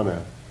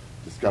 Botswana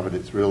discovered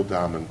its real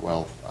diamond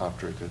wealth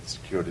after it had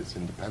secured its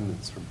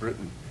independence from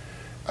Britain.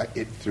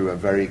 It through a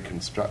very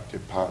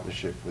constructive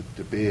partnership with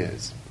De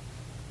Beers,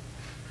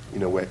 you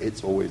know, where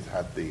it's always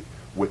had the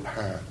whip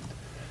hand,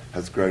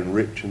 has grown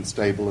rich and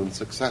stable and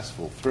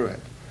successful through it.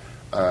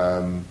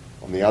 On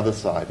the other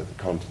side of the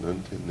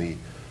continent, in the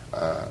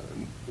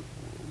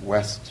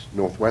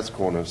northwest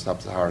corner of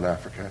sub-Saharan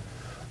Africa,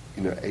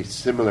 you know, a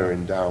similar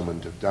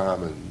endowment of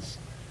diamonds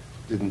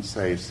didn't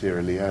save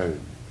Sierra Leone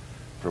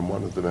from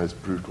one of the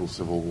most brutal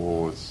civil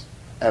wars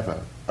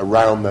ever,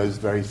 around those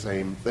very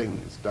same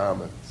things,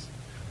 diamonds.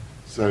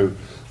 So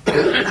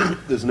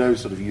there's no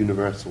sort of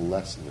universal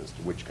lesson as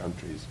to which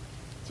countries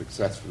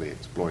successfully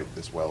exploit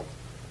this wealth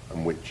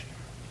and which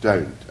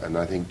don't. And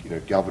I think, you know,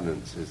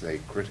 governance is a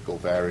critical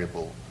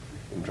variable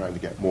in trying to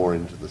get more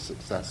into the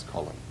success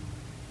column.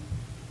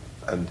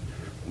 And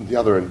on the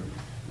other end,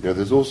 you know,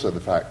 there's also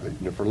the fact that,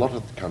 you know, for a lot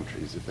of the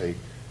countries, if they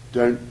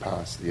don't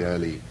pass the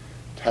early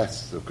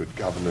tests of good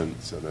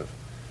governance and of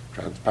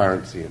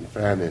transparency and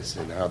fairness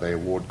in how they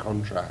award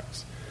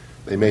contracts,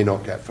 they may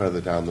not get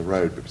further down the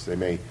road because they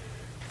may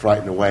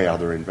frighten away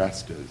other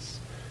investors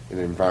in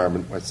an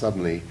environment where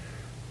suddenly,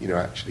 you know,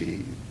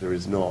 actually there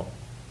is not,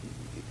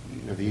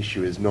 you know, the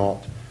issue is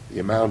not the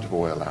amount of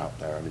oil out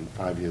there. I mean,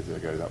 5 years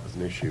ago that was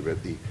an issue,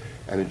 but the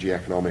energy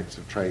economics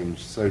have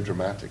changed so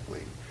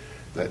dramatically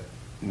that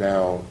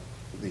now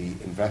the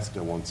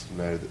investor wants to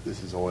know that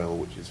this is oil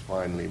which is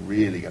finally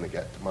really going to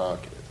get to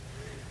market.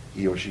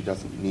 He or she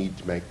doesn't need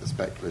to make the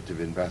speculative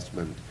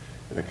investment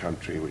in a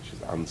country which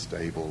is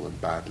unstable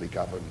and badly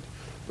governed.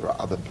 There are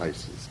other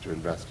places to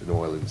invest in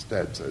oil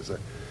instead. So,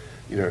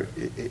 you know,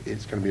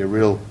 it's going to be a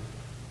real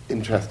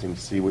interesting to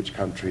see which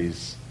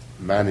countries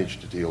manage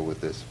to deal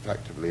with this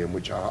effectively and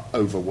which are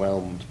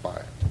overwhelmed by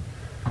it.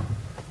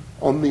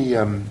 On the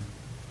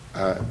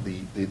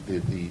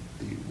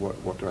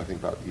what do I think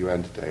about the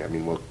UN today? I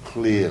mean, well,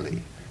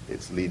 clearly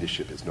its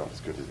leadership is not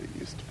as good as it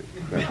used to be.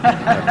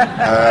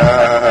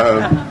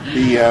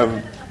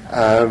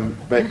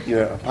 But you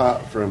know,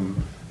 apart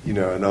from, you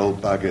know, an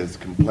old bugger's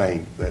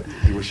complaint that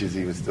he wishes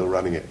he was still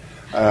running it,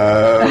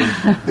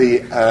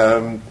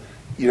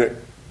 you know,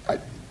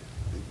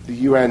 the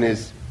UN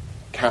is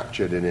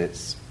captured in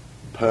its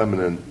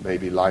permanent,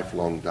 maybe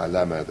lifelong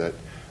dilemma that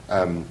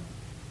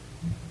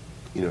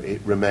you know,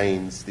 it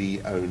remains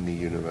the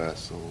only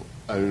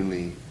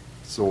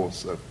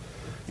source of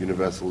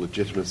universal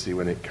legitimacy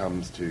when it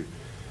comes to,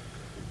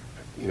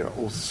 you know,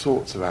 all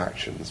sorts of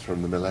actions,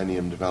 from the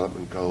Millennium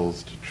Development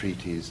Goals to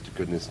treaties to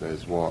goodness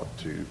knows what,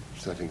 to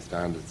setting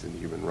standards in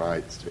human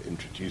rights, to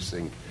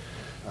introducing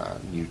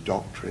new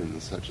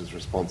doctrines such as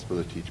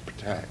responsibility to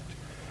protect.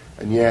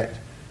 And yet,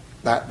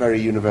 that very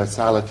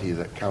universality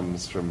that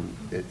comes from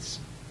its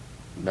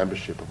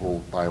membership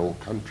by all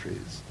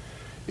countries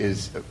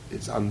is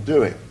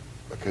undoing,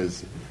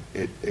 because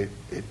it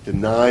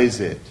denies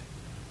it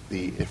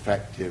the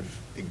effective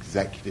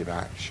executive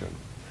action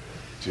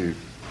to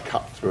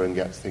cut through and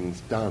get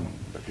things done,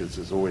 because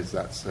there's always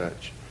that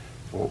search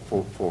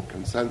for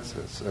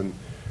consensus. And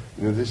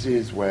this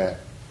is where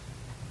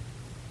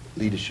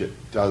leadership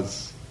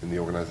does in the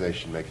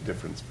organization make a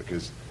difference,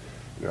 because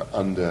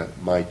under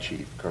my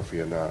chief,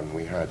 Kofi Annan,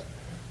 we had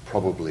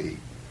probably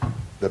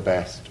the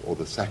best or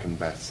the second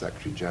best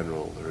Secretary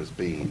General there has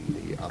been.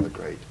 The other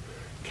great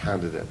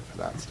candidate for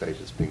that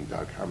status being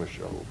Dag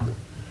Hammarskjöld, the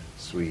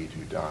Swede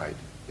who died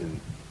in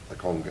the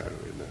Congo,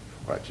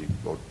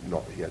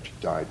 he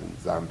actually died in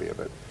Zambia,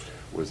 but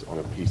was on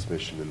a peace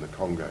mission in the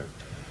Congo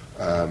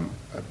at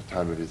the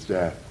time of his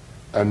death.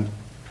 And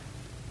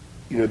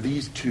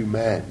these two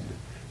men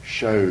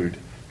showed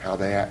how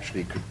they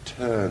actually could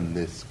turn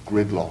this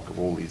gridlock of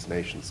all these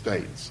nation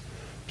states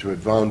to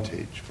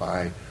advantage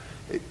by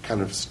it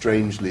kind of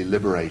strangely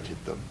liberated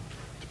them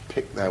to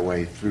pick their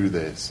way through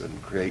this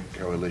and create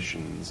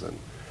coalitions and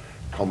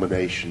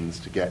combinations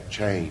to get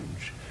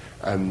change.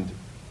 And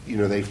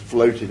they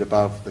floated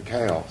above the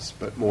chaos,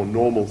 but more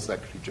normal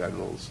Secretary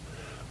Generals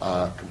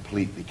are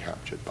completely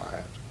captured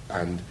by it.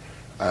 And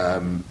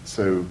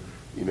so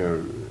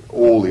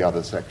all the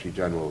other Secretary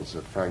Generals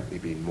have frankly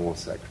been more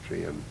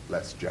Secretary and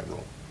less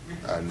General.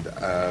 And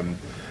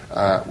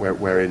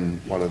we're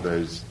in one of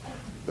those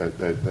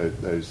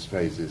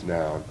phases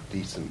now. A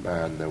decent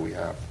man that we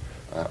have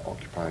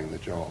occupying the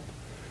job.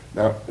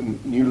 Now,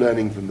 new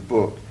learning from the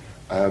book,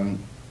 I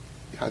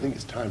think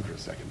it's time for a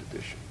second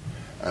edition.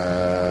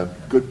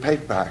 Good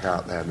paperback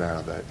out there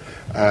now, though.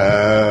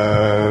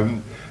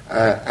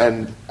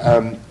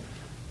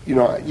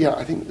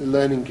 I think the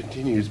learning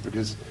continues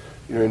because,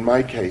 in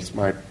my case,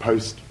 my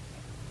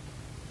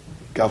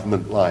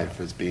post-government life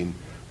has been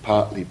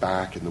partly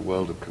back in the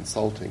world of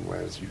consulting,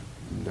 whereas you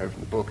know from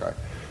the book I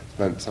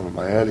spent some of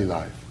my early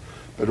life,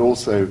 but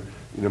also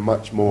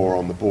much more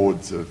on the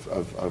boards of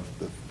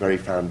the very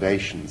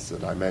foundations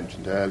that I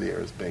mentioned earlier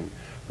as being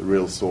the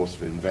real source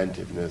of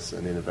inventiveness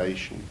and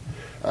innovation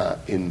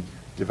in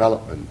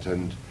development.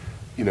 And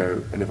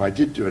and if I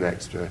did do an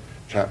extra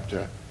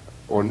chapter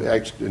or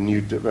a new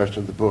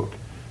version of the book,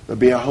 there'd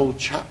be a whole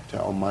chapter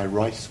on my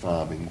rice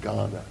farm in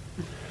Ghana,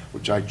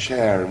 which I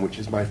chair and which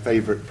is my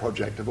favorite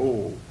project of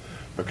all.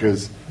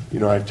 Because,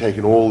 I've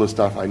taken all the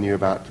stuff I knew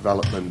about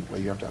development, where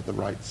you have to have the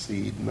right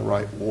seed and the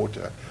right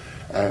water,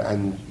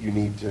 and you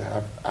need to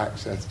have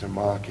access to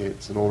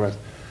markets and all the rest.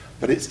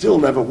 But it still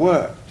never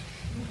worked,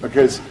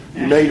 because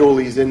you made all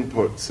these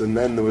inputs, and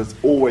then there was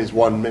always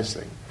one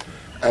missing.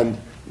 And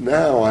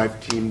now I've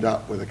teamed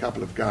up with a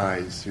couple of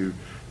guys who,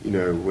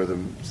 were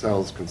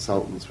themselves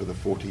consultants with a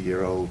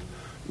 40-year-old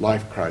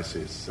life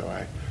crisis. So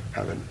I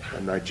have a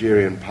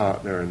Nigerian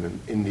partner and an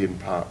Indian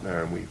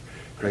partner, and we've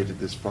created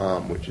this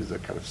farm, which is a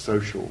kind of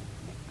social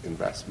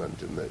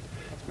investment in that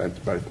it's meant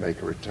to both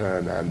make a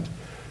return and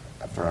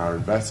for our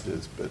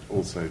investors, but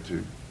also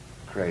to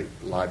create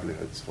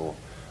livelihoods for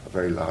a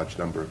very large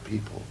number of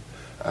people.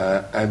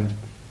 And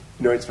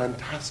it's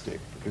fantastic,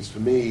 because for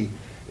me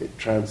it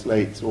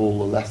translates all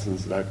the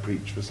lessons that I've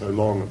preached for so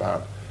long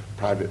about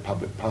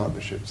private-public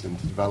partnerships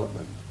into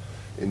development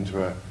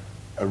into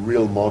a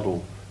real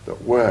model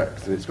that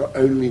works. And it's got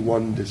only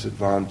one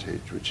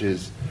disadvantage, which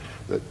is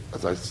that,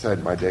 as I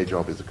said, my day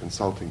job is a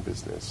consulting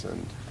business,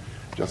 and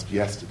just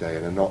yesterday,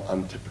 in a not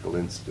untypical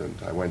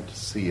incident, I went to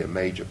see a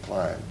major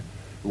client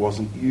who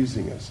wasn't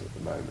using us at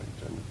the moment,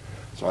 and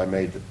so I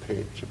made the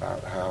pitch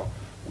about how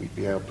we'd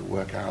be able to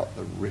work out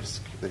the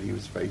risk that he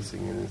was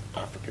facing in his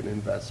African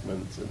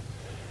investments, and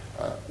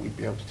we'd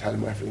be able to tell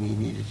him everything he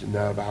needed to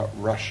know about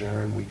Russia,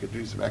 and we could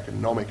do some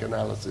economic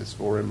analysis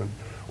for him and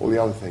all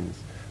the other things.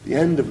 At the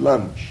end of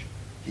lunch,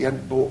 he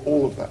hadn't bought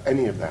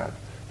any of that,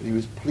 but he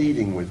was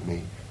pleading with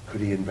me,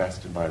 could he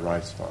invest in my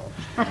rice farm?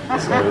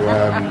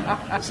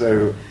 I'm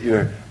sort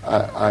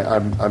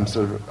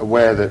of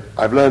aware that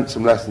I've learned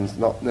some lessons,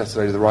 not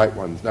necessarily the right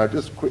ones. Now,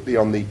 just quickly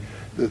on the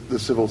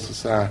civil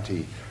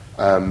society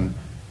thing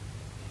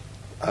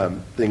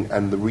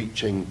and the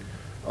reaching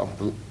of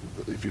the,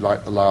 if you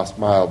like, the last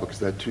mile, because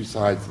they're two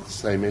sides of the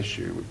same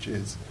issue, which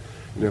is,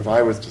 if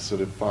I was to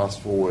sort of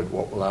fast forward,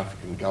 what will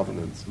African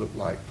governance look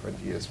like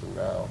 20 years from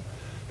now?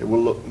 It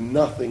will look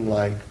nothing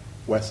like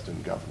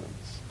Western governance.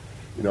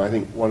 I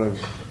think one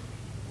of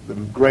the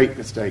great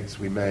mistakes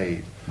we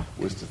made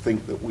was to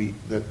think that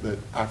that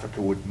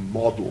Africa would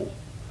model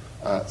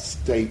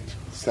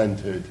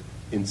state-centered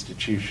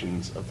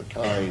institutions of the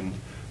kind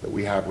that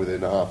we have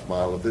within a half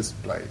mile of this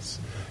place.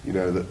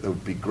 That there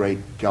would be great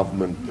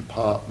government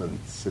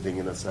departments sitting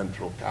in a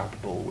central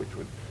capital which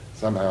would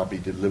somehow be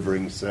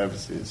delivering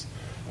services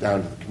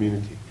down to the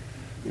community.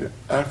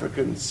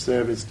 African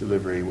service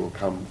delivery will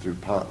come through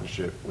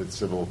partnership with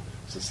civil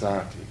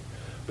society.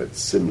 But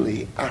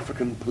similarly,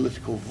 African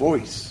political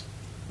voice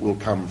will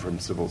come from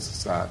civil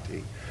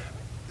society.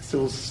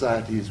 Civil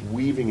society is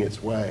weaving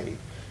its way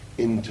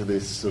into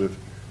this sort of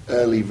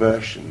early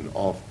version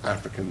of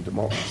African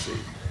democracy,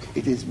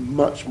 it is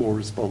much more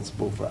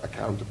responsible for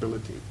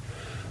accountability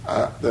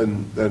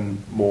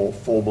than more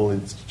formal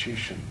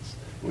institutions.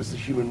 It was the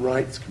Human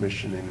Rights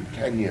Commission in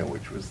Kenya,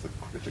 which was the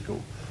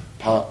critical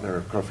partner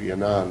of Kofi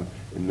Annan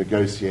in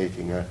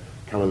negotiating a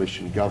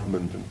coalition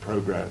government and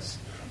progress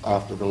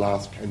after the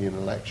last Kenyan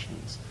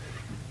elections.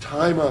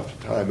 Time after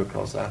time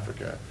across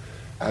Africa,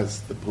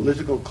 as the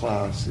political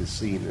class is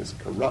seen as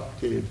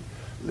corrupted,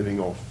 living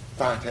off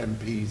fat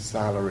MP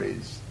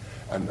salaries,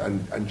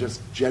 and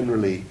just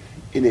generally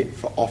in it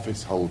for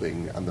office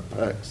holding and the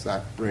perks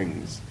that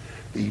brings,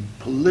 the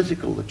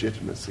political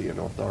legitimacy and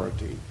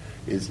authority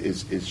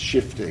is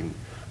shifting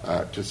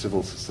to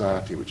civil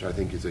society, which I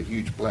think is a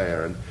huge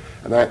player.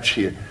 And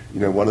actually,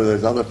 one of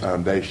those other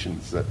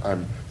foundations that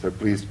I'm so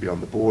pleased to be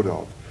on the board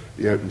of,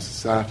 the Open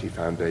Society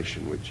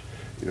Foundation, which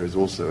is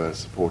also a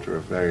supporter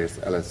of various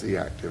LSE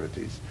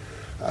activities,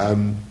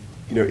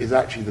 is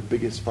actually the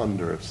biggest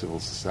funder of civil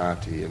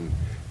society and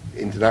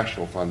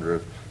international funder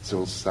of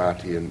civil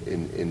society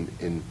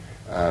in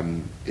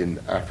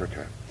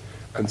Africa.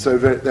 And so,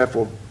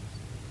 therefore,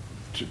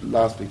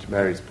 lastly, to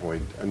Mary's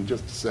point, and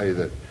just to say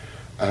that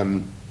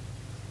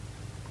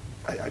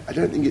I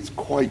don't think it's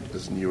quite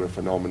as new a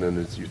phenomenon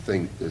as you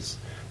think. This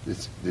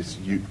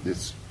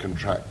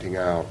contracting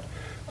out.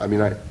 I mean,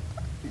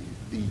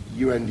 the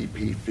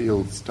UNDP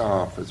field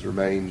staff has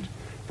remained,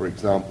 for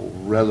example,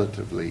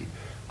 relatively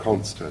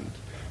constant,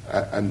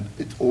 and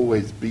it's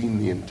always been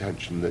the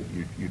intention that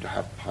you'd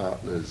have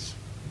partners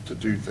to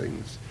do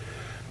things.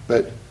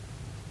 But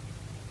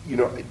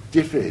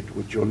DFID,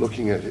 which you're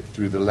looking at it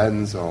through the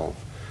lens of,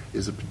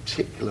 is a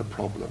particular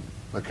problem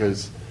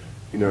because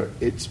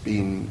it's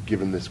been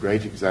given this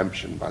great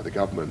exemption by the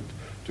government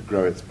to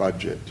grow its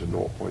budget to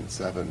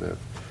 0.7 of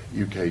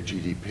UK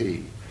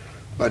GDP,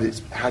 but it's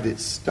had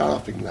its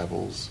staffing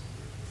levels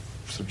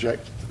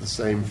subjected to the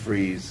same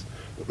freeze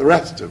that the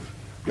rest of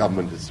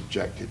government is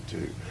subjected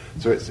to.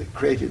 So it's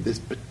created this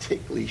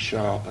particularly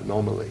sharp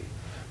anomaly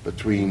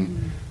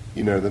between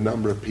the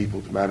number of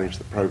people to manage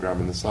the program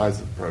and the size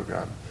of the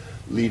program,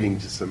 leading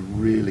to some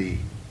really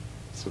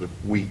sort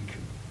of weak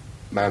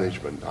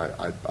management.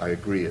 I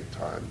agree at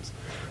times.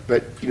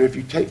 But if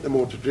you take the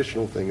more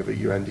traditional thing of a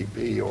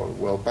UNDP or a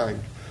World Bank,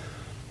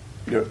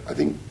 I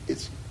think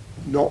it's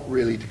not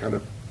really to kind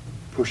of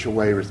push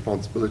away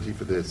responsibility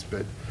for this,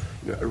 but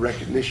a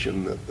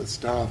recognition that the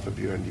staff of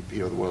UNDP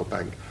or the World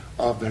Bank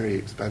are very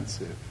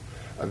expensive,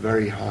 a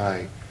very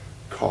high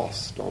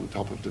cost on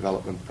top of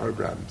development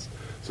programs.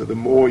 So the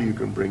more you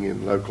can bring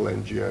in local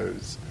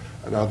NGOs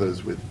and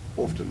others with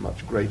often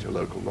much greater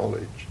local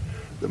knowledge,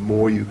 the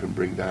more you can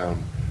bring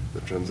down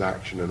the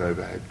transaction and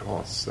overhead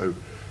costs. So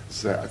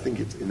I think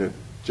it's in a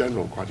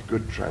general quite a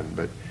good trend,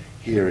 but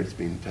here it's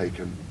been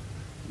taken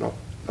not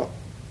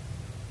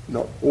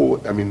all.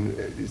 I mean,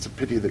 it's a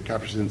pity that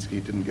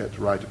Kapuscinski didn't get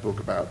to write a book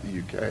about the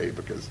UK,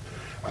 because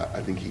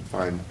I think he'd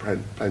find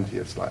plenty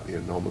of slightly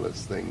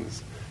anomalous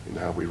things in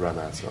how we run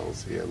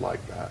ourselves here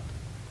like that.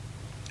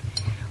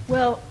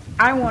 Well,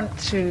 I want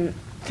to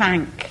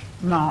thank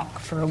Mark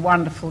for a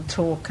wonderful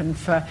talk and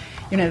for,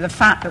 the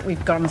fact that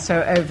we've gone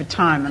so over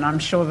time, and I'm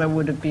sure there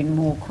would have been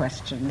more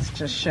questions,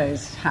 just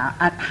shows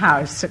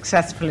how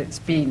successful it's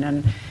been.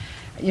 And,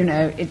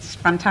 it's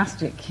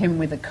fantastic, him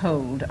with a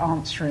cold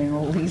answering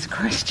all these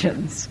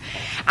questions.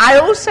 I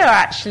also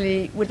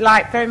actually would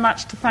like very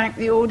much to thank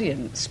the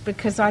audience,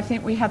 because I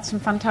think we had some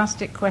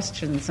fantastic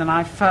questions, and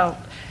I felt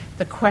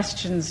the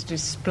questions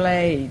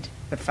displayed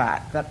the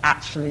fact that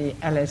actually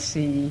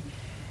LSE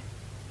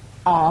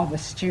are the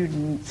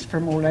students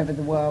from all over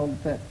the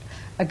world that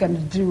are going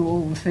to do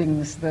all the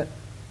things that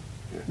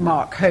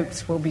Mark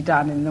hopes will be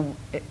done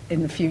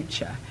in the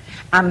future.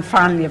 And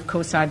finally, of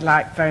course, I'd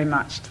like very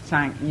much to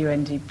thank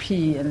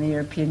UNDP and the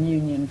European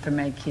Union for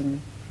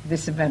making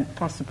this event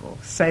possible.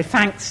 So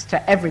thanks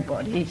to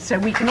everybody, so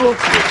we can all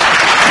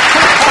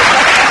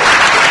clap.